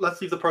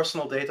let's leave the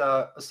personal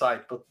data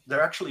aside, but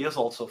there actually is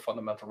also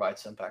fundamental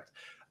rights impact.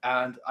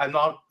 And I'm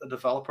not a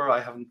developer.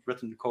 I haven't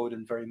written code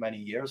in very many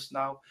years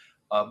now,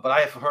 but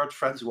I have heard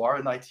friends who are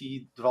in IT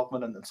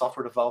development and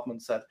software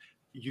development said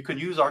you can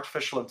use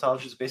artificial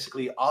intelligence,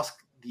 basically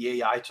ask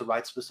the AI to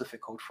write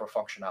specific code for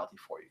functionality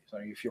for you. So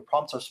if your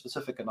prompts are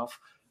specific enough,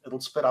 it'll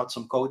spit out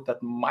some code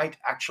that might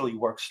actually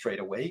work straight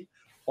away,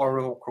 or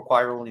will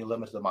require only a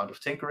limited amount of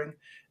tinkering.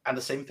 And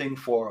the same thing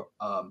for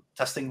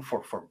testing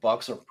for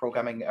bugs or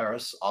programming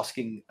errors,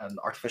 asking an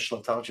artificial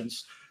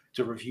intelligence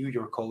to review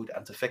your code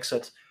and to fix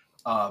it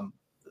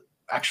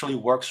actually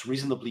works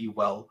reasonably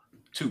well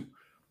too.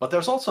 But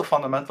there's also a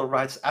fundamental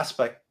rights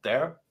aspect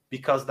there,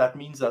 because that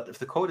means that if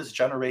the code is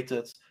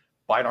generated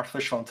by an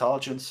artificial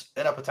intelligence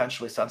in a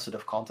potentially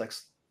sensitive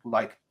context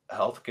like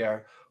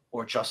healthcare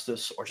or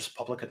justice or just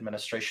public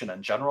administration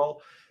in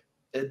general,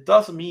 it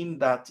does mean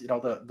that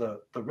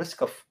the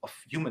risk of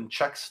human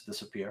checks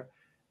disappear,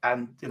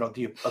 and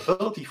the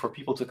ability for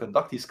people to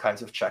conduct these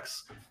kinds of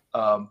checks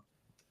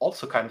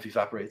also kind of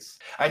evaporates.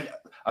 And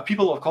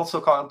people have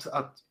also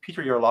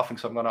Peter, you're laughing,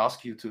 so I'm going to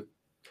ask you to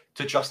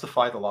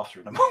justify the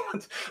laughter in a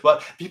moment.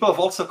 But people have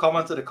also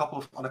commented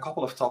on a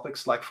couple of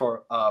topics, like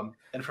for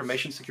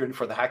information security,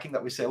 for the hacking,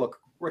 that we say, look,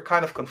 we're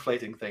kind of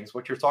conflating things.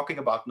 What you're talking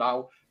about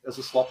now is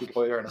a sloppy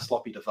lawyer and a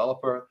sloppy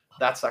developer.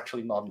 That's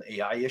actually not an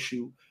AI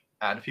issue.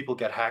 And if people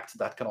get hacked,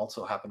 that can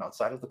also happen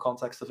outside of the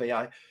context of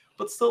AI.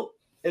 But still,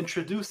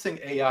 introducing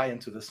AI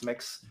into this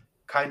mix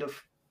kind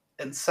of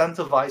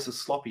incentivizes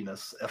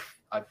sloppiness. If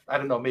I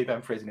don't know, maybe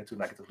I'm phrasing it too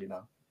negatively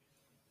now.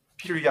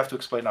 Peter, you have to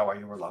explain now why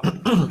you were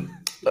laughing.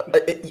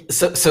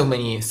 So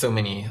many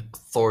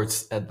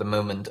thoughts at the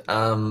moment.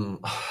 I'm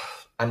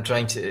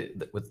trying to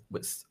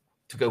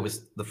go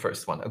with the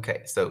first one.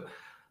 Okay, so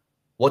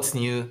what's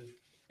new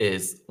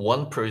is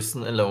one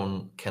person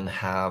alone can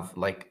have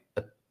like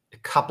a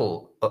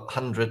couple of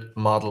 100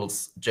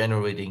 models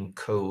generating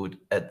code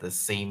at the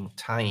same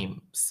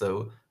time.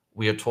 So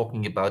we are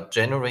talking about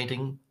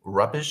generating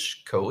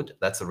rubbish code.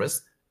 That's a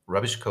risk.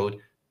 Rubbish code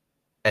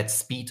at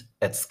speed,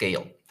 at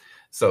scale.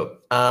 So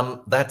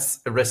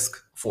that's a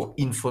risk for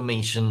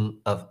information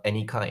of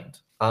any kind.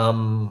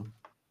 Deepfake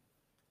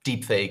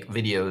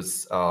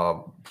videos,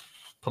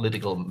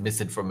 political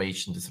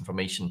misinformation,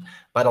 disinformation,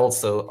 but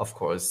also, of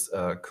course,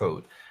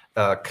 code.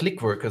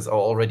 Click workers are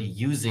already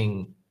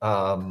using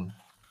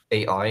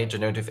AI,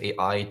 generative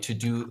AI, to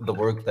do the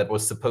work that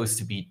was supposed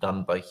to be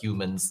done by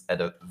humans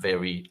at a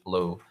very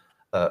low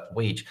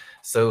wage.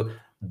 So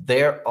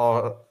there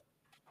are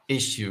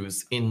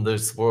issues in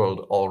this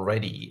world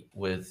already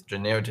with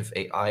generative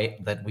AI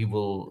that we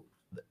will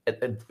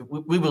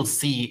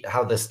see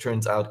how this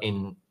turns out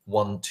in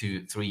 1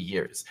 to 3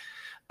 years.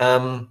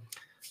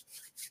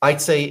 I'd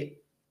say,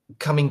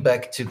 coming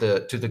back to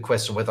the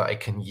question whether I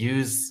can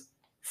use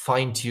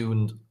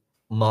fine-tuned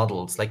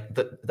models, like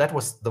that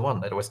was the one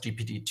that was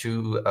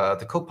GPT-2,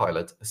 the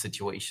Copilot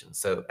situation.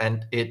 So,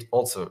 and it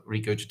also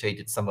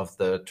regurgitated some of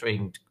the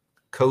trained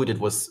code it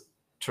was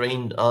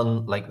trained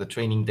on, like the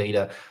training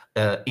data,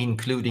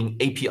 including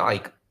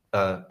API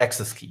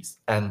access keys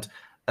and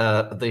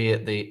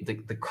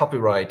the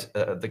copyright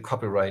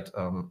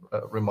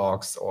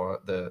remarks or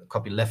the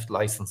copyleft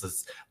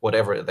licenses,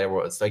 whatever there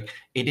was. Like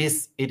it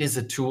is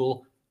a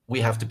tool.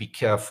 We have to be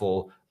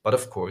careful, but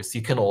of course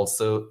you can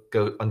also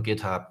go on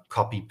GitHub,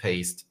 copy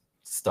paste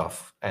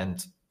stuff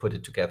and put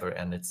it together,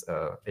 and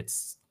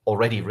it's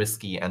already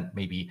risky and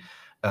maybe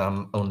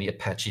only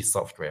Apache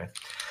software.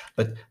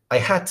 But I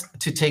had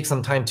to take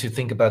some time to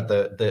think about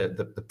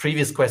the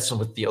previous question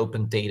with the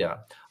open data.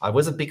 I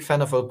was a big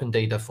fan of open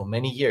data for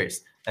many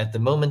years. At the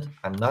moment,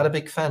 I'm not a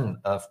big fan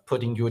of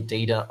putting your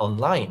data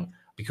online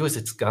because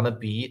it's gonna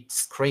be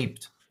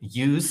scraped,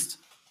 used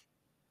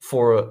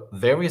for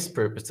various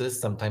purposes,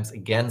 sometimes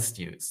against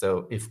you.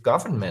 So if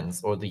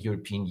governments or the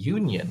European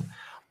Union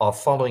are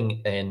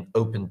following an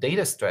open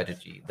data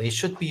strategy, they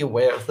should be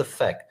aware of the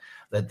fact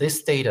that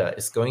this data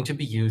is going to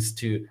be used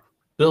to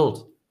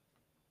build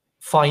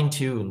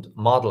fine-tuned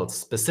models,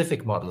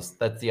 specific models.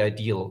 That's the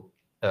ideal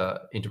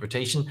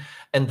interpretation,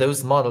 and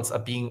those models are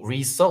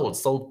being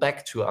sold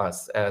back to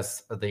us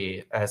as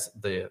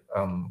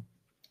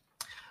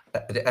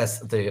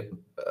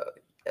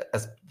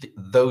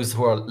those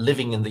who are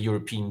living in the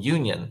European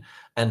Union,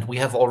 and we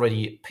have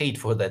already paid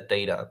for that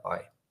data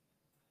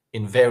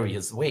in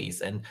various ways,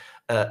 and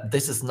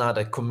this is not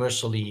a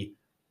commercially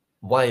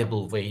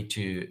viable way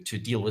to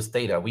deal with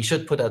data. We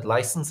should put out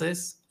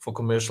licenses for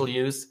commercial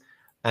use,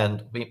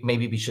 and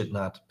maybe we should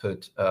not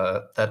put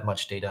that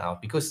much data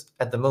out, because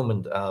at the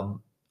moment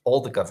all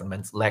the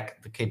governments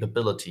lack the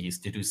capabilities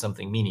to do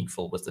something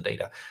meaningful with the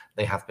data.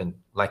 They have been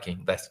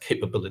lacking that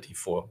capability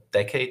for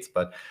decades,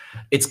 but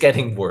it's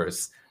getting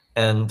worse.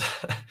 And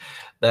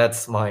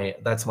that's my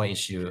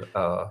issue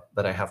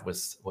that I have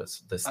with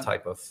this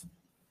type of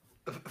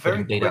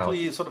very data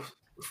quickly out. sort of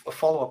a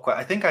follow-up question.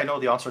 I think I know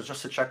the answer,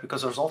 just to check,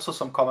 because there's also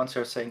some comments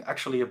here saying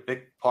actually a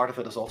big part of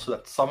it is also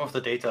that some of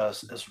the data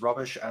is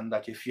rubbish, and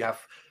that if you have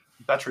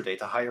better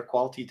data, higher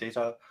quality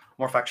data,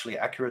 more factually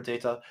accurate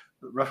data,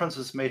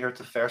 references made here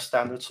to FAIR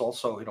standards,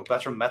 also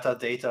better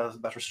metadata,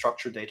 better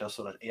structured data,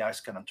 so that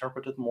AIs can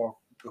interpret it more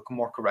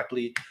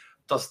correctly.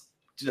 Does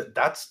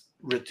that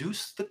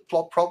reduce the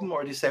problem,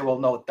 or do you say, well,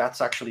 no, that's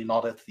actually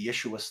not it? The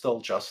issue is still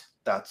just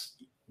that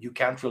you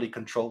can't really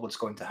control what's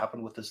going to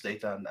happen with this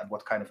data and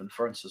what kind of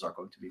inferences are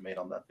going to be made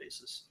on that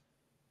basis.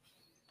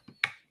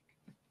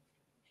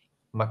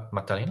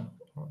 Magdalena?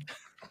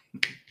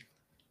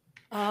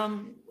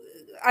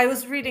 I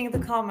was reading the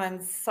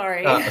comments.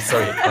 Sorry.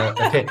 Sorry.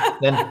 Okay.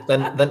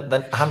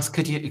 Then Hans,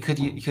 could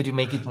you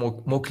make it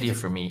more clear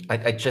for me?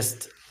 I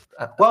just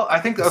well, I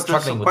think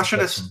the question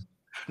is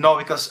no,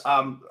 because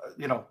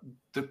you know,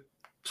 the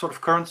sort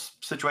of current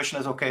situation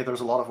is okay.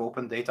 There's a lot of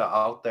open data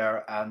out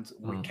there, and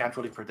we can't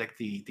really predict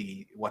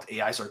the what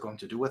AIs are going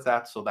to do with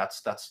that. So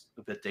that's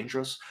a bit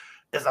dangerous.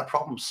 Is that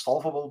problem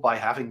solvable by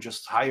having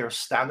just higher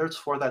standards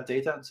for that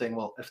data and saying,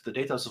 well, if the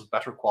data is of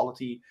better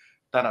quality,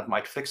 then it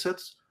might fix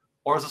it?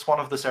 Or is this one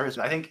of those areas?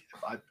 I think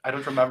I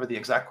don't remember the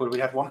exact quote. We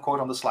had one quote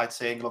on the slide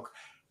saying, look,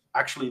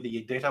 actually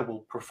the data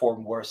will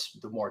perform worse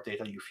the more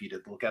data you feed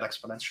it. It will get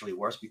exponentially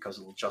worse because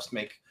it will just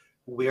make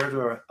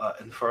weirder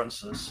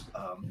inferences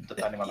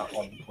depending on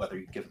whether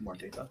you give more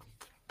data.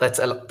 That's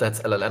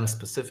LLM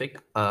specific,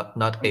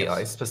 not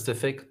AI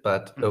specific,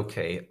 but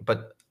okay.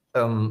 But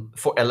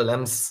for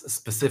LLMs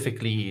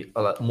specifically,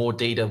 more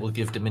data will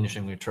give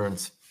diminishing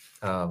returns.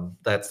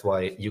 That's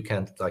why you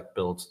can't like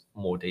build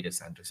more data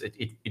centers.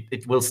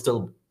 It will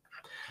still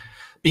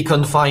be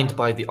confined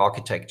by the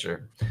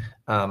architecture,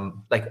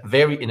 like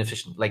very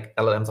inefficient. Like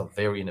LLMs are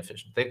very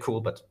inefficient. They're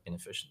cool, but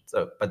inefficient.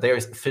 So, but there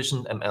is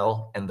efficient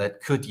ML, and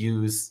that could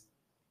use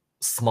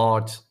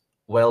smart,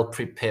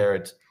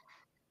 well-prepared,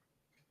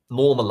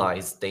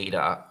 normalized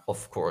data.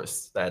 Of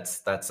course,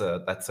 that's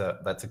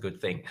a good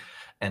thing.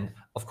 And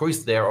of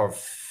course, there are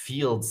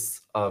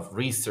fields of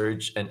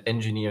research and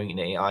engineering in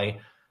AI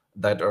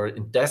that are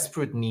in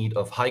desperate need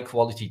of high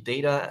quality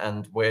data,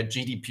 and where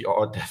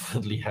GDPR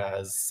definitely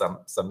has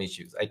some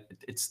issues.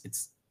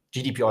 It's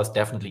GDPR is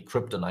definitely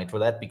kryptonite for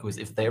that, because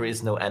if there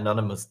is no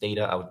anonymous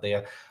data out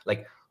there,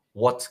 like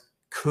what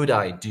could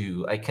I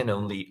do? I can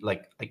only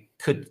I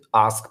could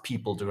ask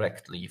people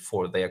directly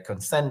for their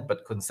consent,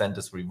 but consent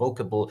is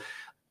revocable.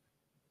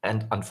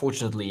 And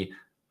unfortunately,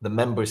 the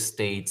member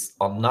states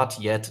are not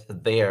yet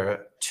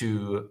there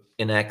to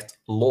enact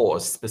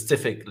laws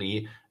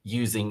specifically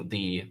using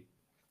the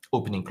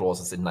opening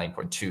clauses in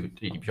 9.2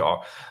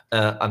 GDPR,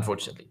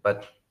 unfortunately.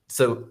 But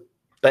so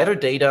better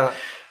data,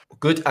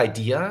 good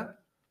idea,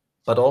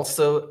 but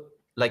also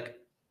like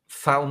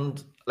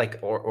found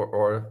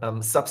or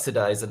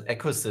subsidize an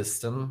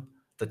ecosystem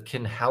that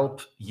can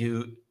help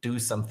you do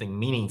something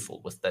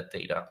meaningful with that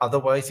data.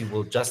 Otherwise, you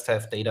will just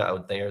have data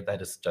out there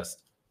that is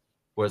just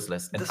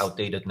worthless and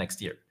outdated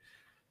next year.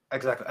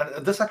 Exactly.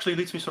 And this actually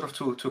leads me sort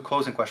of to a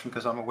closing question,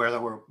 because I'm aware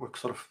that we're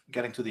sort of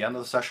getting to the end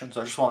of the session.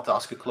 So I just wanted to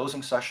ask a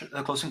closing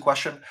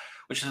question,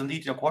 which is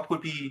indeed, what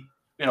would be,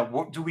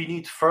 do we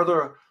need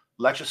further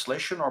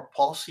legislation or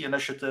policy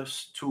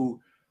initiatives to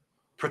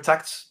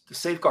protect,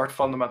 safeguard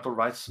fundamental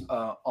rights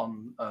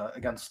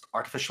against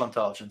artificial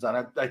intelligence?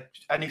 And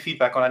any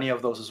feedback on any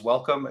of those is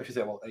welcome. If you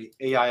say, well,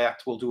 AI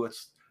Act will do it,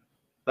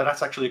 then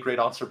that's actually a great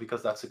answer,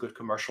 because that's a good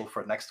commercial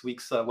for next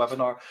week's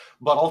webinar.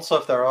 But also,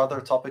 if there are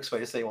other topics where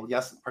you say, well,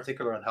 yes, in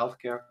particular in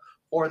healthcare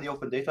or in the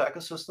open data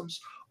ecosystems,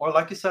 or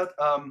like you said,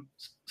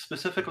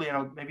 specifically,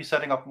 maybe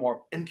setting up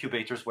more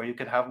incubators where you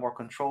can have more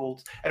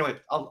controlled. Anyway,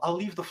 I'll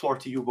leave the floor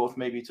to you both,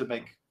 maybe to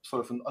make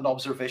sort of an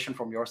observation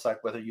from your side,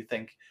 whether you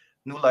think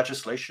new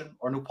legislation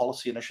or new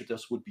policy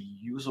initiatives would be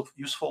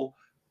useful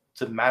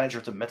to manage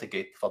or to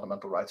mitigate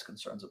fundamental rights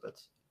concerns a bit.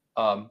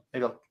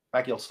 Maybe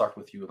Maggie, I'll start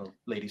with you, the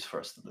ladies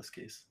first in this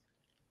case.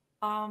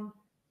 I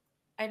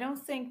don't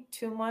think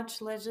too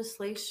much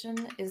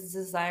legislation is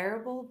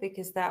desirable,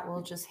 because that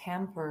will just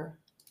hamper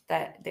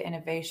the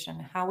innovation.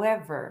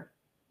 However,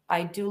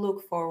 I do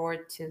look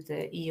forward to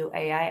the EU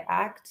AI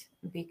Act,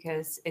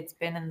 because it's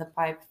been in the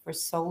pipe for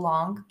so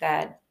long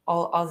that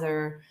all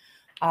other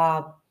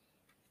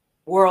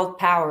world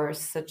powers,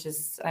 such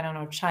as, I don't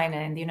know, China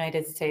and the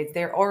United States,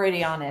 they're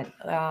already on it.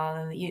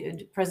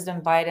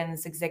 President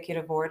Biden's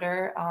executive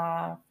order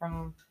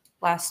from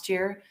last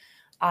year,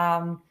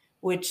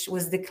 which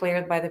was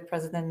declared by the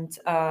president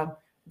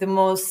the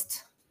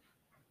most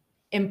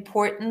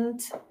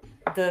important,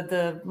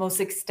 the most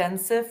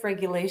extensive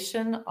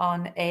regulation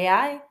on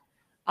AI.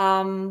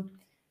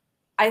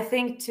 I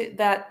think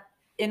that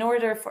in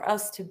order for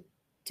us to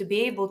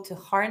be able to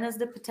harness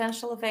the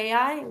potential of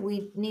AI,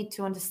 we need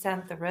to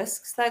understand the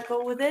risks that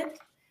go with it,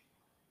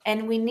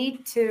 and we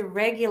need to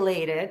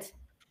regulate it,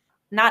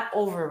 not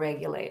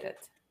over-regulate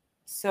it.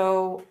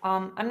 So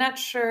I'm not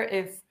sure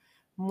if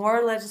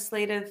more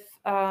legislative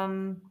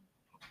I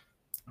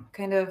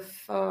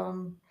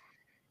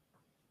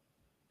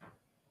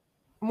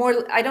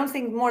don't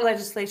think more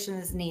legislation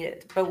is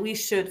needed, but we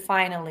should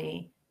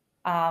finally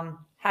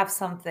have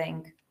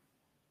something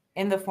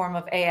in the form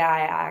of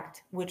AI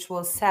Act, which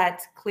will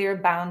set clear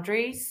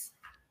boundaries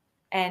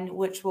and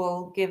which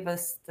will give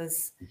us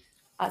this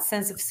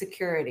sense of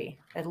security.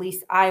 At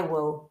least I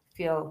will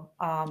feel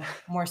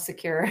more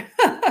secure.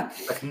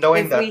 Like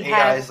knowing that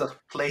AI is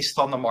placed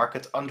on the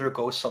market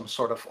undergoes some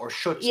sort of, or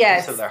should,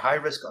 yes, so they're high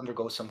risk,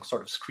 undergo some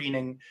sort of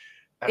screening.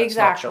 And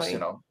exactly. It's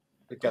not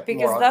just, get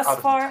because more thus out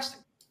of far, the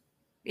testing.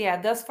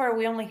 yeah, thus far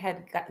we only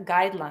had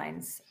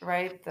guidelines,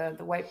 right? The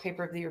white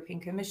paper of the European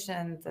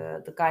Commission,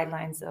 the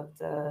guidelines of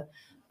the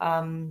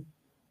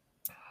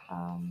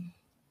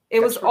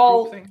it was Expert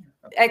all group thing?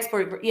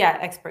 expert group, yeah,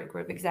 expert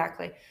group,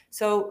 exactly.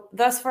 So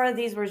thus far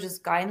these were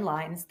just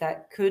guidelines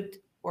that could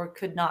or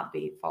could not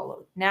be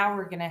followed. Now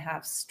we're going to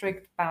have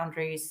strict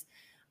boundaries,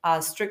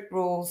 strict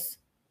rules.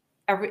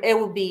 It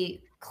will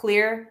be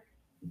clear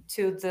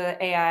to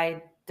the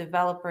AI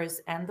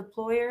developers and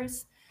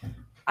deployers.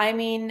 I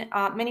mean,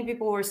 many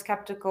people were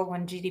skeptical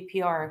when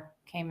GDPR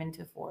came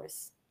into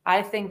force.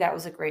 I think that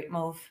was a great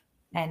move,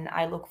 and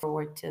I look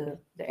forward to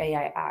the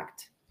AI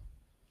Act.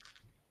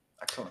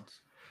 Excellent.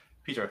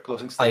 Peter,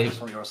 closing statements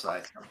from your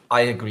side.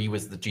 I agree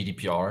with the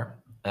GDPR.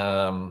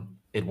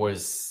 That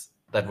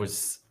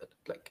was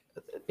like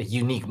a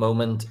unique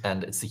moment,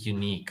 and it's a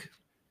unique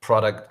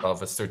product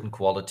of a certain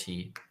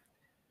quality.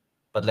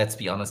 But let's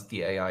be honest,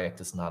 the AI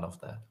Act is none of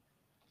that.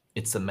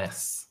 It's a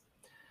mess.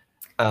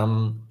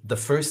 The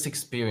first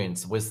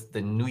experience with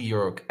the New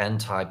York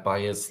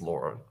anti-bias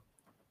law,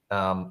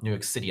 New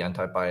York City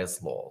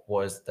anti-bias law,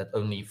 was that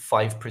only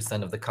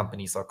 5% of the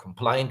companies are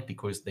compliant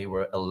because they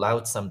were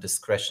allowed some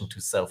discretion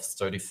to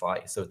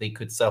self-certify. So they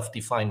could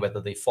self-define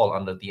whether they fall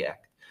under the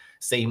Act.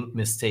 Same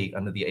mistake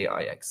under the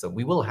AI Act. So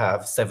we will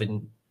have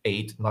 7,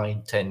 8,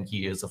 9, 10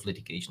 years of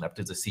litigation up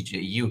to the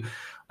CJEU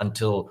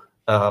until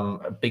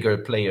bigger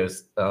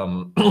players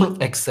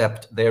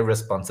accept their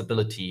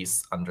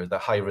responsibilities under the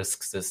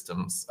high-risk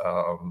systems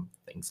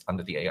things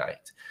under the AI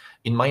Act.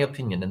 In my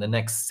opinion, in the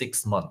next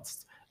 6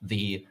 months,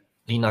 the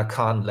Lina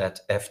Khan-led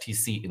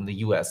FTC in the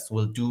US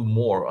will do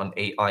more on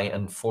AI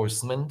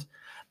enforcement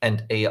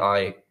and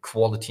AI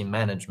quality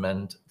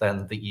management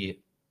than the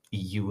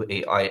EU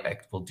AI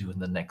Act will do in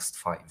the next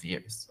 5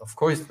 years. Of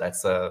course,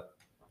 that's a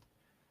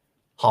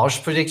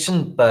harsh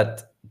prediction,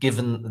 but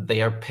given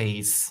their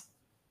pace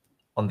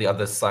on the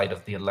other side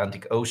of the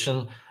Atlantic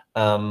Ocean,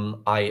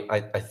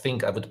 I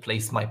think I would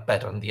place my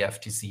bet on the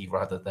FTC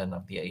rather than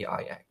on the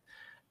AI Act.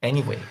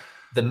 Anyway,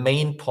 the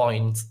main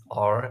points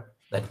are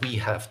that we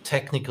have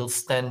technical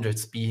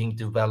standards being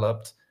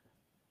developed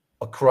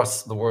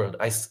across the world.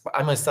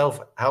 I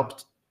myself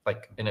helped,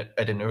 like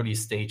at an early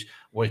stage,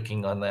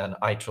 working on an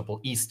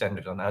IEEE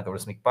standard on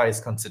algorithmic bias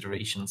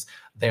considerations.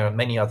 There are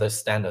many other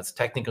standards,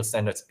 technical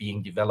standards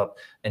being developed,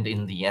 and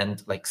in the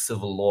end, like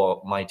civil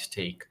law might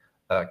take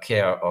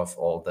care of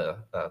all the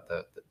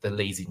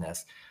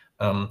laziness.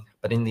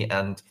 But in the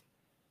end,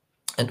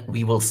 and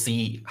we will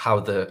see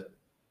how the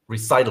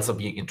recitals are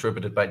being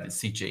interpreted by the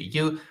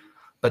CJEU.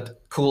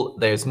 But cool,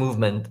 there's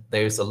movement.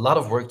 There's a lot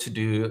of work to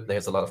do.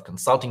 There's a lot of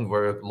consulting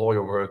work,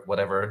 lawyer work,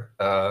 whatever,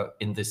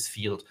 in this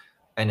field.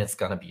 And it's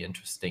going to be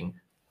interesting.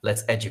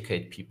 Let's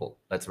educate people.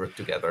 Let's work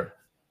together.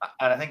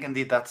 And I think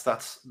indeed that's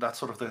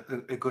sort of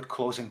a good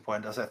closing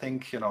point, as I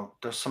think,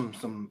 there's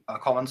some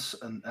comments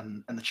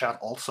in the chat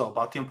also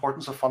about the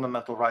importance of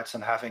fundamental rights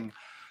and having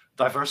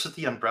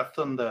diversity and breadth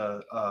in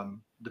the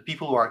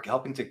people who are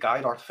helping to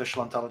guide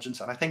artificial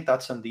intelligence. And I think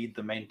that's indeed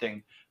the main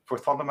thing. For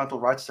fundamental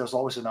rights, there's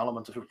always an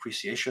element of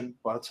appreciation,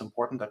 but it's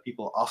important that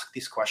people ask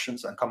these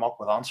questions and come up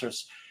with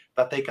answers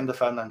that they can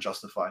defend and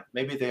justify.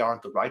 Maybe they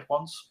aren't the right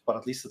ones, but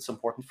at least it's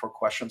important for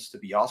questions to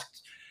be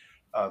asked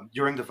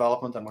during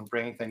development and when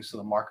bringing things to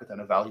the market and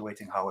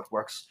evaluating how it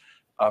works.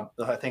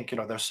 I think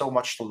there's so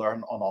much to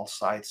learn on all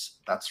sides.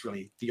 That's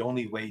really the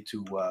only way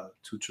to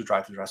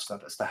try to address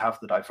that, is to have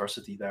the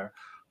diversity there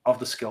of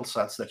the skill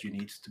sets that you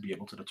need to be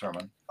able to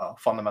determine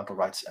fundamental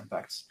rights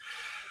impacts.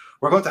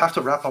 We're going to have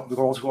to wrap up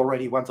because we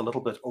already went a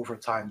little bit over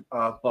time,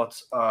 but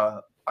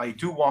I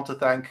do want to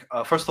thank,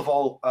 first of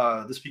all,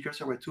 the speakers.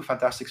 There were 2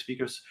 fantastic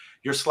speakers.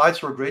 Your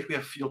slides were great.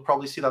 You'll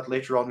probably see that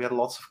later on. We had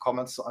lots of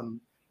comments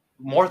on,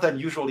 more than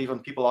usual, even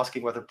people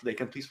asking whether they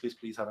can please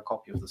have a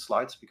copy of the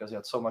slides, because you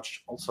had so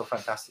much also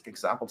fantastic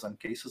examples and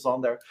cases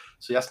on there.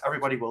 So yes,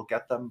 everybody will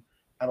get them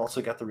and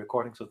also get the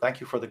recording. So thank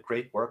you for the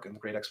great work and the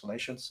great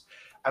explanations.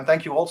 And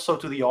thank you also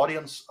to the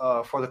audience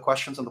for the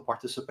questions and the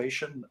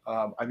participation.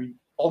 I'm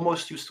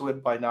almost used to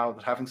it by now,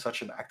 that having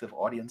such an active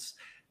audience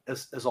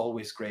is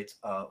always great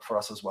for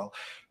us as well.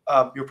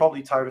 You're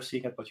probably tired of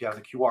seeing it, but you have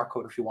the QR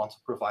code if you want to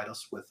provide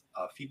us with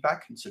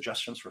feedback and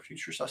suggestions for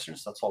future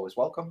sessions. That's always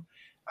welcome.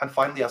 And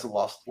finally, as a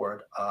last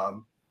word,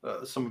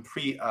 some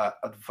free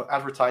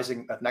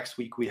advertising that next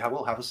week we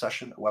will have a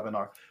session, a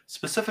webinar,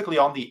 specifically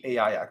on the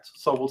AI Act.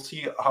 So we'll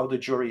see how the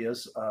jury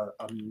is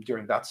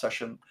during that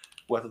session,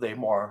 whether they're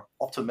more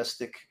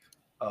optimistic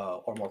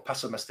or more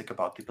pessimistic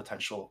about the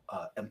potential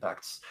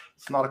impacts.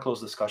 It's not a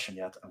closed discussion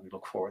yet, and we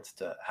look forward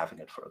to having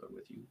it further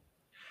with you.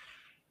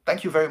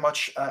 Thank you very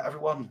much,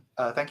 everyone.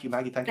 Thank you,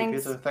 Maggie. Thank you,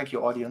 Peter. Thank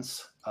you,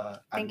 audience.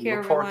 And we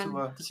look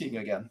forward to seeing you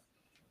again.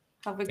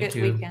 Have a good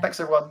weekend. Thanks,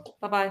 everyone.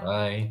 Bye-bye.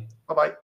 Bye. Bye-bye.